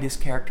for why this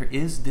character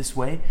is this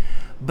way?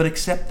 But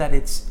accept that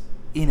it's,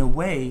 in a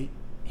way,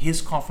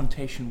 his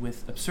confrontation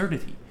with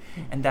absurdity.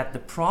 And that the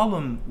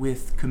problem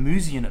with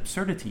Camusian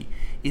absurdity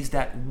is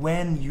that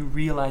when you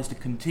realize the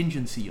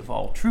contingency of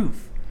all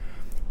truth,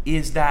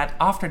 is that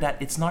after that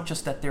it's not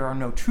just that there are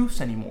no truths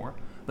anymore,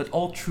 but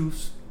all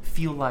truths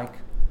feel like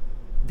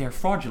they're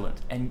fraudulent,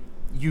 and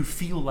you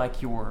feel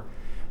like you're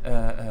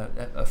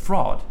a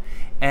fraud.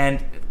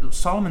 And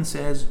Solomon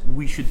says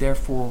we should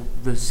therefore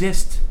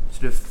resist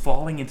sort of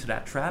falling into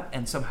that trap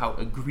and somehow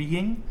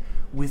agreeing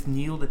with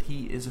Neil that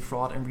he is a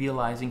fraud, and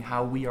realizing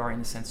how we are, in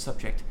a sense,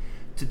 subject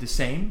to the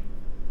same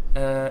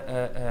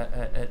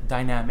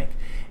dynamic,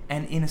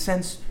 and in a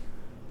sense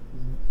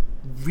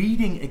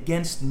reading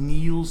against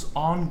Neil's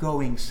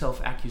ongoing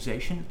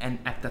self-accusation, and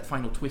at that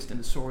final twist in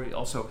the story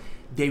also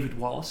David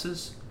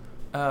Wallace's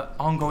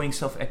ongoing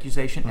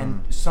self-accusation,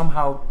 and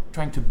somehow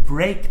trying to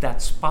break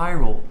that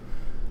spiral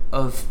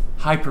of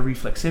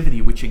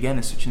hyper-reflexivity, which again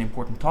is such an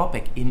important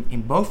topic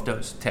in both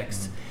those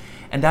texts.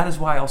 And that is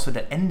why also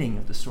the ending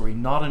of the story,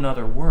 Not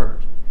Another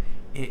Word,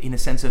 in a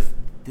sense of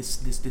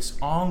this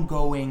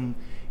ongoing,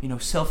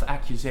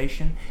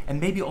 self-accusation, and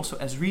maybe also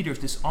as readers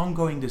this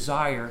ongoing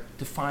desire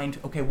to find,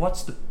 okay,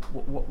 what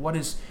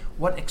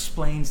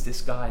explains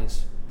this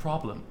guy's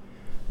problem,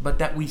 but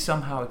that we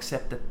somehow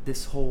accept that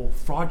this whole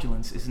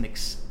fraudulence is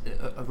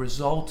a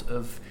result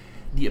of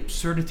the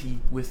absurdity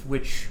with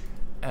which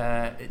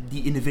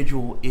the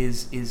individual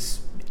is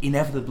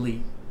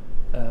inevitably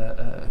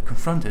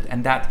confronted,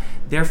 and that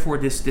therefore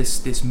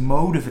this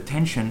mode of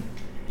attention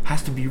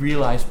has to be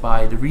realized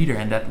by the reader,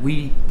 and that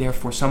we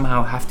therefore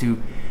somehow have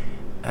to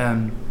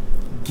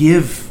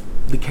give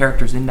the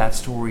characters in that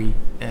story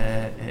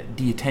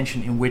the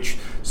attention in which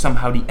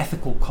somehow the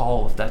ethical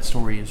call of that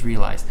story is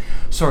realized.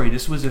 Sorry,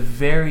 this was a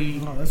very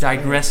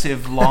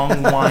digressive,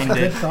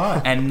 long-winded,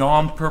 and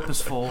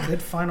non-purposeful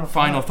final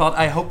thought.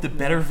 I hope the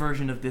better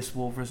version of this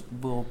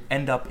will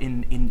end up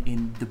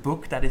in the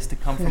book that is to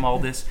come from all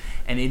this,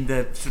 and in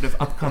the sort of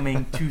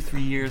upcoming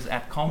 2-3 years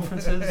at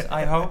conferences,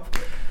 I hope.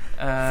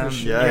 For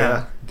sure.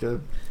 Yeah,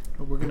 good.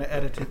 But we're going to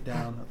edit it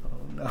down.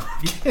 No.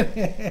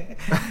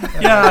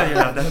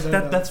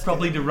 That's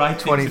probably the right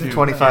 20 thing to do.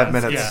 25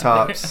 minutes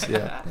tops.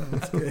 Yeah.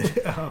 That's good.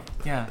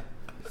 Yeah.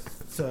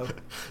 So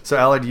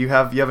Ali, you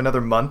have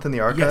another month in the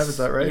archive, Yes. is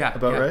that right? Yeah,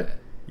 About yeah. right?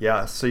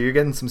 Yeah, so you're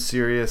getting some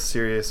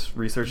serious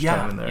research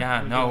time in there.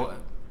 Yeah, no.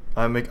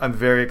 I'm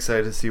very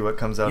excited to see what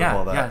comes out of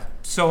all that. Yeah,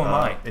 so am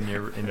I. In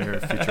your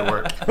future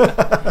work. you're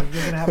going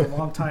to have a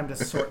long time to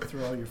sort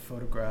through all your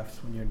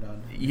photographs when you're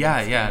done. It's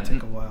gonna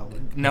take a while.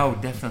 No,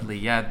 definitely.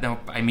 Yeah, no.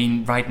 I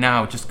mean, right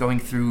now, just going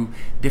through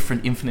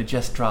different Infinite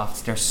Jest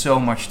drafts, there's so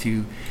much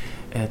to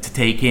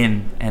take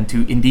in, and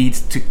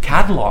to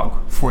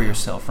catalog for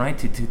yourself, right?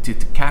 To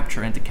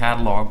capture and to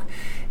catalog,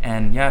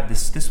 and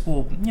this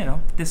will,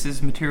 this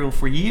is material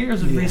for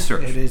years of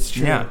research. It is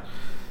true. Yeah.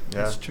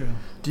 It's true.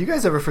 Do you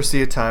guys ever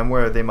foresee a time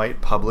where they might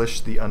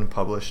publish the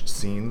unpublished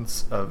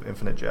scenes of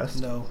Infinite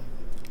Jest? No.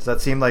 Does that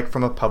seem like,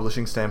 from a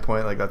publishing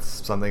standpoint, like that's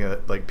something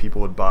that like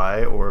people would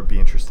buy or be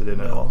interested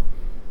in at all?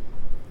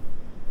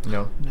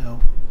 No.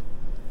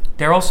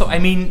 They're also, I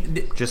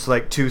mean, just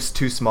like too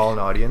small an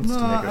audience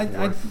to make it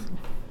work.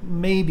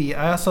 Maybe.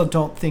 I also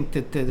don't think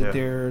that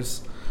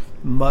there's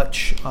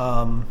much.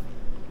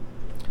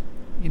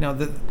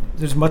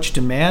 There's much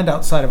demand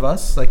outside of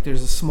us. Like,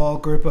 there's a small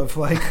group of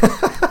like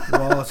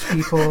Wallace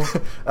people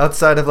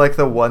outside of like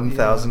the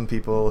 1,000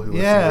 people who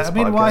listen to this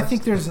podcast. Well, I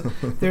think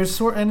there's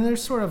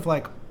sort of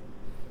like,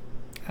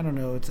 I don't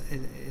know.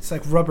 It's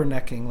like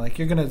rubbernecking. Like,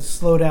 you're gonna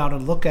slow down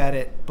and look at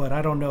it, but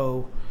I don't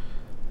know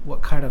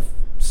what kind of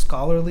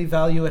scholarly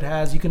value it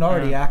has. You can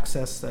already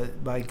access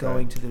that by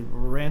going to the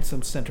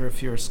Ransom Center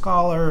if you're a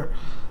scholar,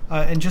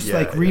 and just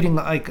reading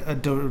like a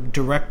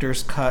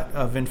director's cut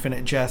of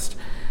Infinite Jest.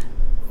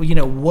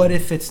 What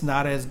if it's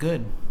not as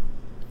good?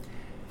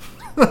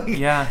 But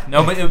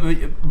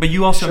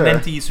you also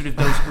meant these sort of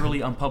those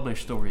early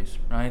unpublished stories,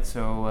 right?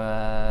 So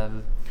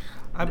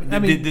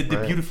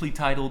the beautifully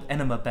titled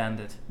Enema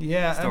Bandit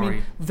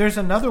story. There's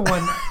another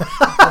one,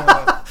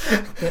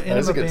 the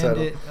Enema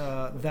Bandit.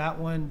 That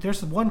one.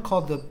 There's one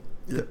called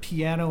the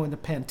Piano in the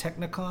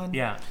Pantechnicon.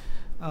 Yeah,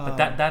 but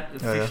that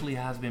officially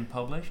has been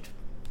published.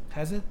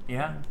 Has it?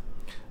 Yeah.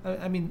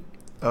 I mean,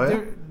 Oh,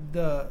 yeah?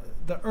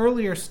 the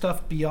earlier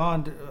stuff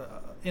beyond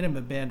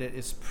Enema Bandit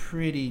is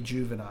pretty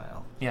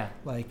juvenile. Yeah.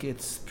 Like,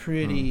 it's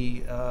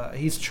pretty...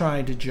 he's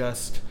trying to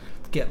just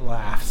get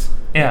laughs.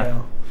 Yeah. You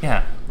know?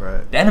 Yeah.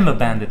 Right. The Enema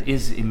Bandit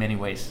is, in many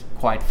ways,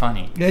 quite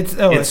funny. It's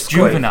It's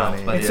juvenile,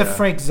 funny. but It's a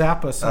Frank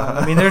Zappa song.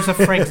 I mean, there's a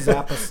Frank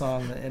Zappa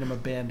song, The Enema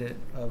Bandit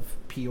of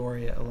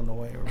Peoria,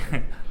 Illinois. Or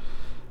whatever.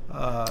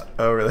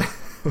 Oh, really?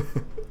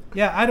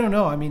 Yeah, I don't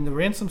know. I mean, the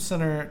Ransom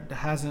Center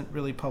hasn't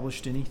really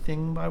published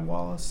anything by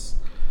Wallace.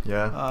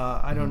 Yeah.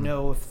 I don't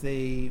know if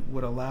they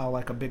would allow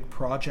like a big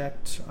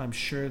project. I'm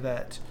sure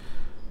that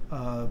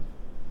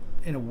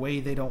in a way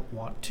they don't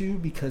want to,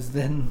 because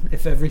then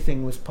if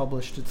everything was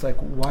published, it's like,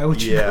 why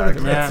would you go to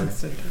the Ransom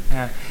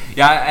Center?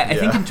 I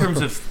think in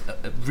terms of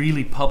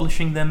really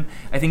publishing them,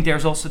 I think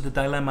there's also the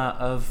dilemma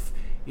of,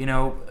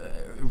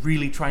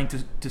 really trying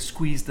to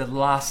squeeze the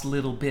last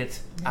little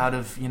bit out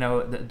of,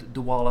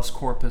 the Wallace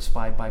corpus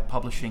by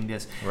publishing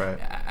this. Right.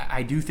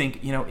 I do think,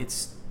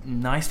 it's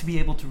nice to be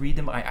able to read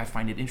them. I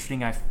find it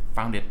interesting. I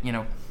found it,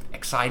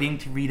 exciting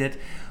to read it,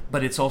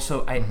 but it's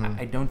also I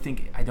don't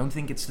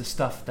think it's the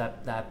stuff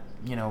that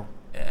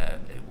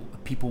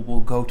people will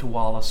go to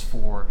Wallace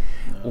for,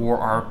 or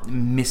are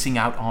missing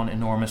out on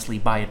enormously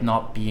by it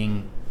not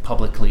being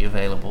publicly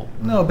available.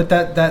 No, but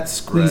that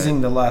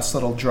squeezing the last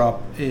little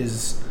drop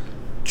is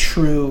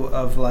true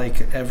of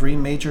like every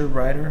major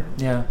writer.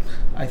 Yeah.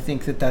 I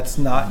think that's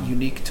not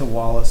unique to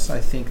Wallace. I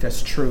think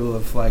that's true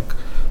of like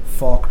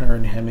Faulkner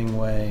and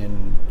Hemingway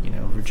and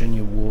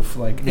Virginia Woolf.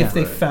 Like if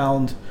they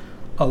found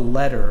a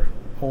letter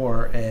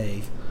or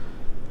a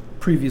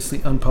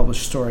previously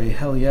unpublished story,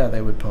 hell yeah,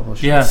 they would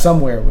publish it.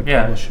 Somewhere would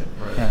publish it.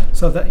 Right. Yeah.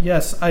 So that,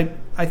 yes, I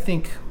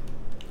think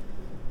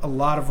a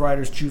lot of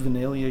writers'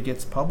 juvenilia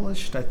gets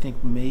published. I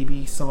think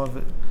maybe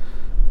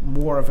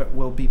more of it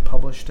will be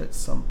published at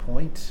some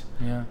point.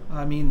 Yeah.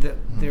 I mean,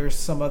 there's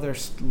some other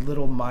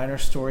little minor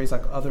stories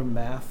like Other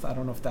Math. I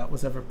don't know if that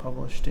was ever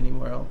published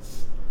anywhere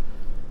else.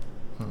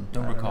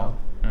 Don't I recall.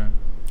 know.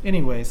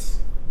 Anyways.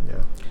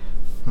 Yeah.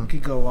 We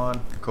could go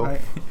on. Cool.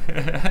 Right?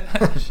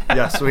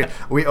 Yes,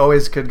 we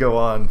always could go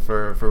on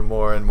for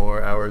more and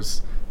more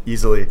hours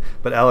easily.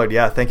 But Allard,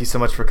 thank you so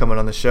much for coming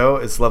on the show.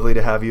 It's lovely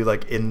to have you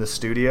like in the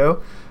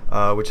studio,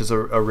 which is a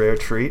rare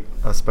treat,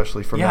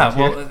 especially for Matt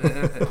here.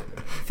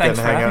 Thanks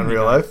to for hang out having in me,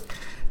 real guys. life.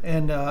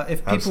 And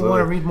if people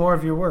want to read more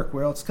of your work,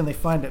 where else can they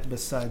find it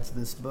besides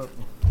this book?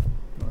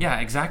 Yeah,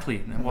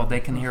 exactly. Well, they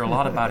can hear a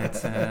lot about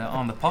it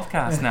on the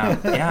podcast now.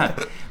 Yeah,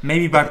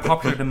 maybe by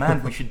popular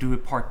demand, we should do a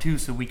part 2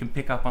 so we can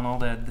pick up on all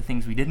the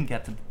things we didn't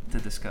get to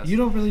discuss. You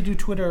don't really do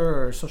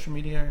Twitter or social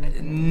media or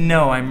anything?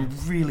 No, I'm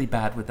really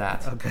bad with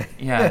that. Okay.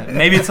 Yeah,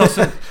 maybe it's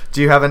also...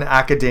 Do you have an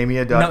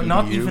academia.edu No,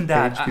 not even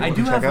that. page I people do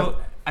can check have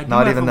out? I do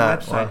Not have even a that.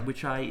 website Wow.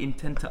 which I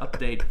intend to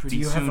update pretty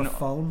Do you soon. have a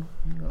phone?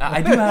 No.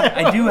 I do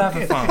have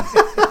a phone.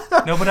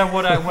 No, but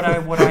what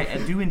I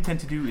do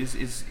intend to do is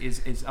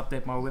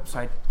update my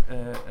website,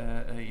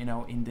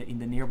 in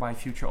the nearby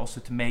future, also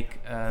to make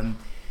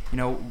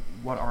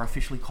what are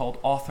officially called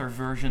author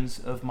versions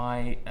of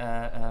my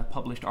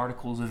published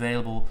articles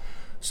available,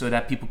 so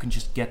that people can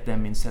just get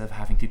them instead of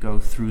having to go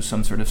through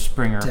some sort of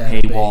Springer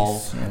Database,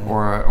 paywall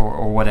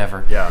or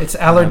whatever. Yeah. It's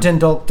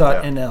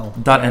allardindulk.nl.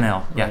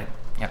 .nl. Yeah. Right.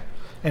 Yeah.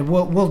 And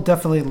we'll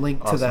definitely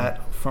link Awesome. to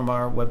that from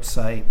our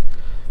website.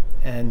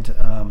 And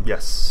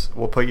Yes,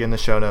 we'll put you in the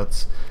show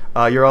notes.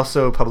 You're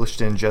also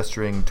published in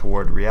Gesturing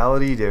Toward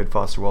Reality, David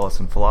Foster Wallace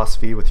and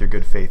Philosophy, with your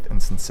Good Faith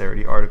and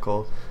Sincerity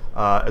article,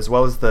 as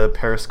well as the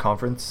Paris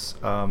Conference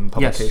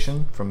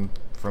publication from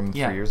 3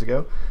 years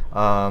ago.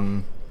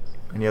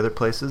 Any other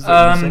places that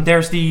you're missing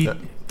there's the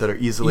that are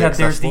easily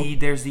accessible?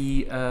 there's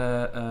the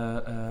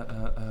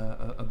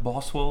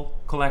Boswell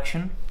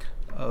collection.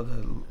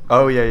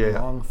 Oh yeah.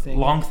 Long thing.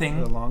 The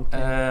long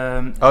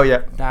thing.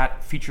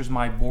 That features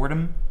my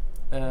boredom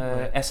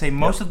essay.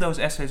 Most of those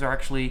essays are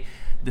actually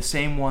the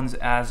same ones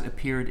as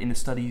appeared in the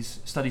studies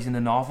in the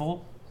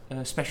novel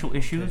special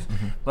issues.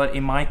 Mm-hmm. But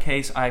in my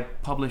case, I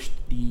published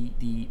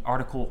the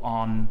article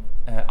on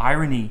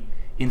irony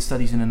in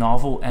Studies in the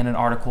Novel, and an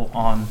article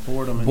on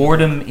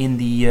boredom in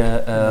the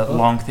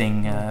Long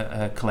Thing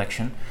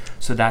collection.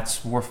 So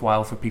that's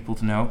worthwhile for people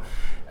to know.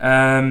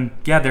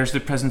 There's the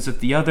presence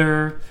of the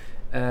other.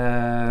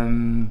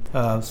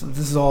 So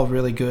this is all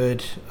really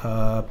good.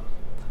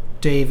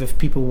 Dave, if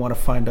people want to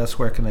find us,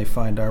 where can they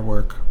find our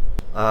work?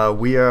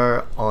 We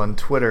are on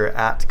Twitter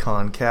at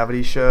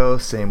Concavity Show,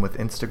 same with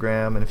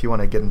Instagram, and if you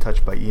want to get in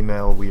touch by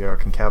email, we are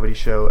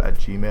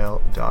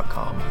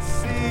concavityshow@gmail.com.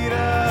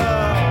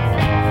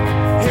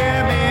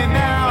 Hear me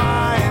now,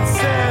 I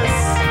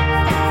insist.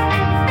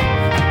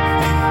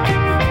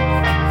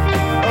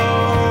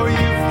 Oh,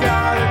 you've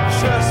gotta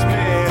trust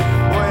me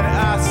when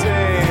I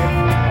say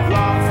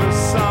long for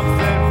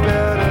something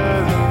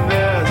better than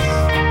this.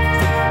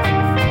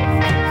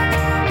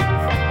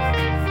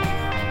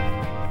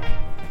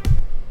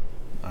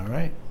 All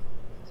right.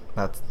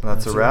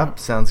 That's a wrap.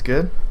 Sounds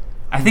good.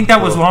 I think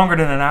that was Cool. longer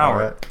than an hour. All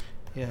right.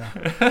 Yeah,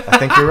 I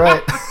think you're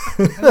right.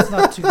 that's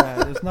not too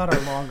bad. It's not our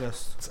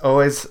longest. It's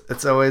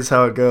always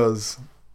how it goes.